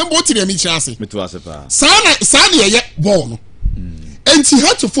points sembo oti de mi chase meto ase pa sana ye ball no enti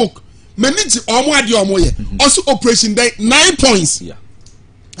had to folk manage omo ade omo ye also operation day 9 points yeah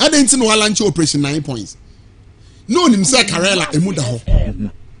adenti no launch operation 9 points no nim say Karela emuda ho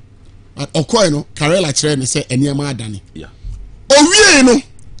okoy no Karela kire ne say eniema adane yeah owie no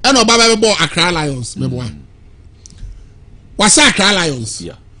and Obaba ball Accra Lions meboa wasa Accra Lions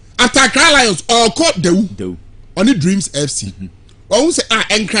yeah after Accra Lions or caught the only Dreams FC who say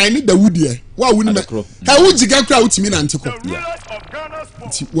enkran ni Dawood here wa wuni me ha wo jiga kra utimi na nteko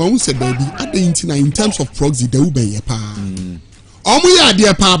who say baby adenti in terms of proxy Dawood be ye pa omo ya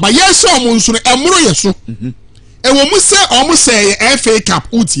ade pa ba yes omo nso emro ye so ewo mu say FA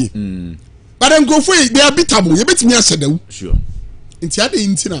Cup utie but nkofo they are beatable ye betimi ase Dawood sure nti ade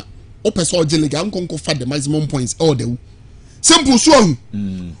ntina opese ojelega nkonko fa the maximum points all the simple so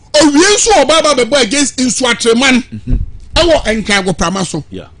owie so Obaba bebo against Insuatreman ewo enka go prama so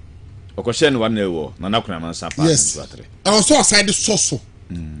yeah okoshe ne wan na ewo na nakuna man sapa Insuatre ewo so side so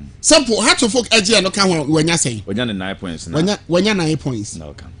simple how to folk age no ka ho wanya say wanya ne 9 points na wanya 9 points na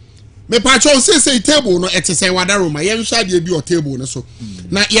okay me pa cho say table no etese wadaro ma yen hwa de bi o table no so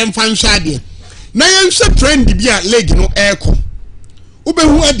na yen fa hwa de na yen hwa trend bi a leg no eko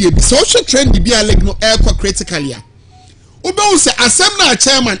ubehu ade bi so hwa trend bi a leg no eko critically a ubehu se asem na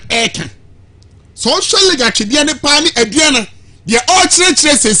chairman eka so hwa leg atwede ne pa ne aduana de all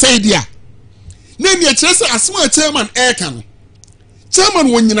chire say dia na ne chire se asem a chairman eka no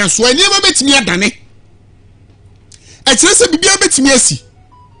chairman wonyina so ani ba betimi adane a chire se bibia betimi asi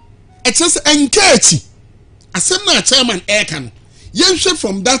a chire se enkachi asem na chairman eka no yenhwe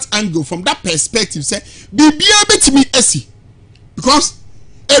from that angle from that perspective say bibia betimi asi because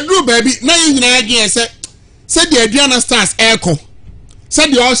edru baby na nyina again say the Adriana Stars eko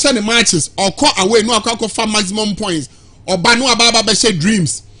say the all send the matches or call away no akọ for maximum points or ba no Ababa be say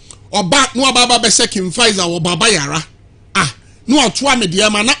Dreams or ba no Ababa be say Kim Pfizer or Baba Yara no otoa me de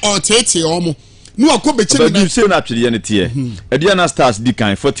ma na otete omo no akọ be say na atwede ne tie Adriana Stars di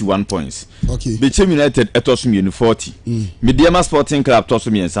kan 41 points okay Bechem United etosom yenu 40 Mediama Sporting Club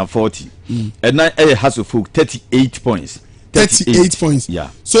tosom yen 40 and na Hasselhoek 38 points 38 points. Yeah.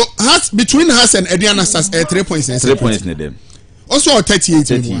 So between us and Adriana Stars 3 points. 3 points ne them. Also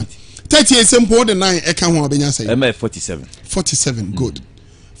 38. 38 simple the 9 eka ho obenya say. 47. 47 good.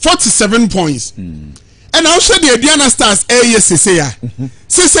 47 points. And I show the Adriana Stars say ya.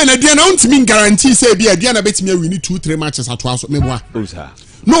 Say na Adriana untimi guarantee say be Adriana betimi win 2-3 matches at once meboa.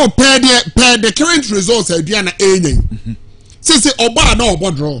 No per the current results Adriana enyen. Say oba na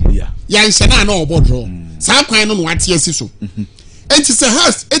obo draw. Yeah. Ya nhyena na obo draw. Sa kwan no wate asi so. Enti se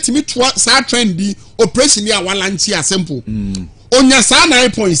has etimi to sa trend di operation ya walanchi a simple. Onya sa 9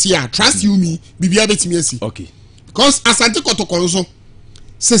 points here. Trust you me, bibia betimi asi. Okay. Because asante kotokon so.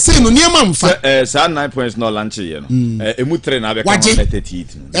 Se no niema mfa. Sa 9 points no lanchi ye no. Emu 3 na be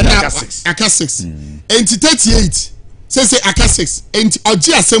 38. Aka 6. Enti 38. Say aka 6. Enti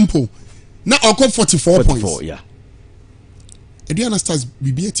oji a simple. Na oko 44 points. Yeah. Adriana Stars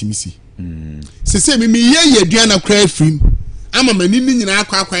bibia timisi. Se me ye aduana kra free ama mani ni nyina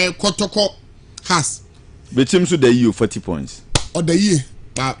akwa kotoko has Bechem so the you 40 points or the year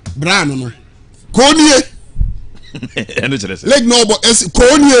ba bra no konie eno chere se leg no but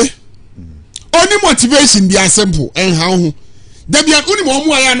konie only motivation be simple and how da bia oni mo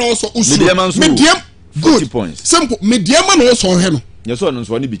mu aya no so usuru medium 40 points simple medium no so he no yeso no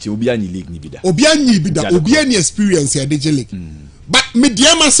so ni biche obi anyi league ni bida obi any experience ya DJ league but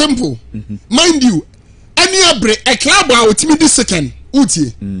medium simple mind you any abre a club out me this second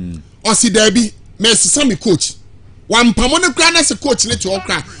utie or see there be Messi Sammy coach one pamone kra na se coach ne to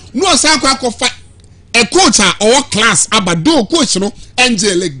okra no osan kwa fa a coach or class abado coach no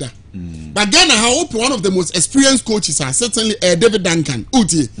NJ league da but Ghana how open one of the most experienced coaches are certainly David Duncan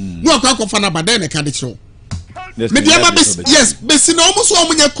utie no kwa fa na baden e ka de chiro medium yes besi na almost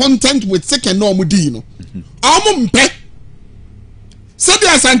omunye content with second no omudi no mpe said the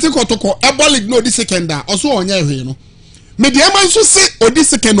asante kotoko ebolig no di second also onye ehwe no mediama nso se odi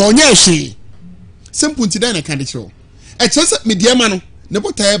second onye ehwe simple nti den na kan de chiro A chance at Mediamano,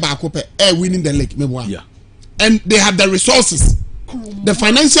 Nebota Bakope, winning the league, Meboa. Yeah. And they have the resources, the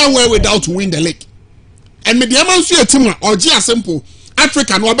financial wherewithal to win the league. And Mediaman see a team or Gia Simple,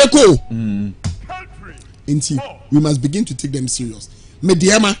 African Wabeko. We must begin to take them serious.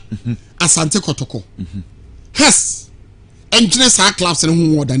 Mediama, Asante Kotoko. Has engineers are clubs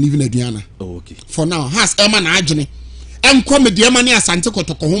and more than even Ediana. Oh, okay. For now, has Eman Ajane. And come Mediama near Asante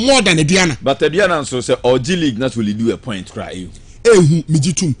Kotoko more than Ediana. But Ediana also say or G League not really do a point cry you.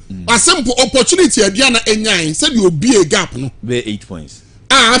 Mijitum. A simple opportunity Ediana Enyan said you'll be a gap, no? Be 8 points.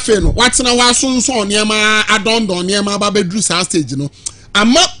 I feel what's in our son Yama, I don't know Yama Babedru stage, you know.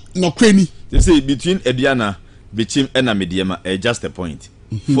 I'm up no cranny. They say between Ediana, between and Mediama, just a point.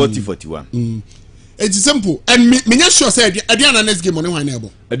 40-41. It's simple. And me sure said Ediana next game on one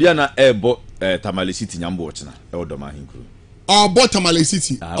able. Ediana bought Tamale City Nyambochna, Eldoma Hinkru. Or bought Tamale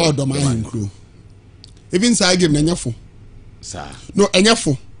City, or Doma Hinkru. Even say game Nanyafo. Sir. No,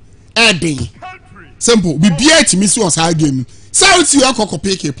 Enyafo. Edding. Simple. We beat to miss us our game. South you are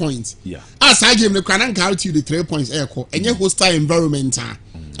pick a point. Yeah. As I game the can count you the 3 points echo. And your hostile environment.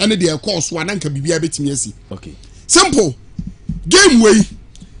 And the course one can be a bit messy. Okay. Simple. Game way.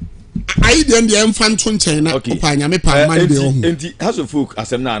 I then the infant China. Okay. Enti has a folk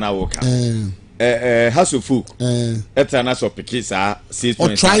as na na work. Has a folk. Etana so pick sa 6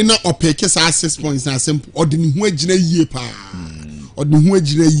 points. Or try not or pick sa 6 points na simple. Or the hu agina ye pa. Or the hu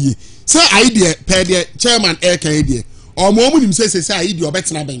agina ye. Say idea per the chairman air can idea. Or more him say idea or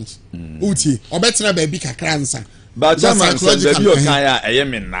better bench. Uti or better baby kakra answer. But chairman said baby o kan ya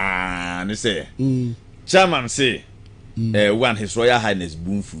me na no say. Chairman say one his royal highness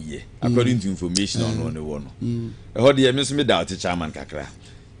boomfu ye according to information on the one. How the miss me doubt chairman kakra.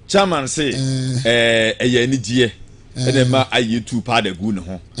 Chairman say eye ni gie e ma aye 2 pa da gu ne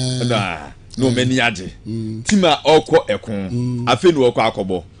ho. No many age. Tima okọ ekon. Afi no okọ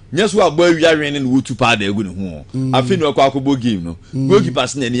akobo. Nyeso agbo awia wen ne wo 2 pa da gu ne ho. Afi no okọ akobo game no. Goalkeeper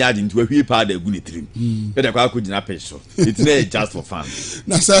na ni age nti ahwie pa da gu ne trim. Be da kwa akogina pitch so. It's not just for fun.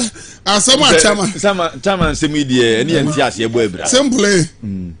 Na say chairman. Chairman say me dey any enti ase ebo abira. Simply.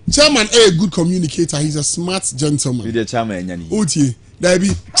 Chairman a good communicator. He's a smart gentleman. Be the chairman enya ni. Otie. There be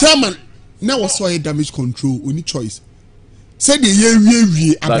chairman now was so damage control only choice. Say the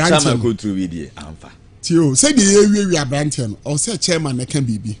ye Chairman go through with the amfa. Tio, say the ye Abrantian or say chairman na can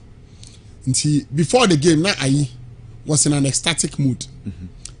be. Until before the game, now I was in an ecstatic mood.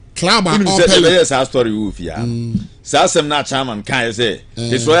 Club all yes, our story wolf ya. Sasem na chairman can say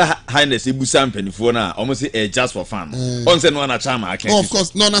His Royal Highness Ibusan Penifona almost say just for fun. On say no na chairman I can. Of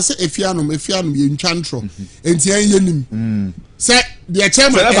course, no na say if you in chantro. Enti yenim. Say the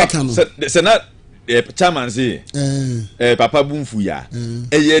chairman say na chairman say papa bumfu ya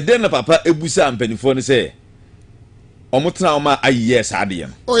ye den na papa ebusa mpanifo ne say omotena oma aye saade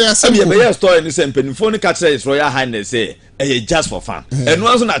no oh yes e be story ne say mpanifo ne ka kire His Royal Highness say just for fun eno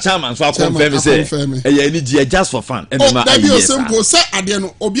anso na chairman so confirm say ye ni die just for fun and ma aye simple say ade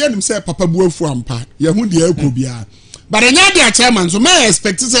no obi anim say papa buafu ampa ye hu de akobia but enya de chairman so may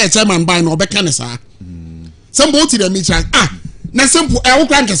expect say chairman buy no obeka ne sa simple ti de me chan na simple e wo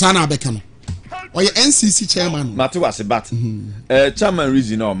kran kesa na obeka no or your NCC chairman. Matu was a bat. Chairman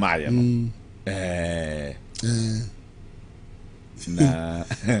reason or my I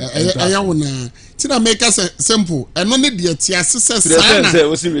want to make us simple and only the tia sister. Say,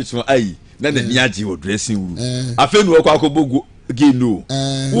 was rich for aye. Then the Niaji or dressing room. I feel no Quacobo Gino.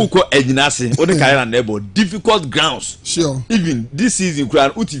 Who call Edinasi or the Kairan neighbor difficult grounds. Sure. Even this season,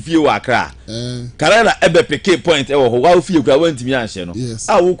 Kran Utifio Akra. Karala Ebe Peke point or how few went to me and yes.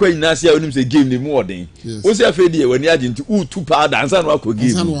 I will quite Nasia when him say game the more than. What's your idea when you're into 2 powder and San Wako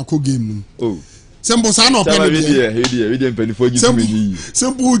game? Oh. Simple son of penny.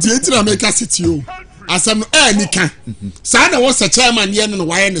 Simple to make us sit you. As I'm Nika. Sana was a chairman yen and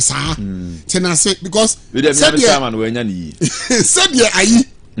why and the sa. Tenase because said chairman when you said ye aye.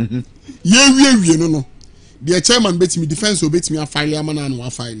 Ye no. The chairman bet me defense or bet me a file man and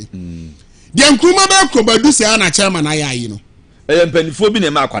one file. The Nkrumah Bakoba do say an a chairman aye you know. Penifo bi na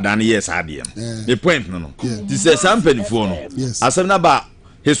ma akwadane yes ade am. The point no. This is some penifo no. Asem na ba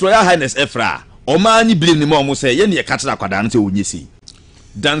His Royal Highness Efra. Oma ni blame ni mo say ye na ye catch akwadane say onyesi.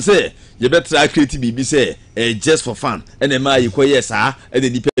 Dan say you better create bibi say just for fun and ma yi ko yes and the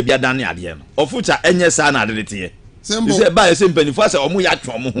nipa bia dane ade no. Ofucha enye sa na ade te. Say ba say penifo say omo ya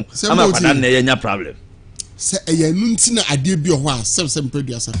twom ho. Ama akwadane na ye nya problem. Say eye nu ntina ade bi ho a sem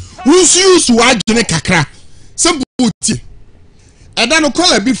producer. Who wa adwene kakra. Simple ti. Eda no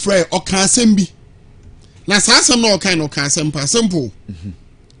call a bit frey or can asem bi. Na sa asem no kind of can asem pa simple.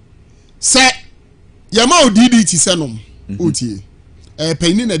 Say Yama DDT senom. Uti.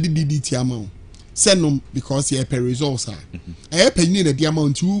 Penny na DDT amount. Senom because ye per results are. Penny na the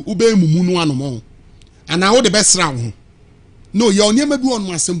amount you ube mumu no more. And I hold the best round. No, you'll never be on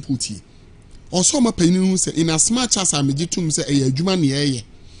my simple tea. Also, my penny say in as much as I made to say a human ye.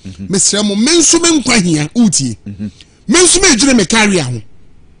 Mr. Mensumen Quahia, Uti. Mensume Jimmy carry on.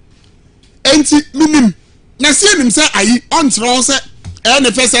 Enti minim na see nim say ayi on tro say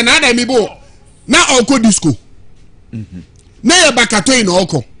na first na da mi bo na oko disco na ye bakato ina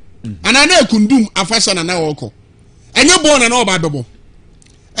oko ana na ekundum afasha na oko enye bo na oba bebo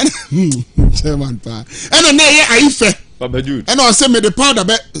chairman pa ena na ye ayi fe Papa Jude ena o say me the powder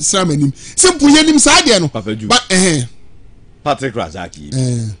be sramanim simple ye nim sa de no but Patrick Razaki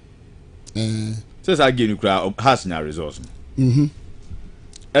says I give you cry has na resource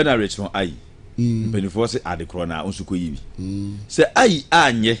Ena rich no ai penifo se adekro na onsuko yibi se ai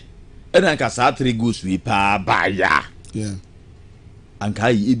anye ena nka sa 3 goes we pa ba ya anka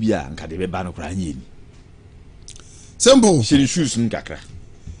ai ebia anka de be ba no kra anye ni simple she shoes nkakra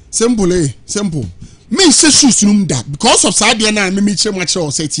simple me se shoes num da because of sad na me che mo che o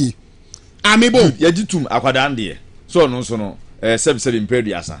seti amebo yajitum akwada ande so no so no 77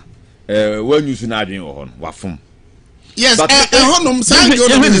 impediasa when you na adwen wo ho no wafom. Yes, honum say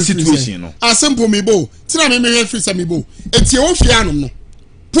the situation no. A simple me bo. Tina me me free say me bo. Etie wo fie anom no.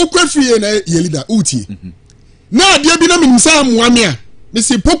 Pokwa fie na ye leader uti. Na dia bi na me nsa amoa me a. Me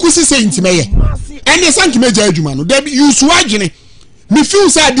say poku si say ntime ye. Ene sanki me ja adwuma no. There be you so agene. Me feel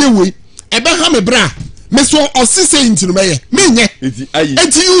say dey we. Ebe ha me bra. Me so osi say ntime me ye. Me nye.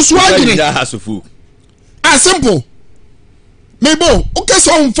 Enti you so agene. A simple. Mebo, okay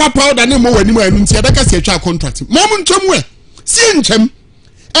so on fa powder na mo wani mo anu ntia da ka se atwa contract. Mo mo ntwam we. Si ntwam.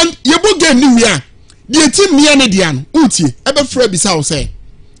 And yebo game ni wi a. De team mia ne dia no. Utie, ebe fra bisa wo say.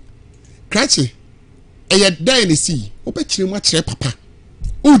 Krache. Eye dan ne si. Obe kire mu akire papa.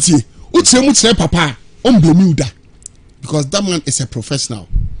 Utie, utie mu kire papa. On blame you da. Because that man is a professional.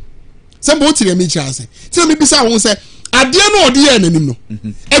 Some utie me kire say. Tell me bisa wo say, ade no ode ye nanim no.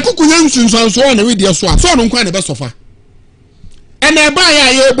 Ekukunya nsunsanso na we dia so a. So no nkwa na be sofa. And I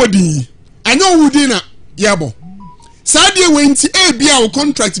buy a body. I know who dinner, yabo. Sadie went a be our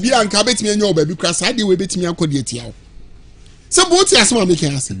contract be and cabet me and your baby because Sadie will bet me a codiet yaw. So both as one make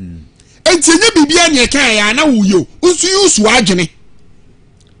answer. And Tina be an yakaya, now you, who's you swagene.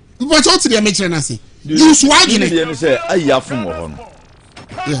 What's all to the matronassi? You swagene and say, I have from one.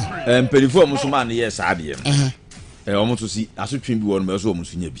 And Perifor Musman, yes, Adie. I almost to see as a trim one,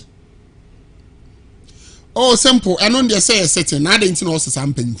 almost in be. Oh, simple. I don't say a setting. I didn't know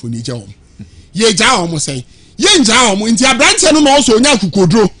something for the job. Ye jaw almost say. Ye jaw, into a branch and also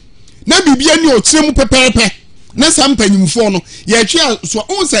Yakukodro. Never be any old trim pepe. No something for no. Ye chair so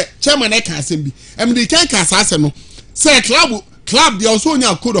on say, Chairman Ekasimbi. And the Kankas Asano. Say club the also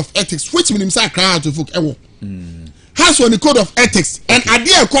now code of ethics, which means I cry to folk ewo. Has on the code of ethics and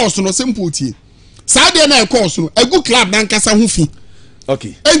idea course no simple tea. Sadia na course no a good club nankasa hufi.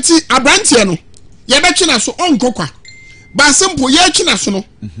 Okay. Enti a branch no. Ye betwena so onko kwa ba simple ye twena so no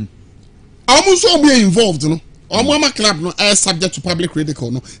almost so be involved no omo club no are subject to public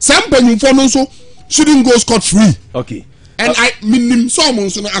ridicule no some panyimfo no so shouldn't go scot free. Okay. And I minim so mo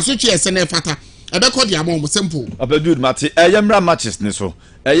so no asochi esene fata ebekọ dia mo simple abadude mate yemra matches ne so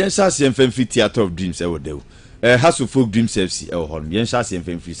yen chance yen famfi theater of dreams e wo dew has of folk dreams FC e wo hon yen chance yen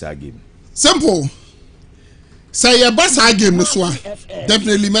famfi sa game simple say ye ba sa game no so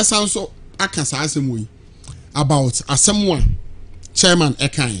definitely mesan so aka sa asem about asem chairman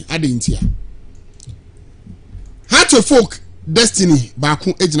ekan adentia Heart of Folk Destiny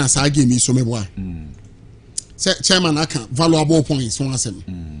baako ejina sa game so meboa say chairman aka valuable points one asem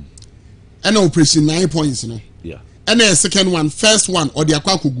and operation 9 points no yeah and the second one first one or the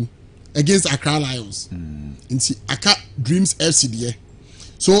akwakogu against Accra Lions nti aka Dreams FC there.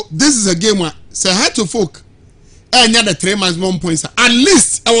 So this is a game where say Heart of Folk enya the 3 maximum points at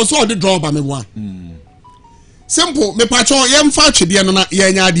least I was all the draw by me one simple me patron yem fa twede no na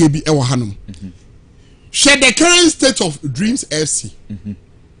yenya ade bi e wo hanom share the current state of Dreams FC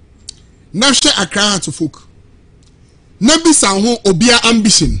na share Accra Heart of Folk na bisa ho obia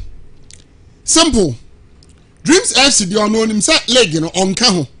ambition simple Dreams FC the unknown him say leg no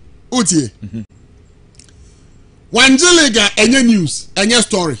onka ho otie Wanjelega enye news enye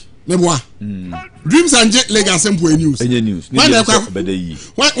story meboa Dreams and Lega simple news enye news when e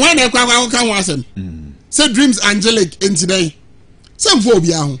kwa kan wasem say Dreams Angelic in today simple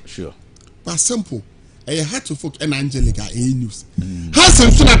bia ho sure but simple e Heart of Folk and Angelic are news has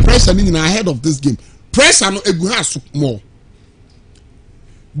some pressure in ahead of this game pressure no egu has more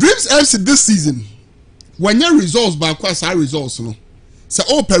Dreams FC this season when your results back was our results no so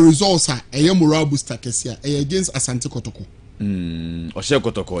open results are a moral booster kesia against Asante Kotoko Ose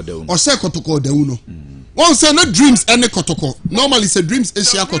Kotoko de uno Ose Kotoko de uno one say no dreams any Kotoko normally say dreams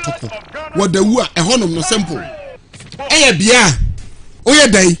Asia Kotoko what the wua a honum no simple bia oye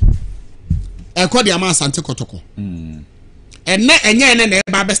day e kwa de ama Asante Kotoko enne enye ne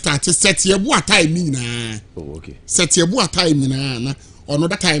ba be start set ye bu time nyina okay set ye bu time nyina na ono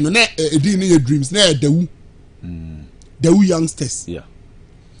that time na edi ne dreams na dawu dawu youngsters yeah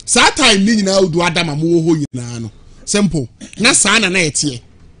sa time ni nyina odu adama mo ho nyina no simple na sa na etie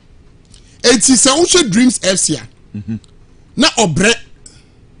eti se wo dreams FC na obre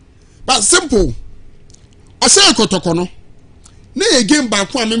but simple o say Kotoko no na ye game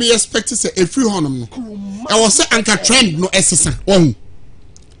back one me expect say a free honum no I was say anchor trend no esesa oh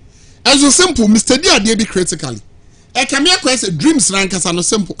as so simple Mr. D ade be critically I can make question dreams rankasa no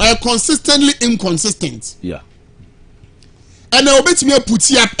simple consistently inconsistent yeah and I bet me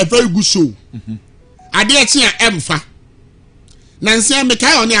put up a very good show ade e chia emfa nansi me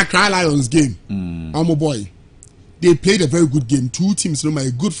kai on Accra Lions game my boy they played a very good game two teams no my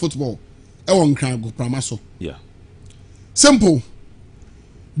good football e won kan go pramaso yeah simple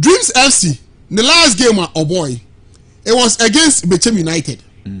Dreams FC the last game oh boy it was against Bechem United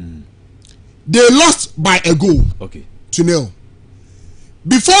they lost by a goal okay 2-0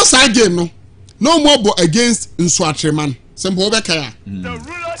 before that game no more but against Nswatreman simple obekaya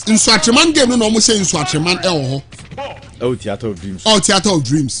Nswatreman game no almost say Nswatreman Theater of Dreams Theater of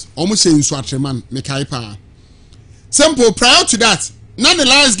Dreams almost say Nswatreman mekai pa simple prior to that now the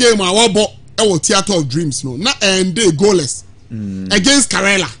last game Theater of Dreams no na and they goalless against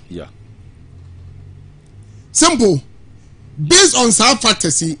Karela yeah simple based on some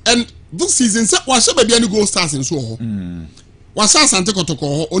factors and this season say was be any goal stars in so was Asante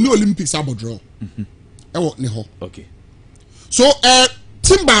Kotoko only Olympics abodro ne ho okay so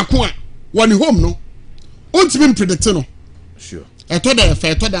team back one home no won't be predicting no sure to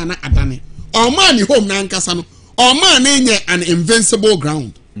the na adane or man home na nkasa no or man an invincible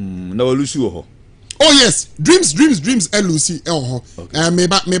ground na walusi ho oh yes dreams LUC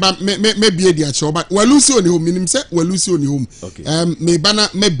maybe the actual but walusi on home minim say walusi on home maybe na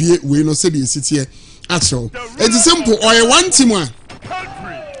maybe we no say the city here actual it's simple or one team one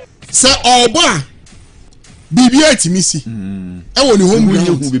say oba bibia timisi e woni home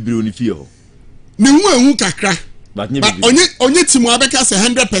ground bibiri oni fie ho ni hu kakra but onye team abeka say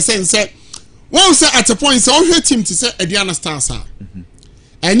 100% say one say at a point say ohwe team to say Ediana Stars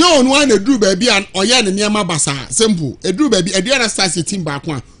enyo onu an eduru ba bi an oye ne niam basa simple eduru ba bi Ediana Stars team back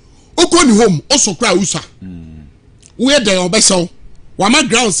one okoni home osokra usa we dey obesho wama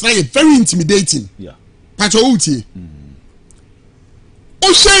grounds na very intimidating yeah pacho utie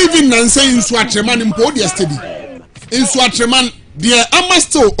o say even nan say Nswatreman mpo dia steady Nswatreman dia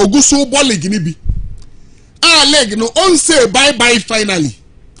amasto oguso ball league ni bi leg no on say bye bye finally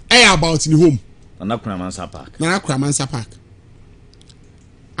about in home na Kramansa Park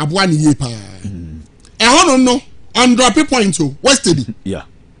abua ni ye pa hono no on drop point to Westby yeah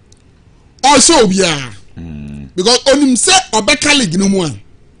also bia because onim say obeka league no mu an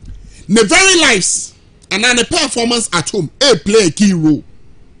the very lives and the performance at home play a key role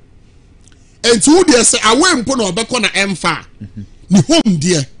and who dey say away mpo na obeka na emfa ni home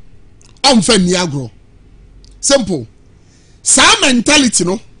there omfa ni agro simple sa mentality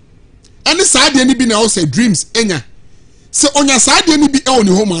no any side any be na say dreams enya so onya side any be e on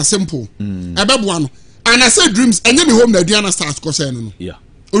home simple ebebo no and I say dreams enya ni home na Ediana Stars ko say no yeah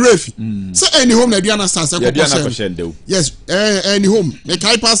orefi so any home na Ediana Stars ko say yes any home e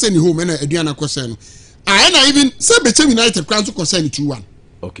kai pass any home na Ediana ko say no and I even say Bechem United kran so ko say 2-1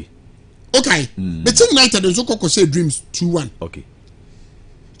 okay Bechem United so ko say dreams 2-1 okay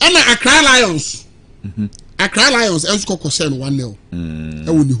and Accra Lions Accra Lions also ko say 1-0 e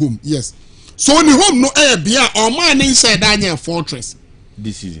woni home yes so ni home no bia o man ni say Daniel Fortress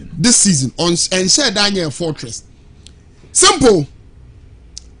this season on and say Daniel Fortress simple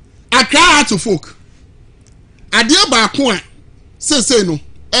Accra to folk ade ba ko a say no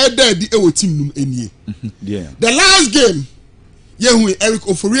di e wo team num enie yeah the last game yehu Eric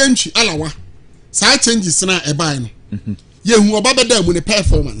Oforianchi alawa sa changes na e bai no yehu obabeda mu ne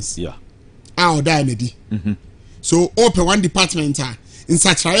performance yeah o die na di so open one department in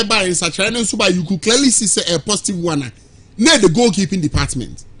such a you could clearly see a positive one near the goalkeeping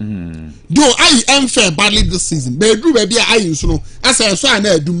department though I am fair badly this season but do baby I so as I saw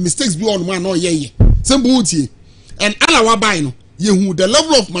na do mistakes be on one or ye simple and alawa bai no yehu the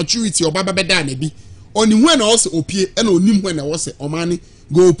level of maturity of baba beda na bi on when also opie and onim when I was omani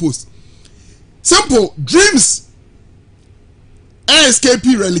goal post Simple dreams.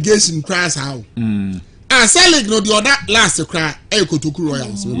 SKP relegation crash how. Selig no the other last cry Kotoku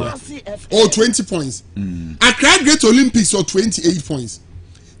Royals or 20 points. Accra Great Olympics or 28 points.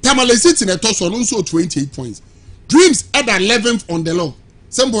 Tamale City in a toss on also 28 points. Dreams at 11th on the log.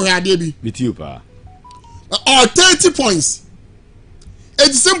 Simple Hadebi. With you, pa. Or 30 points.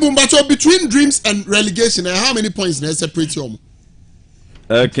 It's simple, but between dreams and relegation, how many points they separate you?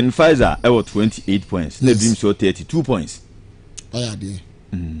 Ken Pfizer, I was 28 points. The dreams show 32 points. Oh, yeah, dear.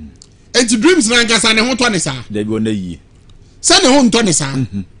 And the dreams rankas and the home tonisa. They go on the year. Send the home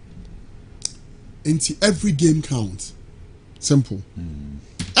tonisa. And every game counts. Simple.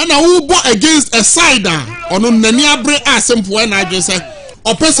 And I will bought against a side on Nania Bre as simple when I just say,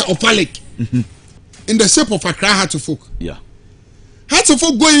 or person of Palik in the shape of Accra Hatofok. Yeah.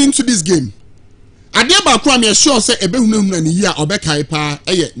 Hatofok going into this game. I dare about Kwame sure say a behunum and year or Bekaipa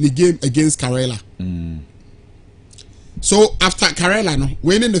the game against Karela. So after Karela no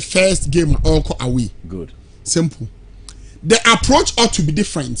winning the first game all away. Good. Simple. The approach ought to be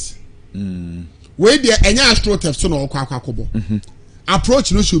different. Where the Enya Astro Tefson or Kwakakobo.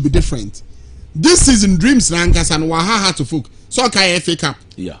 Approach no should be different. This season dreams rankas and Waha Hatofok. So can FA Cup.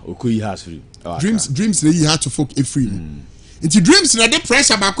 Yeah, Okuyi has free. Dreams you had to folk a free. Into dreams na the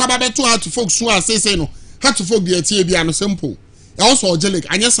pressure ba kwa ba to had to folk so say no. Had to folk the TB no simple. Also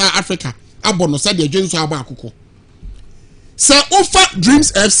Angelic anya sa Africa abono sa de adwen so aba akoko. Say offer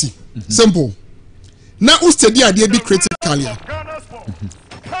Dreams FC. Simple. Na u study ade be critically.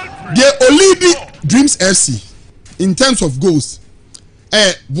 They only be Dreams FC in terms of goals.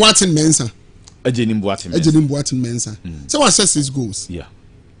 Boatin Mensa. Ejenim Boatin Mensa. So what says 6 goals? Yeah.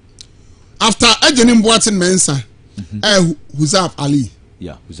 After Ejenim Boatin Mensa, Huzav Ali.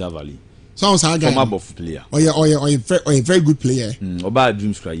 Yeah, Huzav Ali. So I guy. Former buff player. Oh yeah, very good player. About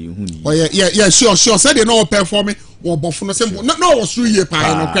dreams cry you. Oh yeah, sure. Said they know performing or buff no simple. No was through here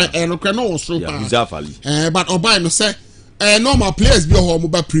pa no was through pa. Huzav Ali. But Oba no say normal players be home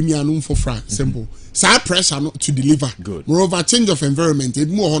about premier no for fra simple. So pressure not to deliver. Good. Moreover, change of environment it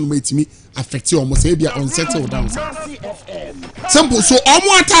more on way to me affect you almost maybe unsettled down. Simple. So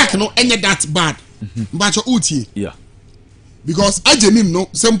almost attack no any that bad. But your uti. Yeah. Because Ajenim no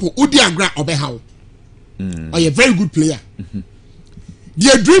simple Udiagra Obehow. Are a very good player.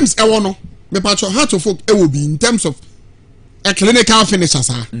 Their dreams I want me patch your heart of folk it will be in terms of a clinical finisher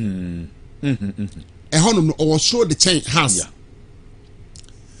sir. A honor or show the chain has. Yeah.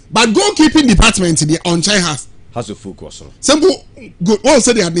 But goalkeeping department the on chain has a focus. Simple good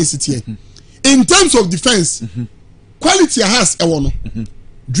also the ethnicity. In terms of defense, quality has a one.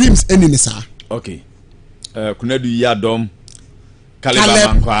 Dreams enemy sir. Okay. Kunedu Yadom,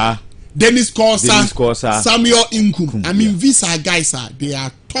 Caleb Dennis Corsa, Samuel Inkum. I mean, these are guys, they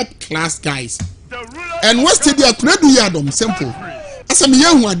are top class guys. And what's the deal? Kunedu Yadom, simple. As a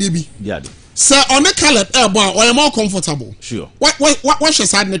young one, Debbie. Sir, on a Caleb Airborne, or more comfortable. Sure. What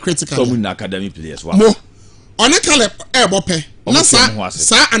should I critical? Some academy players. More on a Caleb Airborne.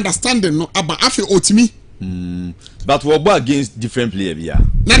 Sir, understanding no about Afi Otimi. But we go against different players, yeah.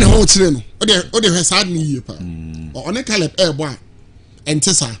 None whole train. Ode has had me or on a Caleb Airborne and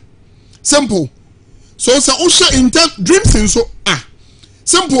Tessa. Simple. So Osha in dreams and so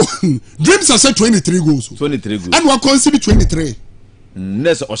simple. Dreams are said 23 goals. 23 goals. And we consider 23.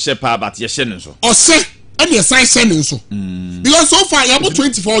 Ness or Shepa, but yes, so. Or say, and yes, I send so. Because so far you have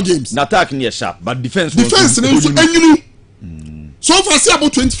 24 games. Not attacking near sharp, but defense. So far, see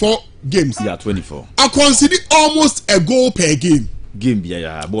about 24 games. Yeah, 24. I consider almost a goal per game.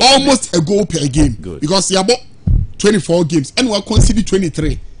 Yeah. Almost a goal per game. Good. Because you have about 24 games, and we consider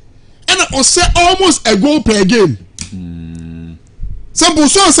 23. And I say almost a goal per game. Simple.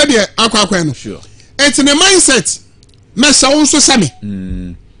 So I said here, sure. It's in a mindset. Mesa also semi.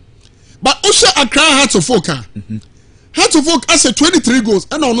 But also Accra Hatofok. Hatofok has a 23 goals,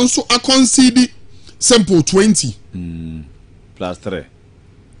 and also I consider simple 20. Plus 3.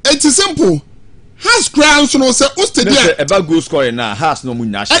 It's simple. Has grounds no say Ostedia about goal scoring now has no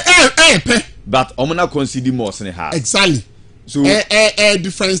much. But Omana consider more than has. Exactly. So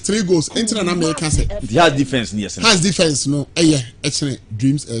difference 3 goals. International America say. He has defense yes. Has defense no. Excellent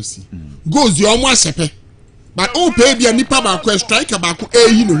Dreams FC. Goals you almost sepe. But oh baby a nipa ba ko striker ba ko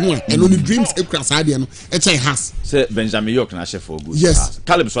you know who and only Dreams e kra sa de no. It's a has. Say Benjamin York na chef for goals. Yes.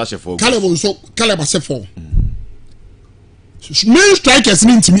 Caleb so chef for goals. Caleb chef for. Main strikers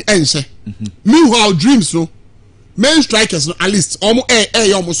mean to me answer. Meanwhile, dreams no. Main strikers no at least almost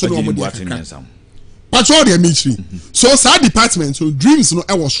almost so no. But all the military. So sad department so dreams no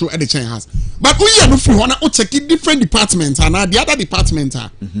I was sure at the chain house. But we are no free one check different departments and the other department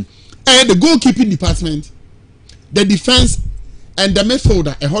the goalkeeping department, the defense, and the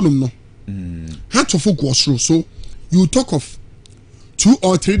midfielder. Heart of folk was through. So you talk of 2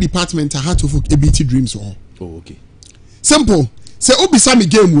 or 3 departments. Heart of folk ABT dreams or. Oh, okay. Simple. Say Obisami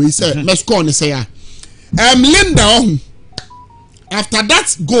game we say let's go on say Linda on. After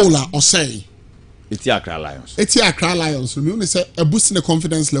that goal or say it's Accra Lions. It's Accra Lions. So me say a boost in the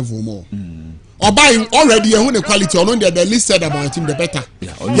confidence level more. Or by already you the quality or the least said about him the better.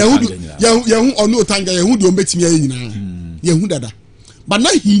 You or no tanga you do bet me you dada. But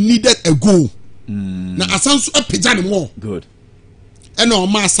now he needed a goal. Now Asansu a pigeon more. Good. And no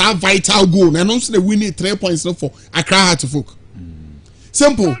mass a vital goal. And also the winning 3 points for Accra Heart of Folk.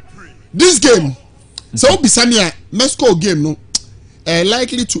 Simple. This game, so Bisamia Mesco game no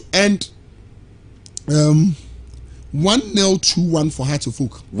likely to end 1-0 2-1 for Heart of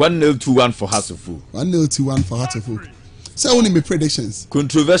Folk. 1-0 2-1 for Heart of Folk. 1-0 2-1 for Heart of Folk. So only my predictions.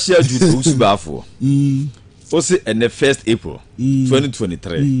 Controversial due to Usubafo. Also in the 1st April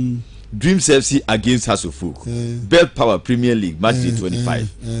 2023. Dreams FC against Heart of Folk. Belt Power Premier League match day 25.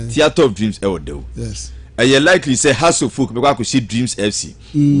 Theater of Dreams Ewodo. Yes. You likely say Heart of Folk because I could see Dreams FC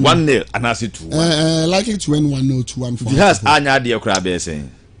 1-0 and I say 2-1. Likely to win 1-0 2-1 for. The has Anya deOkrabe saying.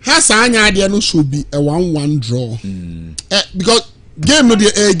 Has Anya de no should be a 1-1 draw. Because game no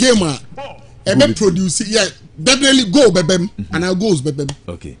the game produce definitely go bebem and our goals bebem.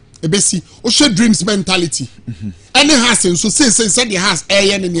 Okay. Ebesi o share dreams mentality. Any has so say the has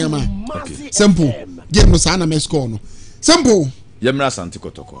in the Okay. Simple. Game no sana me score no. Simple. Yemra Santi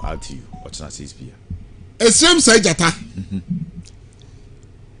Kotoko out to you. What's na 6 p.m. Esrem say jata.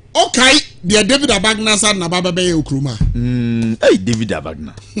 Okay, the David Abagna sa na baba be okruma. Hey David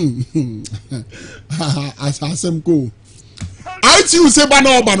Abagna. Asasem ko. Out you say ba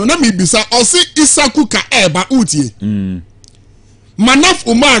no na me bisa o se Isaku ka eba utie. Manaf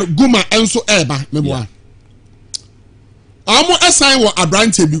Umar Guma enso eba meboa. Amo assign wa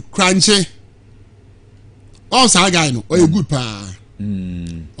abrante bi kranche. Oh, sa guy no. Oh, you good pa.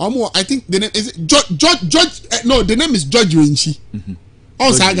 I think the name is George. No, the name is George Winchi.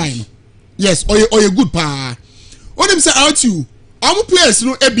 Oh, sa guy no. Yes, or you good pa. What them say out you? Amo players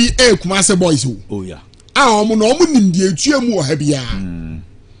no ABA Kumase boys who. Oh yeah. Amo no amo nimdi etua mu habia.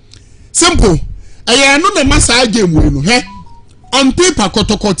 Simple. Aya no na masa game we no. He. On paper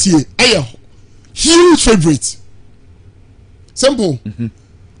Kotokotie. Aya. Huge favorite. Simple.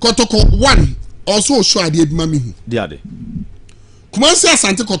 Kotoko 1 also show ade bi mami hu. They are there. Kumasi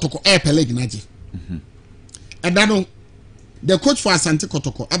Asante Kotoko Peleg Naji. And then the coach for Asante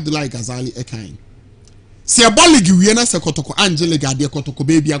Kotoko, Abdullahi Ghazali Ekain. Si a boligi wiena se Kotoko Angele Gade Kotoko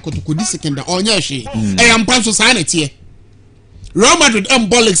baby a Kotoko this second on yashi. Am panso sanity. Real Madrid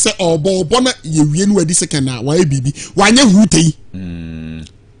bolig se or bona ye wien we this second na why bibi. Wanya hute.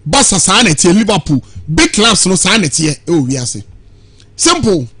 Basa sanity Liverpool. Big clubs no sanity. Oh we are say.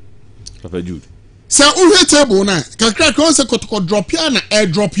 Simple. Papa Jude. So we table na kakra kon se Kotoko drop ya na air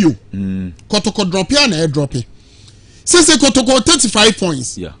drop you. Kotoko drop ya na air drop you. Say Kotoko 35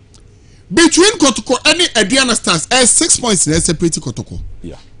 points. Yeah. Between Kotoko any Adiana Stars 6 points in separate Kotoko.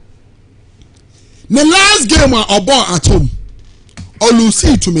 Yeah. The last game or ball at home.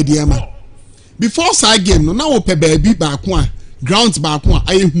 Olusi to Mediama. Before side game no now pe baby back one grounds back one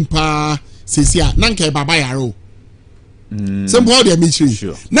aye humpa sesia nanke baba yaro. Simple dey me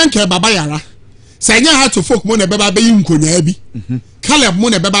sure. Nanke baba yara. Sanya Heart of Folk mo na beba be nkonya bi. Caleb mo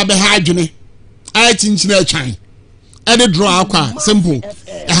na beba be ha adwene. Aye chinchina atwan. E dey draw akwa simple.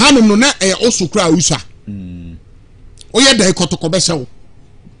 E hanum no na e osokura usa. Oye dey Kotoko be sew.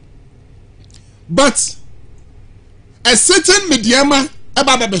 But a certain mediama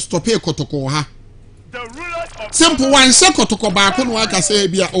eba be stop e Kotoko ha. Simple one say Kotoko ba ko no aka say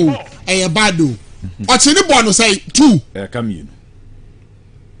bia oh e bad o. Ochini bo no say 2. Come you.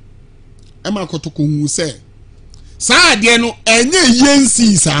 Emma Kotoko hu say sa ade no enye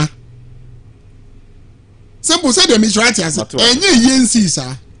yensi sa. Simple say the mistrati as enye yensi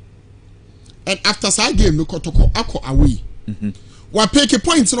sa. And after that game no Kotoko akọ away. What pick a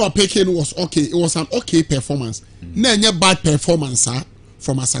point no pick was okay. It was an okay performance. Na enye bad performance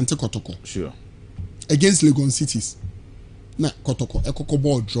from Asante Kotoko. Sure. Against Legon Cities. Na Kotoko ekoko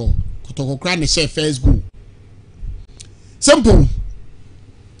ball draw. Kotoko cry na share first goal. Simple.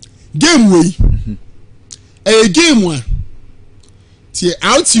 Game way. A game one. Tie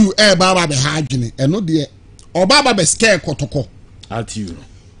out you baba be hardwene. E no de o baba be scare Kotoko. Out you.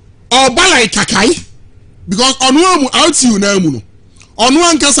 Oba like kakai. Because onu out you na mu no. Onu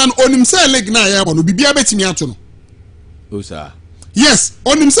ankasa no onim say leg na ya no bibia betimi ato no. O sir. Yes,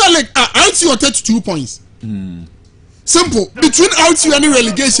 onim say leg out you 32 points. Simple. Between OTU and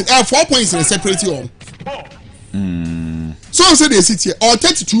relegation, 4 points in separate you all. So I said they sit here, or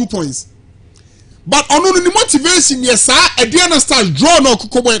 32 points. But on the motivation, yes, sir, a Diana stars draw no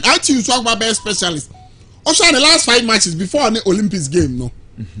Kokobo and OTU talk about best specialist. Also, in the last 5 matches before the Olympics game, no.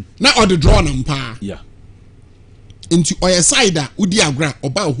 Now, or the draw number. Yeah. Into or a side that Udiagra or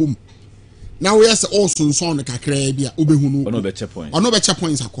bow home. Now we are also son the Kakrabia, Ubehunu, or no better points. Or no better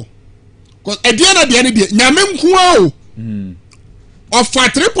points. Because at the end of the day, Namem Kuo or for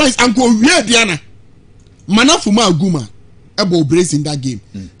 3 points, Uncle Ria Diana Manafuma Guma, Ebo brace in that game.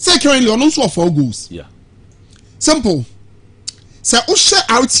 Secondly, on also 4 goals. Yeah. Simple. So, Usha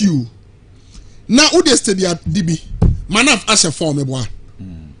out you now, Ude study at DB Manaf Asha form a boy.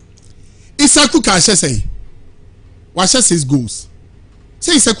 Isaku Kasha say, Washa 6 goals.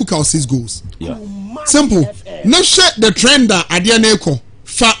 Say Isaku Ka 6 goals. Yeah. Simple. Now, share the trend that Adianeko.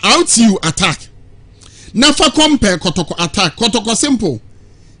 For out you attack. Now for compare Kotoko attack. Kotoko simple.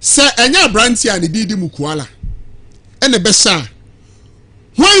 Say enya branti and didi mukuala. And the best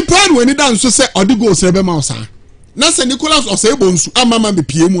why plan when it done so say or the goals rebe mausa. Na say Nicholas or say bonsu amama be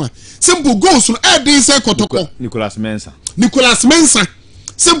PM. Simple goals no add this Kotoko. Nicholas Mensah.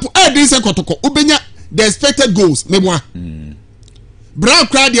 Simple add this Kotoko. Ubenya the expected goals. Meboa. Brown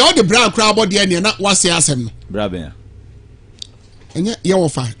crowd all the brown crowd body and na wase asem no. Brabia. Enya ye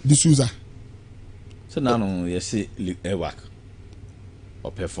wofa D'Souza. So now no you see work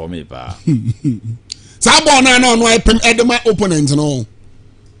or perform it ba. Sabo na no ipem edema opponent no.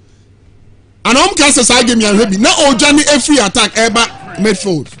 And can say game yan heavy. Na Ojani every attack eba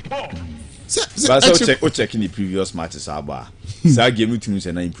midfield. But checking the previous matches aba. Say game team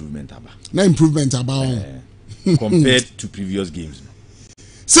say na improvement aba. Na improvement aba compared to previous games.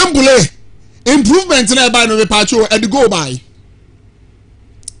 Simply improvement na eba no repacho e go by.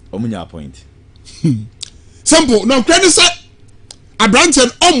 Omunya point. Simple. No credit say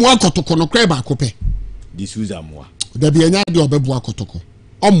Abranten omwa kotoko no kre ba kope. D'Souza moa. Da bi anya de obebu akotoko.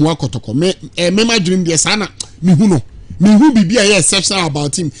 Omwa kotoko me ma dream de sana me hu no. Me hu bibia ye exceptional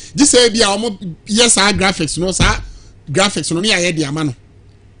about him. Just say bia omo yes our graphics no sa graphics no na ye de ama no.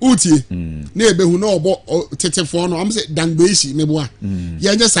 Utie. Na ebe hu no obo tetefo no am say dangbeshi me boa.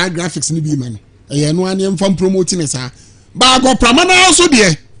 Ye just our graphics ni bi ma no. Ye no an em fam promoting sa. Ba go pramana also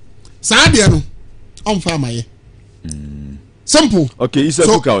there. Sa de no. Omfa maye. Simple. Okay, you said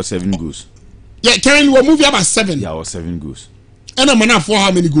so, Kuka was 7 goals. Yeah, currently we're moving about 7. Yeah, was 7 goals. And a Manaf for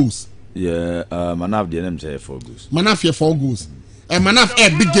how many goals? Yeah, Manaf the name say 4 goals. Manaf here 4 goals. And Manaf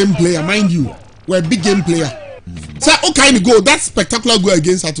a big game player, mind you. We're a big game player. So okay, goal. That spectacular goal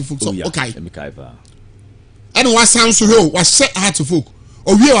against Hatufuk. So yeah, okay. And what sounds so hill was set Hatufuk.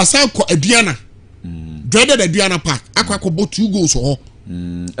 Or we was sound called Adriana. Dreaded Adriana Park. Aqua bought 2 goals or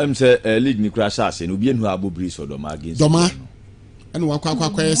say league ni crash as and obi enu abo breeze or Doma against Doma. And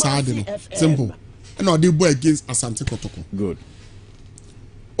wakwa sad simple. And all the boy against Asante Kotoko. Good.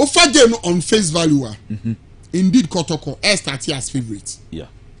 Offer game on face value. Indeed, Kotoko air start as favorite. Yeah.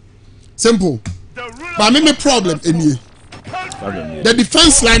 Simple. But me problem in here. The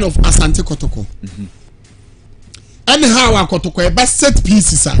defense line of Asante Kotoko. Anyhow, Kotoko a best set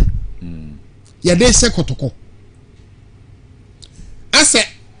pieces are. Yeah, they say Kotoko. As a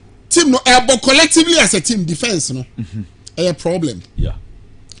team, no, but collectively as a team, defense, no. A problem. Yeah.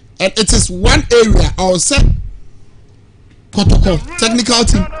 And it is one area I will say Kotoko technical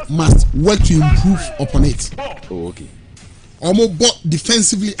team must work to improve upon it. Oh, okay. Almost but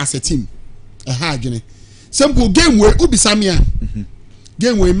defensively as a team. A hard journey. Simple game where Ubisamia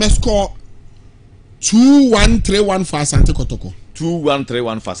game where may score 2-1-3-1 for Asante Kotoko.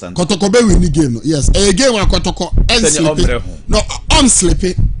 2-1-3-1 for Asante. Kotoko be win the game. Yes. A game where Kotoko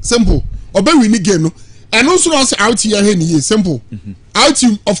unsleepy. Simple. Obe win the game. No. And also out here simple. Out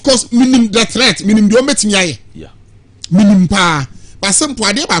you of course minimum the threat, minimum the ometimi yeah. Minimum pa. But simple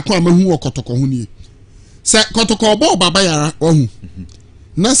ade ba ko amahu Kotoko hu ni. Se Kotoko bo baba yara ohu.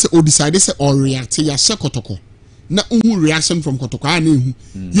 Na se o decide se or react ya se Kotoko. Na uhu reaction from Kotoko ana ehu.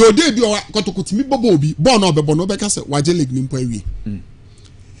 Yo dey bi o Kotoko timi bobo obi, bo na obebo no be ka se waje leg ni mpo awie.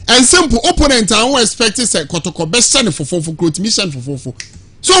 And simple opponent and we expect say Kotoko be send fofofo growth mission fofofo.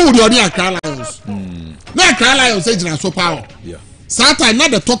 So would you only Accra Lions? Now Accra Lions is so power. Yeah. Sometimes not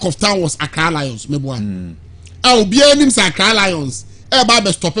the talk of town was Accra Lions. Maybe one. I'll be a name Accra Lions.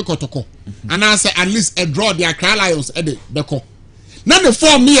 Everybody stop it Kotoko. And I say at least a draw the Accra Lions. Ede beko. Now the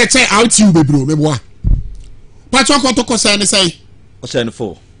form me a check out you baby bro. Maybe one. Patro Kotoko say. Or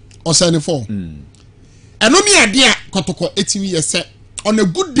 74. Or 74. And only idea Kotoko 18 years set on a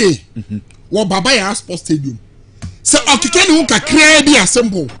good day. What Babaya Sports Stadium. So okike ni unka clear dia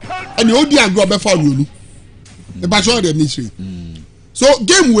simple and you odi agro be for you But you the mystery. So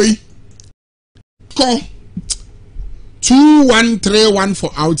game way call 2-1-3-1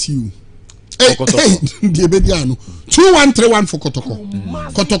 for out you. Hey, the baby 2-1-3-1 for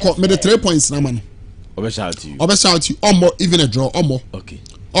Kotoko. Kotoko made the 3 points na man. Shout you. Shout you. More, even a draw. More. Okay.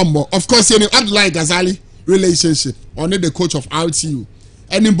 More. Of course, you know, ADEHYE Ghazali relationship. Only the coach of RTU.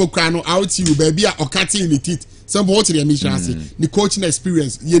 Any Bokrano RTU, baby, or cutting in the teeth. Some what the mission the coaching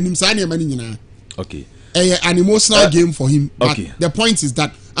experience. Okay. An emotional game for him. But okay. The point is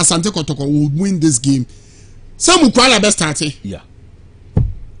that Asante Kotoko will win this game. Some Mukwala best starting. Yeah.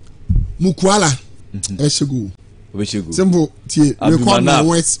 Mukwala. Eshego. Simple. Record my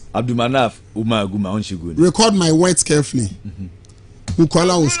words. Abdumanaf Umaguma Onshigun. Record my words carefully.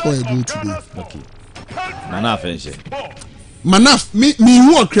 Mukwala will score a goal today. Okay. Manaf Manaf, me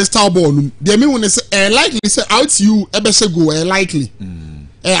who a crystal ball. They mean when they say likely say out you Ebeshego likely.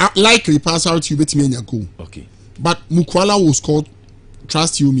 Likely pass out you bet me in your goal. Okay. But Mukwala will score.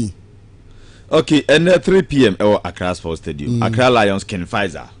 Trust you me. Okay, and at 3 p.m. or Accra Sports Stadium. Accra Lions Ken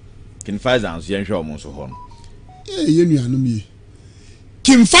Pfizer. Ken Pfizer and Yenshua almost home.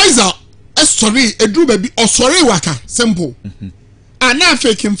 Kim Pfizer, sorry, a drew baby, or sorry, waka, simple. And now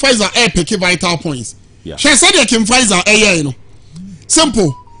fake Kim Pfizer, pick vital points. Yeah. She said, Kim Pfizer, you know,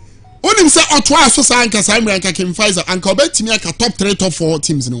 simple. When him say, or twice, so Sanka, Simranka, Kim Pfizer, and Quebec to me like a top 3, top 4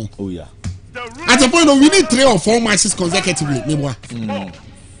 teams, no. Oh, yeah. At the point of we need 3 or 4 matches consecutively, maybe.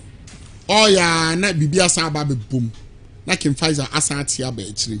 Oh, yeah, not Bibia Saba boom. Not Kim Pfizer, Asantia,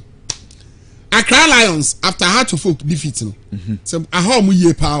 actually. Accra Lions after hard to folk defeat no. So a home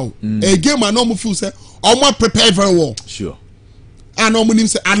year power. A game I normal feel say almost prepare very well. Sure. And normally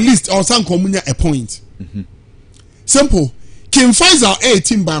say at least or some communia a point. Simple. Kim Pfizer a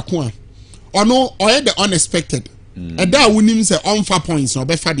team back one. Or no or the unexpected. And that we need say on 4 points no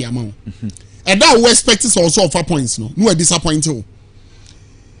be for the amount. And that we expect is also 4 points no. No disappointing.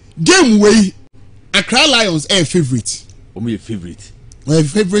 Game way Accra Lions a favorite. My favorite. My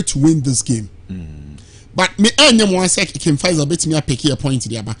favorite to win this game. But me any one say Kim Pfizer bet me a pick a point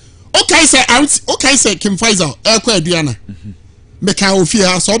there ba. Okay say Kim Pfizer kwa aduana. Me kan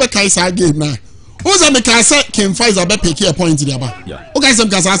ofia so be kai say game na. Who say me kan say Kim Pfizer be pick a point there ba. Yeah. Okay say me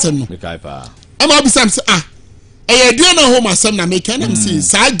kan say no. Me kai pa. Am I be say aduana home asem na me kan am say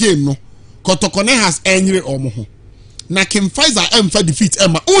sa game no. Kotoko ne has enyire omo ho. Na Kim Pfizer emfa defeat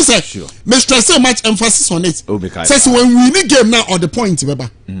Emma. Who say me stress so much emphasis on it. Says when we need game now or the point beba.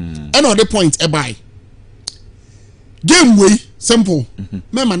 And or the point e buy. Game way simple.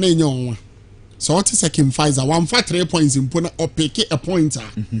 Me man na nyon. So what is a Kim Pfizer 1 for 3 points in pona or pick a pointer.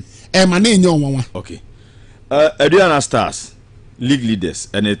 E man na nyon. Okay. Adriana Stars league leaders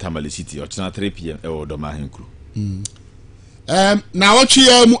and Tamale City or 3 p.m. e Odoma Henkru. Now what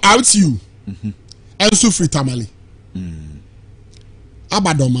you out you. And so free Tamale.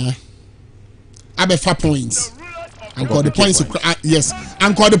 Abadoma abe 4 points and call the points yes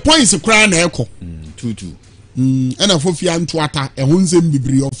and call the points cry na echo 2-2 and afofia ntoata ehunzem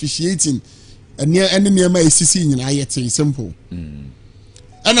bibiri officiating and near my CC nyina yet simple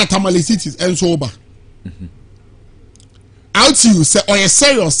and Tamale cities and so over out you say or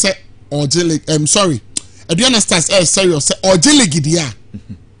serious say or jelig sorry Adriana Stars serious say or jeligidia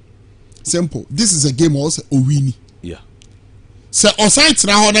simple this is a game also owini. Yeah. So aside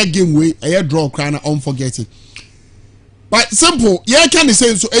now on that game way a draw crying unforgetting. But simple, yeah can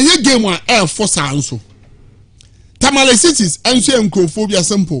say so a game one air force so. Tamale cities and so microphobia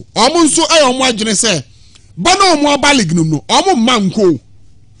simple. Almost so I am say Bano more balignum no almost manco.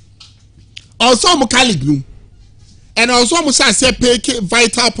 Also mo calignum. And also mo say pay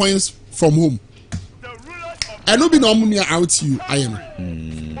vital points from home. And no be no money out to you I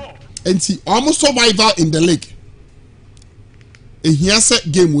am. And see almost survival in the league. And he has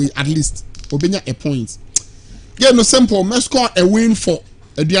set game way at least obenya a point. Yeah, no simple. Let's score a win for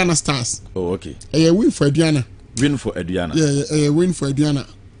Adriana Stars. Oh, okay. A win for Adriana. Win for Adriana. Yeah, a win for Adriana.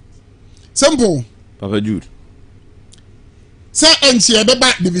 Simple. Papa Jude. Say NCA be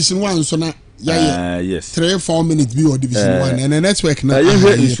back Division 1 so now. Yeah. Yes. 3-4 minutes be or Division 1 and the network now.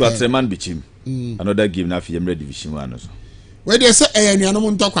 Swatreman bichim. Another game na fi Emre Division 1 also. Where they say eh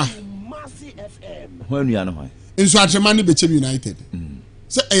nuanom ntokwa. When you are In Swatreman be Chem United.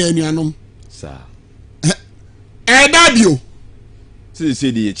 Say eh nuanom. Sir. Dabio.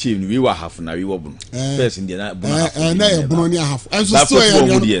 Say the team we were half na we were bun. First in the na na bun ni half. And so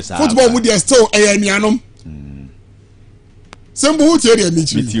football would still eh nuanom. Simple who tell you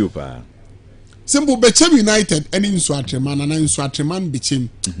me pa. Simple be Chem United and in Swatreman and in Swatreman be Chem.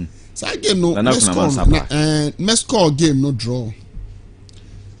 So again no let's score game no draw.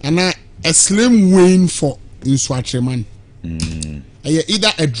 And a slim win for Inswatreman.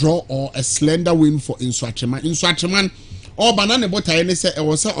 Either a draw or a slender win for Inswatreman. Inswatreman or banana butter and say it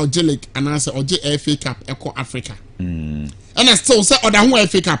was a Ojelic and answer Oje FA Cup Eco Africa. And I still say or the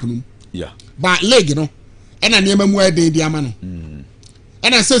FA Cup. Yeah. But leg, you know, and I name him where they diamano.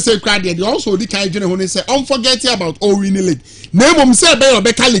 And I say cried they also the kind of when they say unforgetting about winning league. Name them say Bay or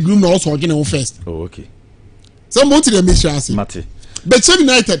Becca League room also again first. Oh, okay. Some more to the mission. Mate. Bechem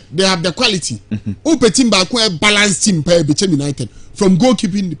United, they have the quality. Open team back where balanced team pair Bechem United from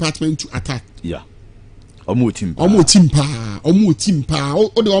goalkeeping department to attack. Yeah. Omo team pa. O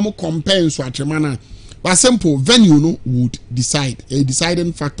the omo compare Swatchemana. But simple venue no would decide a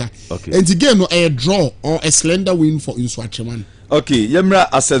deciding factor. Okay. And again no a draw or a slender win for Swatcheman. Okay, Yemra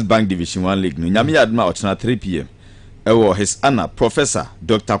Access Bank Division 1 League no Nyame Adma Ochana 3 p.m. Ewo his Anna Professor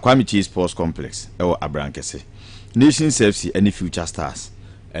Dr. Kwame Chi Sports Complex ewo Abrankese. Nations FC any future stars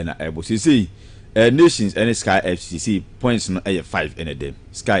and able to see Nations any Sky FCC points no 5 in a day.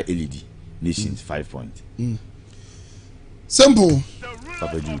 Sky LED Nations 5 points. Simple.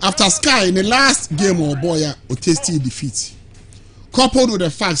 After Sky in the last game or boy or tasty defeat, coupled with the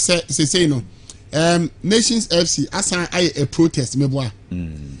fact say no, Nations FC assign a protest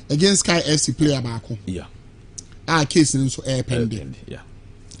against Sky FC player back. Yeah. Case in so air pending. Yeah.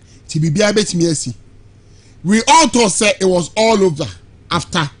 TBB bet me see. We all thought say it was all over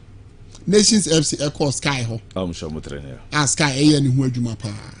after Nations FC call Sky ho. I'm sure mutrene. Sky any who adwuma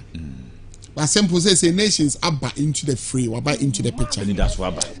pa. But simple say Nations aba into the free, waba into the picture. Eni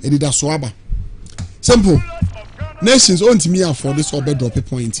da swaba. Simple. Nations on to me for this or drop a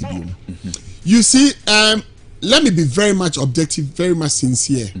point in. You see, let me be very much objective, very much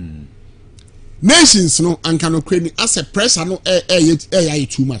sincere. Nations no and cannot create as a pressure no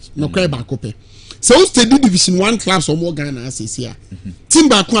too much. No cry back up. So steady division 1 clubs or more Ghana as here. Team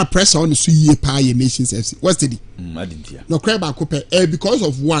back pressure on the Suye Pie Nations FC. What's steady? No cry back up because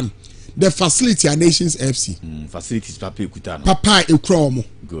of one. The facility at Nations FC. Facilities Papa Kutano. Papa Ukromo.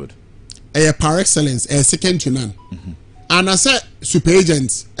 Good. Par excellence, second to none. And I said super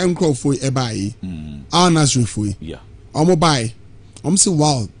agents and crow for a buy. Our Nazareth for yeah. I'm buy. I'm so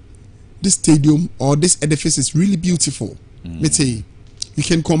wow. This stadium or this edifice is really beautiful. Let's say you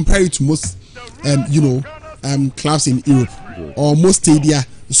can compare it to most clubs in Europe. Good. Or most stadia.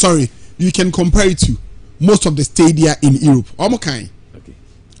 Sorry, you can compare it to most of the stadia in Europe. Okay.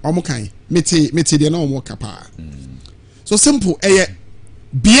 Mete de na omo kapa. So simple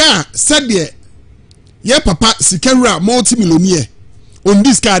bia said there ye papa sikawura multi-millionaire on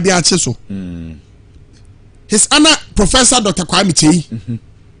this card dey ache so. His Anna Professor Dr. Kwame Chi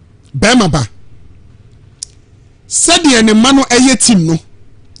Bema ba said there ne mano team no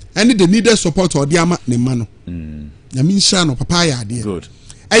and the needed support or the ama ne mano. Na min sha no papa ya de. Good.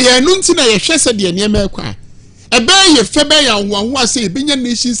 No nti na ye hwe said there ne ma kwa. Ebe ye febe ya nwa say Benya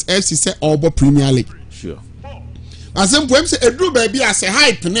Nations FC say Obo Premier League. Sure. Asempo em say edru ba bi ase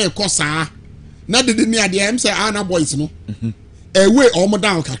hype na ekosa. Na de ni ade em say Ana boys no. Ewe omo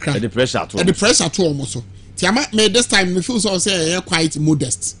down kakra. The pressure to. The pressure to omo so. Tiama me this time me feel so say quite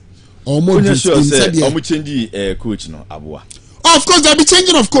modest. Or modest in said omo change coach no Aboa. Of course there be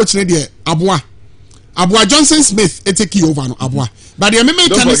changing of coach na there Aboa. Aboa Johnson Smith take over no Aboa. But the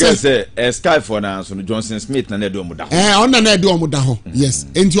member can say Sky for now so Johnson Smith na do omo da ho. On na do omo da ho. Yes.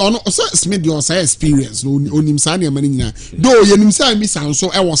 And you also Smith your experience no onim sa na mani nyina. Do ye nim sa mi san so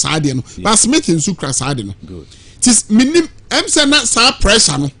e wo sa de no. But Smith nsu kra sa de no. Good. Tis minim em say na sa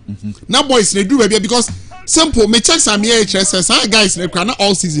pressure no. Na boys they do because simple me check some HSS guys they kra na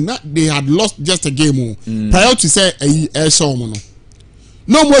all season na they had lost just a game prior to say a show no.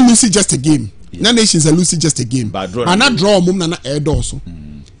 No more losing just a game. Yeah. Na Nations are losing just a game. And not draw mum na air door so.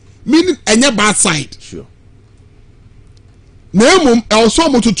 Meaning any bad side. Sure. Na mum also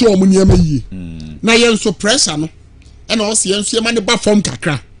mo to omo niam yi. Na yen so pressure no. And also yen so man ba form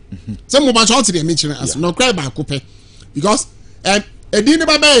kakra. Some mo ba so to the mention as no cry ba ko pe. Because edin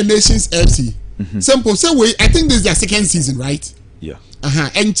ba ba Nations FC. Simple say we I think this is their second season, right? Yeah.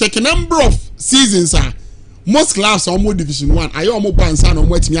 And check a number of seasons are most clubs are more Division 1. I almost bands and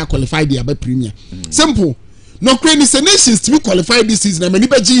waiting to qualify the about Premier. Simple. No credit is Nations to be qualified this season. I'm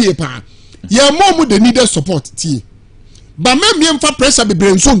anybody here pa. Yeah, more the needed support. T. But me for pressure be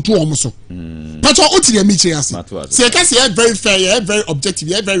brain so to almost so. But what the meeting as say can very fair, very objective,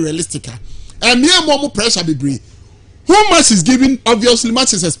 very realistic. And me more pressure be brain. Who much is given obviously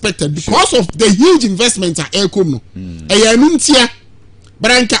much is expected because of the huge investments at Aircom no.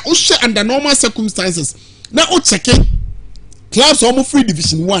 But anka under normal circumstances. Now, check it. Clubs almost free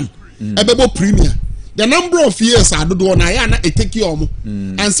Division 1. Ebebo Premier. The number of years I do one I take you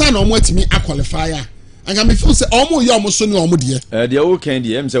and son on what me a qualifier. anga me feel say omo ye omo so ne omo de the old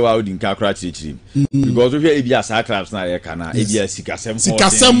candy em say wa odi nka kra chirichiri because we e bia sa clubs na ye kana e bia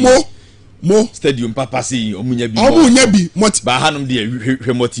sikasem mo stadium papa say omunya bi ba hanum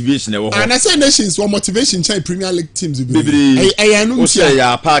de motivation e wo ho and I say nations or motivation chai Premier League teams be anu say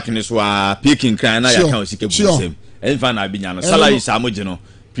ya park ni so a picking cran na ya kan sika busem en fa na binya no salary sa mo je no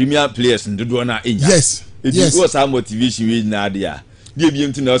premier players ndodo na enya yes it was our motivation we na dia dey be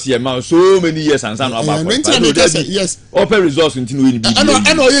ntino na say man so many years and san about yes open results ntino we ni bi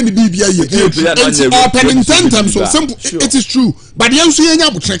and oye ni bibia ye open tentem so simple it is true but yen so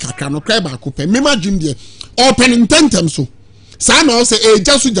yenya botre kakra no kra ba ko pe me ma dwum de open tentem so sa na o say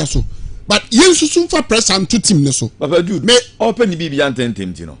jaso but yen so fa press and to team ne so papa dude me open ni bibia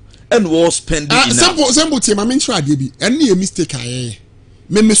tentem ti no and was spending simple team I mean try dey bi any a mistake aye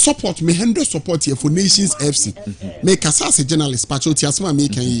me support me 100 support here for Nations FC me kasa as a journalist patriotic asma me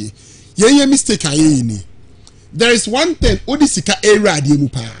kan ye mistake aye ni there is one thing odisika area de mu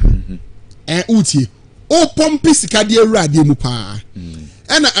pa utie o pompi sika de area de mu pa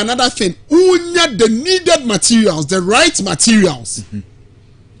and another thing unya the needed materials the right materials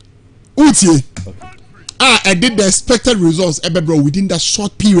utie I did the expected results ebebro within that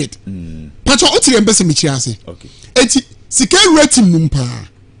short period patro utie embese me chiase okay eti sika rating numpa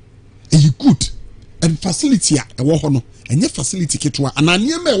e good and facility a wo ho no enye facility ketwa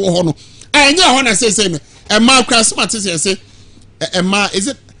ananie ma wo ho no enye ho na say no e ma kra smart say e ma is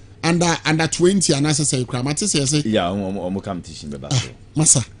it under 20 and say kra ma say yeah omo competition be ba so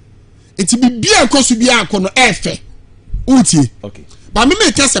masa eti bibia koso bia akono efe utie okay but me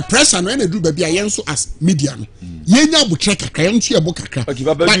make us a pressure no e na do ba bia yen so as media no yenya butre kakra yen so ebo kakra we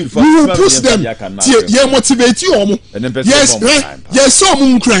will push them ye motivate you omo yes so omo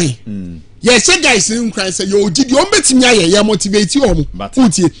nkran yes guys nkran say yo gidi o betimi aye ye motivate you omo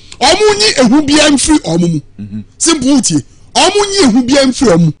utie omo nyi ehu bia mfiri omo mu simple utie omo nyi ehu bia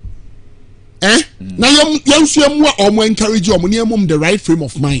mfiri omo na yem so emu omo encourage omo ne emum the right frame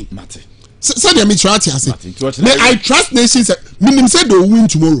of mind so they me try to say may I trust Nations minim say they will win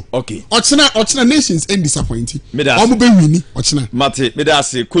tomorrow okay ochina Nations ain't disappointing omo be win ochina mate me da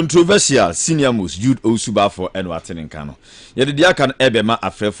say controversial senior most Jude Osuba for Enwaten Kano ye de dia kan ebe ma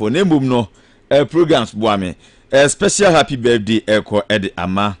afrefo na embum no programs bo ame special happy birthday eko ede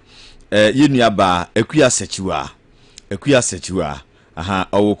ama yenua ba akua sechiwa aha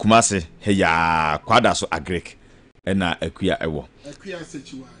owo kumase heya kwada so agrek ena akua ewo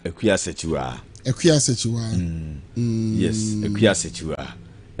akua sechiwa yes akua sechiwa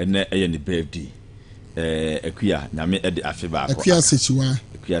ene eye ni birthday akua na me ede afeba akua sechiwa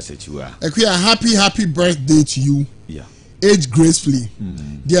happy birthday to you yeah age gracefully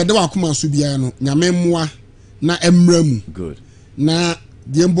the ade wa kuma so bia no nyame mmoa na emramu good na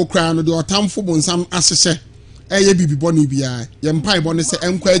the mbokra no the otamfo bonsam asese eye bibibo no bia ye mpai bo no se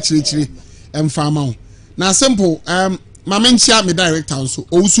enkwa akirikiri emfama na simple Mamenchia me director also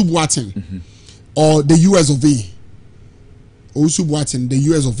Owusu Boateng or the US of A. Owusu Boateng, the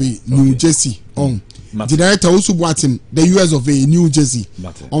US of A, New Jersey. The director Owusu Boateng, the US of A, New Jersey.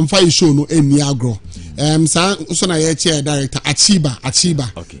 On fire show no Niagro. So na ye chair director Achiba.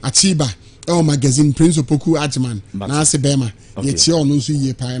 Magazine Prince Opoku Ajman. Na se bema. Ye chair on so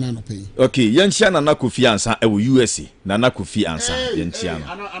ye pa na no pay. Okay, yenchia Nana Kofi Ansa e USA. Nana Kofi Ansa yenchia.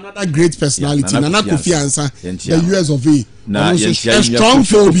 Another great personality. Nana Kofi Ansa, the US of A. Na yenchia strong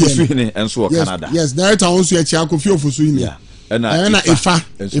phobia and so Canada. Yes, director also ye chair Kofi Ofosu ni. And Ifa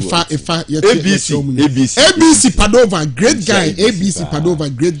ABC Padova great guy ABC Padova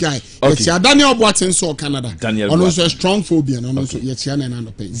great guy okay. Daniel Boateng so Canada and also a strong phobia and also ye chair na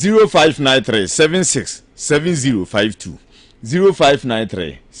no pay 0593 76 7052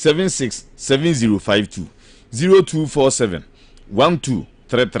 0593 76 7052 0247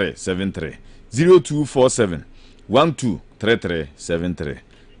 123373 0247 123373.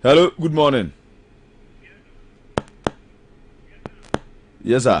 Hello, good morning.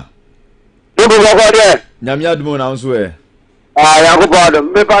 Yes sir. Nyame admo na nso e. Yakobado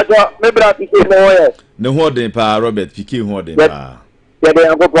me bra pike no ye. Ne ho den pa Robert pike ho den pa. Ye de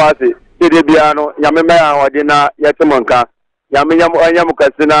Yakobado de bia no nyame me ahode na yetemonka. Nyame nyam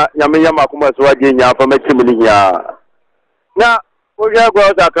kasina nyame nyam akoma so age nya fa machimni ya. Na o je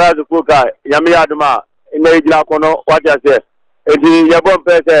go za class fuka nyame aduma ina ejira kono watia se. Edi ye bon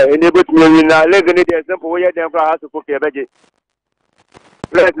pese eni betumi wi na lege ni de simple we den fra hasu fuka beje.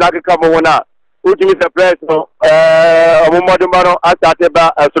 Press like come wona ultimate press no omodumano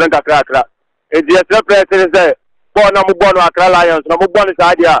asateba surenka krakra edi press say born na mo Accra Lions na mo born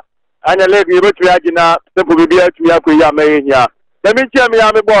sadia anya leg you betu agina simple bibia tumi akoyi amehia The meeting me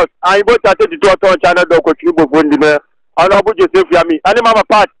am boss. I both at the door to China do ko tribo bondime. Ana bu Joseph Yami. Ani mama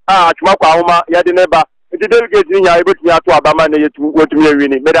part atuma kwa homa ya de neba. It delegate ni ya ebetumi ato abama na yetu wotumi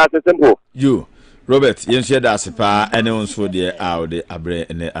awini. Me da simple. You Robert, yen share that sipa ene onso de a de abre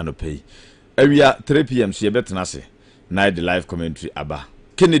ene anopei. Area 3 p.m. so yebetena se. Night the live commentary aba.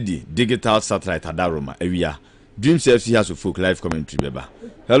 Kennedy digital satellite adaroma area. Dreams FC has a folk live commentary beba.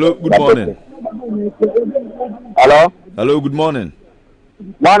 Hello, good morning. Hello. Hello, good morning.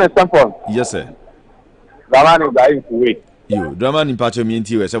 Morning, Stanford. Yes, sir. Ramani guy wait. You, drama ni pacho mi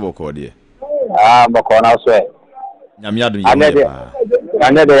nti we se boko de. Boko na so e. Nyame adum ye pa.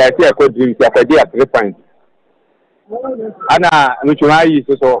 Anede ya ti ko dreams ya kwa dia 3 points. Ana nuchuma yi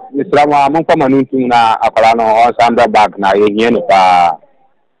so misrama mun kwa manuntu na akwala no on sanda bag na ye hien pa.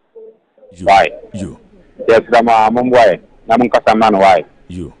 You. Yes, drama mun boy. Na mun kasa man why.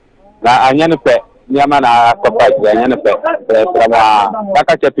 You. Na anyane pe nyama na papa anyane pe drama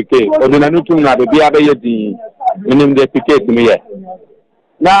aka chepike oduna nutu na do bia be yedi minim de pike tumi ye.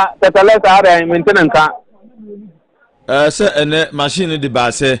 Na tetelesa ara maintenance ka se ene machine de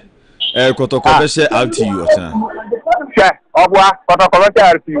ba se kotoko be she RTU otana. She obwa kotoko be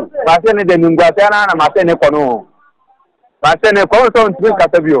RTU. Machine de ningwa tena na machine kono. Machine ko so ntumi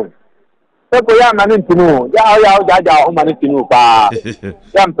kata bio. Seko ya mani ntinu ya o mani ntinu pa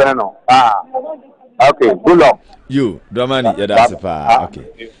ya mpere no okay good luck you Dramani ya that's pa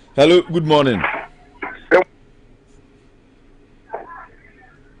okay hello good morning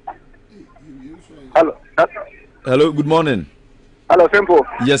hello good morning hello Simple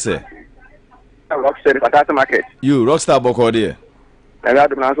yes sir Rockstar Patata Market you Rockstar boko there na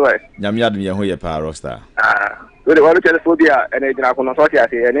adum na so e nyame adum ye ho ye pa Rockstar we the one telephobia and e dina ko no so tia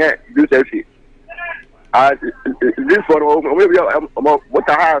se ene do selfie this for maybe what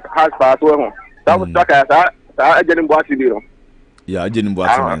has pass so that was stuck as I didn't watch it you yeah I didn't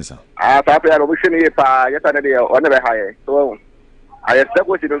watch it answer ta pe ro mission e pa yeta na de o ne be high so I expect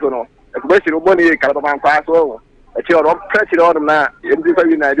what you don't know especially money kala man pass so e chi ro pressure on na e ndi fa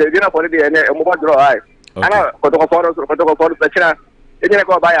na de na for de ene mo ba draw ai ana ko to for pressure e ne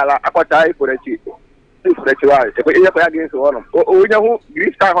ko ba ya la akota e for chi spiritual e ko e ko ya against one o nya hu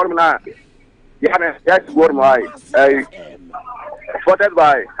green star horm na ya ne ya go my spotted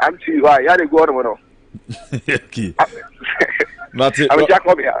by I'm too why ya de go no okay Mate I'm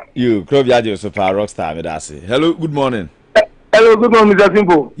Jacobia you club ya de so far Rockstar me that say hello good morning Mr.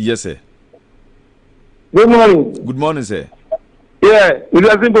 Simple yes sir good morning sir yeah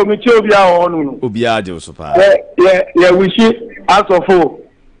Mr. Simple me chobia onu obia de so far yeah we wish us of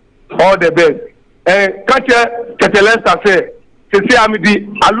all the best kache ketelesta se amidi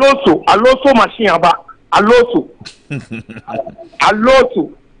aloso machine aba aloso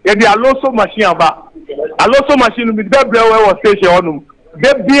e di aloso machine aba aloso machine mi be brewe wo station onum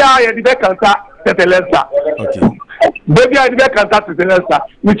be bia ye di be kanta ketelesta okay be bia di be kanta ketelesta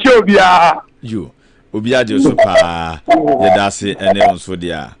mi chi obia you obia de so far ye da se ene onso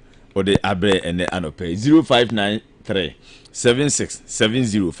dia o de abre ene anope 0593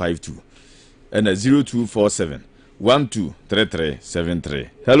 767052 and 0247 123373.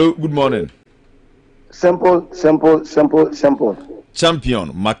 Hello, good morning. Simple.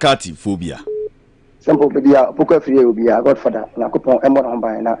 Champion Makati Phobia. Simple, Pedia, Puka Free will be a godfather, Nakupon, Emma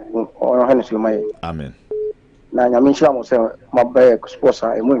na or Henry Lumay. Amen. Now, Yamisha was my bag,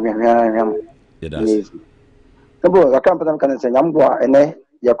 sposa, and moving. Yes. Simple, I can't put them can say, Yamboa, and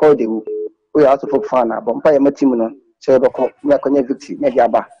Yakodi, we are to folk fan, Bompire Matimono, Sebako, Yakonia Victi,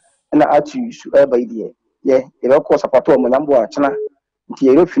 Mediaba, and I ask you to ever idea. Yeah, it of course a pato Monamboa, China.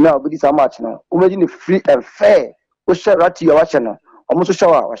 You final with this much now. Imagine free and fair. We shall rat to your channel. Almost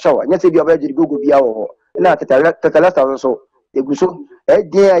shower. Yes, if you are ready to go be our. And at the last hour so. They go so.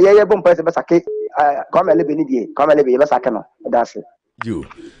 Dear, yeah, bumpers, but I come and live in the come and live in the that's it. You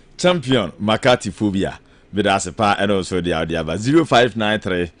champion Makati Phobia. But that's a part and also the idea. But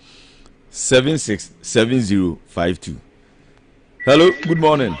 0593 767052. Hello, good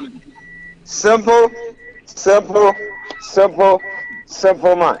morning. Simple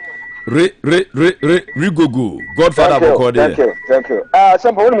man. Rigogo. Godfather Bokode. Thank you.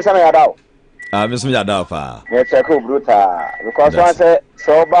 Simple, what is my adao? Miss Yadafa. Yes, I could brutal. Because I say,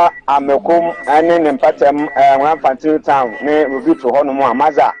 sober, I'm a cum, and in Patem, one fancy town, may review to Honomo,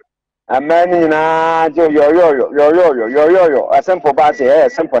 Maza. A man in yo, a simple bassy,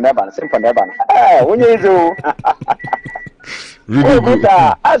 simple never. When you do,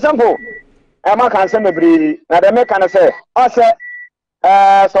 Rigogo. Simple. Emma can send me breed. Now the man can say, I said,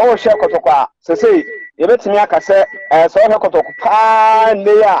 so share Kotokwa. So say, you bet me, I can say, so I Kotokwa,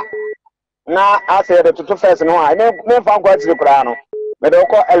 Lea. na ase de to first no a me fa kwa tiri kura no me de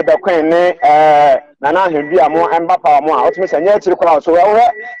ko elbe kwen ne na hwebi amo embapa amo a otumi sanya tiri kura so we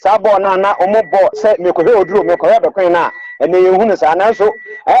sa ball na omo ball se me ko he oduro me ko he be kwen na ene yehu ne sa na so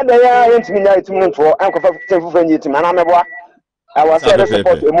de ya yentimi nya itimi no to enko fa tefu nyi itimi na meboa I was saying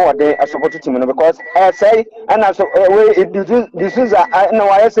support more than a support team because I say and I so this is no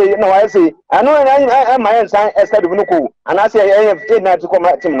I say I know I my sign instead of Nuku and I say I have not to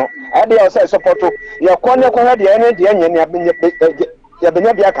come team no I dey say support your corner the any ya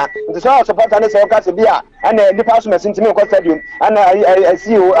benya biaka nti so support and say ka se bia and the person sentiment me stadium and I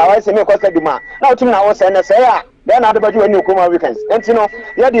see you I say me stadium now team na won say na say ya then adebaju any okoma weekends enti no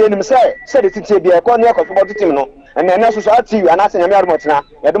ya dey enim say the titi bia ko ne ko support team no and then society and as nyame armotna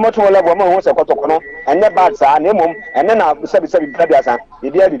ya dem to level ma hu say kotoko no and ne bad sa na mom and na be brother san e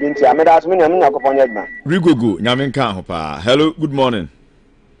dey bi nti ameda as me nyame nyakopon yagba rigogo nyame nka ho pa. Hello, good morning.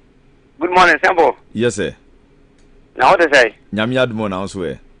 Good morning, Sambo. Yes sir. Now what say? Nyame admo na so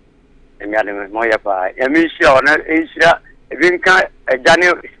e. Nyame admo mo ya pa. Yami sure na insira ebinka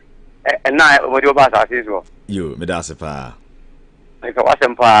ejane na odi oba sa so. Yo, me da se pa. Me ka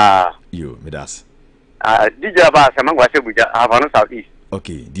wasem pa. Yo, me da se. DJ Abbas amangwa sebuja Havana South East.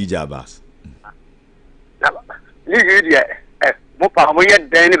 Okay, DJ Abbas. Ligi dia mo pa mo ye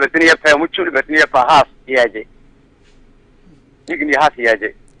den ni betini ye pa mo chu ni betini ye pa half yeje. Ligi ni half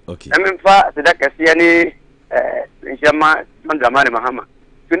yeje. Okay. Amin fa sedaka sia ni Njama Mandamani Mahama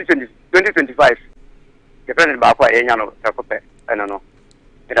 2025. The president ba kwa enya no takope no.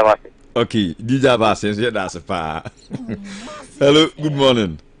 Ida wase. Okay, DJ Abbas yes that's pa. Hello, good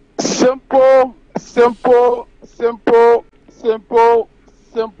morning. Simple.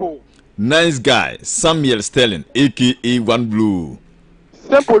 Nice guy, Samuel Sterling, aka One Blue.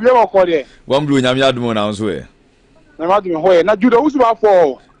 Simple, we are calling. One Blue, nyame admo na so e. Na admo ho e. Na Jude Usuba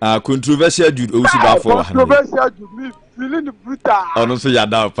for. Controversial Jude Usuba for. Controversial Jude, me feeling the brutal. Ono so ya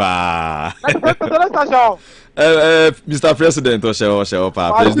da pa. Mr. President o she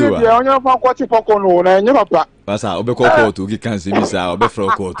pa. Please do. Ya onye fa kwati poko no na enye papa. Pasa obekọ court o ki kan se mi sa obefra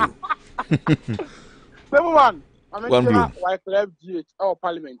court. One, I'm in Wycliffe GH, our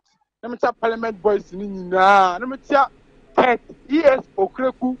parliament. Let me tell parliament boys in Nina. Let me tell ES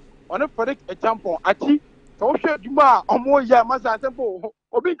Okreku on a product example. Achi, so share Juma or more ya Masa Tempo.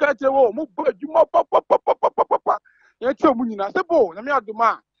 Obi Katewo, Mubo, Juma, Papa. Yet your Munina Sebo, Namia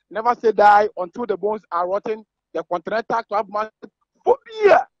Duma. Never say die until the bones are rotten. The continental to have my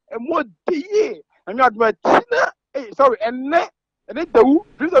phobia and more day. I'm not my China. Sorry, and then the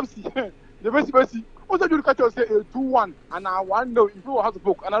dreams of sea. The best. What's the catch say 2-1 and I want to improve how to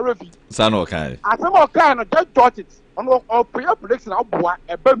book and I review. San okay. I some okay and just jot it on our prayer prediction of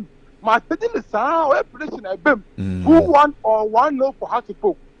a bim. My studying the sound prediction a bim 2-1 or 1-0 for how to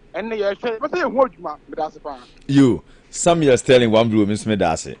book. And they say, what's the word, you Samuel Sterling One Blue, Miss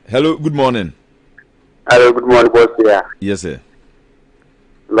Medase. Hello, good morning. Hello, good morning, boss. Yeah. Yes, sir.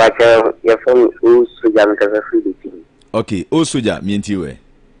 Like your phone who's free. Okay, oh soja, me and you.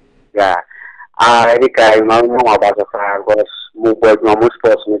 Yeah. I think I know about the fire because most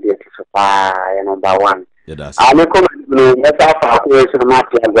sports media is number one. Yeah, that's I'm a comment, better for operation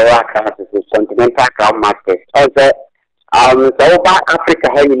match and the continental crown masters. Also, South Africa,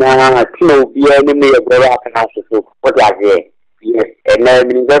 team be enemy of the what are they? Yes, and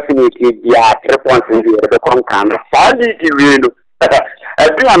then definitely be 3 points in the concan. Sadly, you know, I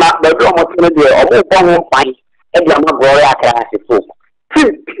do not the opportunity of one fight and the Gloria class.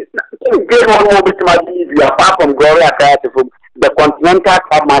 Get one more with my TV apart from Gloria Classical, the Continental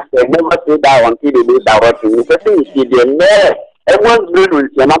Club Master never say that until they lose our team. The thing is, they're everyone's good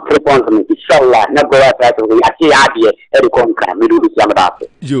with your not 3 points on it. Inshallah, not Gloria Classical. We actually have here at the Conca, middle of the Summer.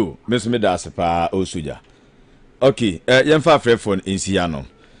 You, Miss Medasa, Osuja. Okay, young far phone in Siano.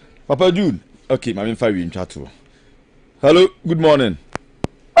 Papa Jude, okay, my 5 in chat. Hello, good morning.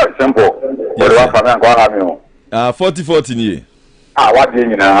 Simple. Yes, 40-40 near. What do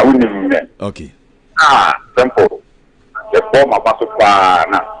you know? I wouldn't. Okay. Simple. The former pastor,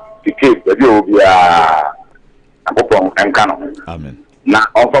 the case, the will be a book and canon. Amen. Now,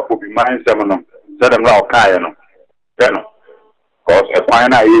 offer will be mine, seminum. Set them now, Kayano. Because a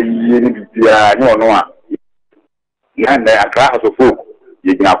fine idea, no. And a class of folk,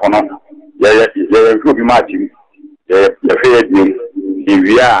 you can have on. You could be matching. You feared me. If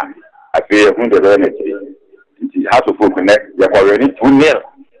we are, I fear whom the energy. How to put connect, they already 2-0.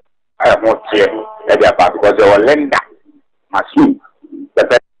 I have not checked because they were lender, machine,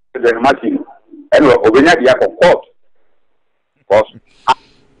 the machine, and we have the court. Because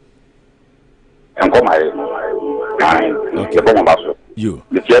and come okay. You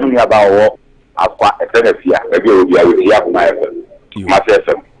the chairman about Aqua, a Tennessee, maybe will be with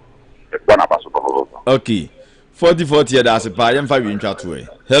FM. Okay. 40 that's a pie and 5 inch out way.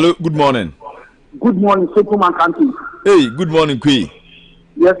 Hello, good morning. Good morning, Superman County. Hey, good morning, Queen.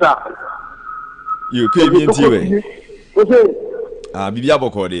 Yes, sir. You came in TV. Okay. Bibiabo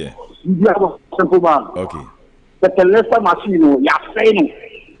Cordia. Bibiabo, Superman. Okay. But the lesser machine, you're saying,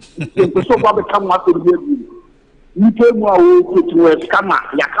 the so far become what it will be. You came out to a scammer,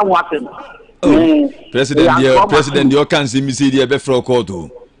 you can't watch him. President, you can't see me see the Befro Court.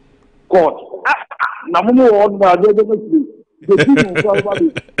 God. Now, more the team probably.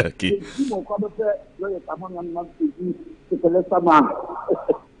 Okay. The team of the lesser man.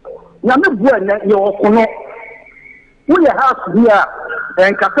 Yami Buene, your Kono. We have here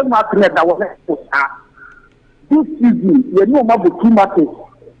and Captain Martin that was this season. You know, about the two matches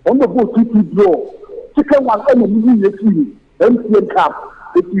on the boat to draw. Chicken one enemy, the team, MTN Cup,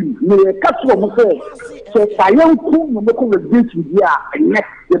 the team. May catch one say, so I am cool, no matter the beach here, and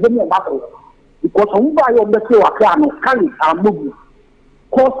next, the very battle. Because on by your metal, I can carry our movie,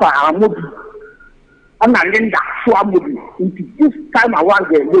 Costa our movie. And I Linda Schwab movie. Into this time around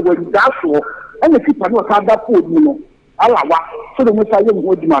there, they were in that show, and the people know how that food, you know. Alawa, so the most I am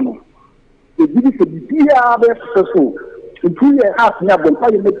with Mano. The beauty to be here, successful. In 2 years, half near the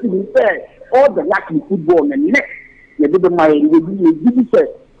fire making fair, all the lucky football and next, you did my beauty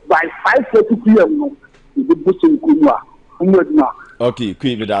by 5:30 p.m. You did pushing Kuma. Okay,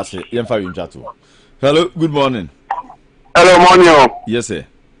 Queen with us, hello, good morning. Hello, morning. Yes, sir.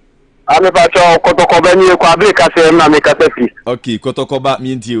 I'm about to Kotokoba near Quabica, say, Mamika Pepi. Okay, Kotokoba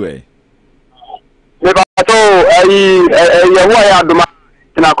mean Tiwe. Nebato, I do my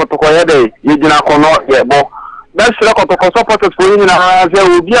Kotokoya, you did not know yet, but that's the Kotoko supporters for you. I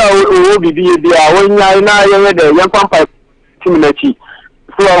will be there when I know the young pampa Timinechi.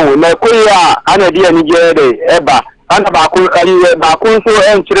 So, Nakoya, Anna Dia Niger, Eba. And about Bakunso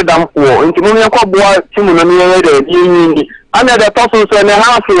and Chidam for into Munia Timun and the Tossos and the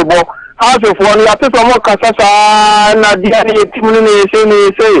house of one, you have to some more Casasa and the Timun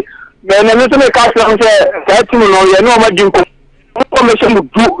say. Then a little castle said Timun, you know, my Jinko. Information to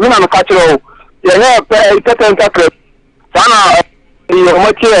do, you know, Catro. You know, Petan Sacre. Sana, the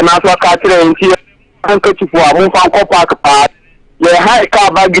Mochi and Aswa Catro and here, Uncle Chifu, Mufan Copa. High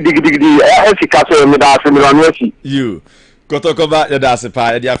car bag you Kotokoba that's a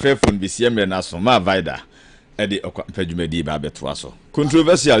pie, their fair phone be CM Naso, my Vida, Eddie Pejumedi Babetwaso.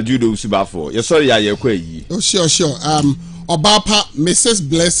 Controversial judo Subafo. You're sorry, I quay. Oh, sure. Obapa, Mrs.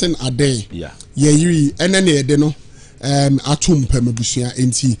 Blessing Ade. Yeah. Ye, and then Deno, Atum Pemabusia,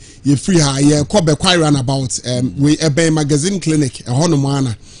 and ye free her, ye Kobe quite run about, we a Bay Magazine Clinic, a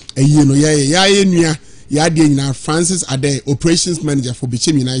Honomana, a year, Yadi Francis Ade, operations manager for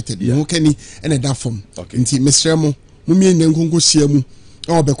Bichim United. No Kenny and a Dafum. Okay. Inti Mr. Mumi and Nkungu Siemu.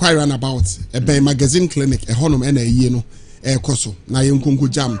 Oh, be quite run about a Bay Magazine Clinic, a Honum and a Yeno, a Koso, na Nkungu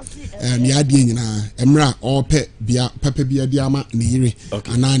Jam, Yadi Emra, or Pepe Bia Diama, Niri,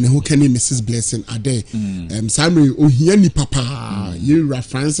 and I who can Mrs. Blessing Ade. Samri, Ohiani Papa, Yura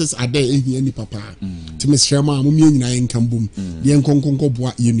Francis Ade, Ohiani Papa. To Mr. Mumi and Kambum, the Nkungu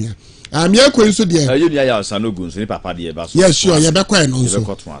Boa Union. Ye kwenso de you ya sanogun so ni papa de ba so yes sure ye be kwa no so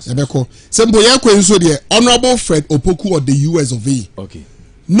ye be ko sembo ye kwenso de Honorable Fred Opoku of the US of A. Okay.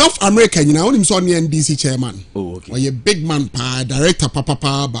 North America nyina onim so ne NDC chairman. Oh okay. Or ye big man pa director papa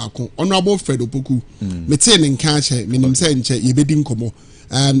ba ko Honorable Fred Opoku me tie ne nka che menim se nche ye bedi nkomo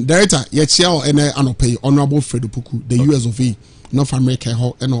director ye chia o ene anope Honorable Fred Opoku the US of A. North America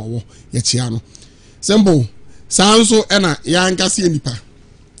ho ene owo ye chia no sembo sanso ena ya nkase nipa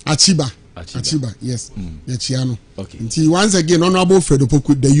Achiba, yes. Yachiano. Okay. Until once again, Honorable Fred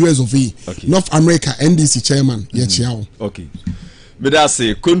Opoku, the US of A. Okay. North America, NDC chairman, Yachiao. Okay. But that's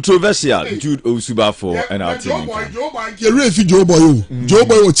a controversial Jude Osuba for an outing. Joe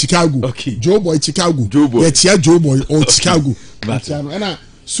Boy or Chicago. Okay. Joe Boy Chicago. Joe Boy. Yachia Joe Boy or Chicago. And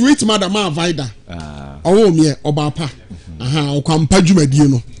sweet Madam Vida. Oh, me, Obapa.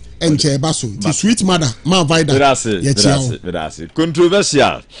 Okampajumedino. The sweet mother, my Vida. That's it.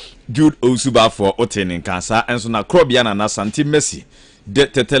 Controversial. Jude Osuba for Otening Cancer and so now Crobiana Nasanti Messi, the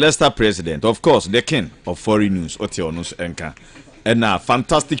Telesta president, of course, the king of foreign news, Oteonus Enka, and now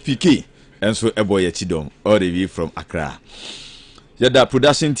fantastic PK, and so a boy Chidom, all the way from Accra. Yada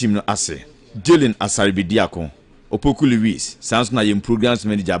production team no ase, Jalen Asaribidiakon, Opoku Luis, sounds na yem programs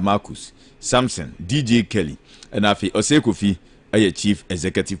manager Marcus, Samson, DJ Kelly, and Afi Osekofi. Chief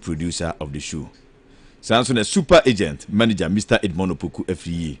executive producer of the show. Samson a super agent manager Mr. Edmond Opoku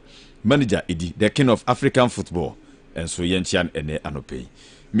FEA. Manager Edi, the king of African football. And so Yenchian Ene Anope.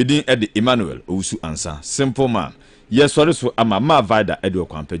 midin ede Emmanuel Owusu Ansa simple man yes sorry so ama ma vida ede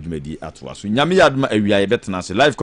okwanpa dwumadi atoa so nyame yadoma awia ye betena se live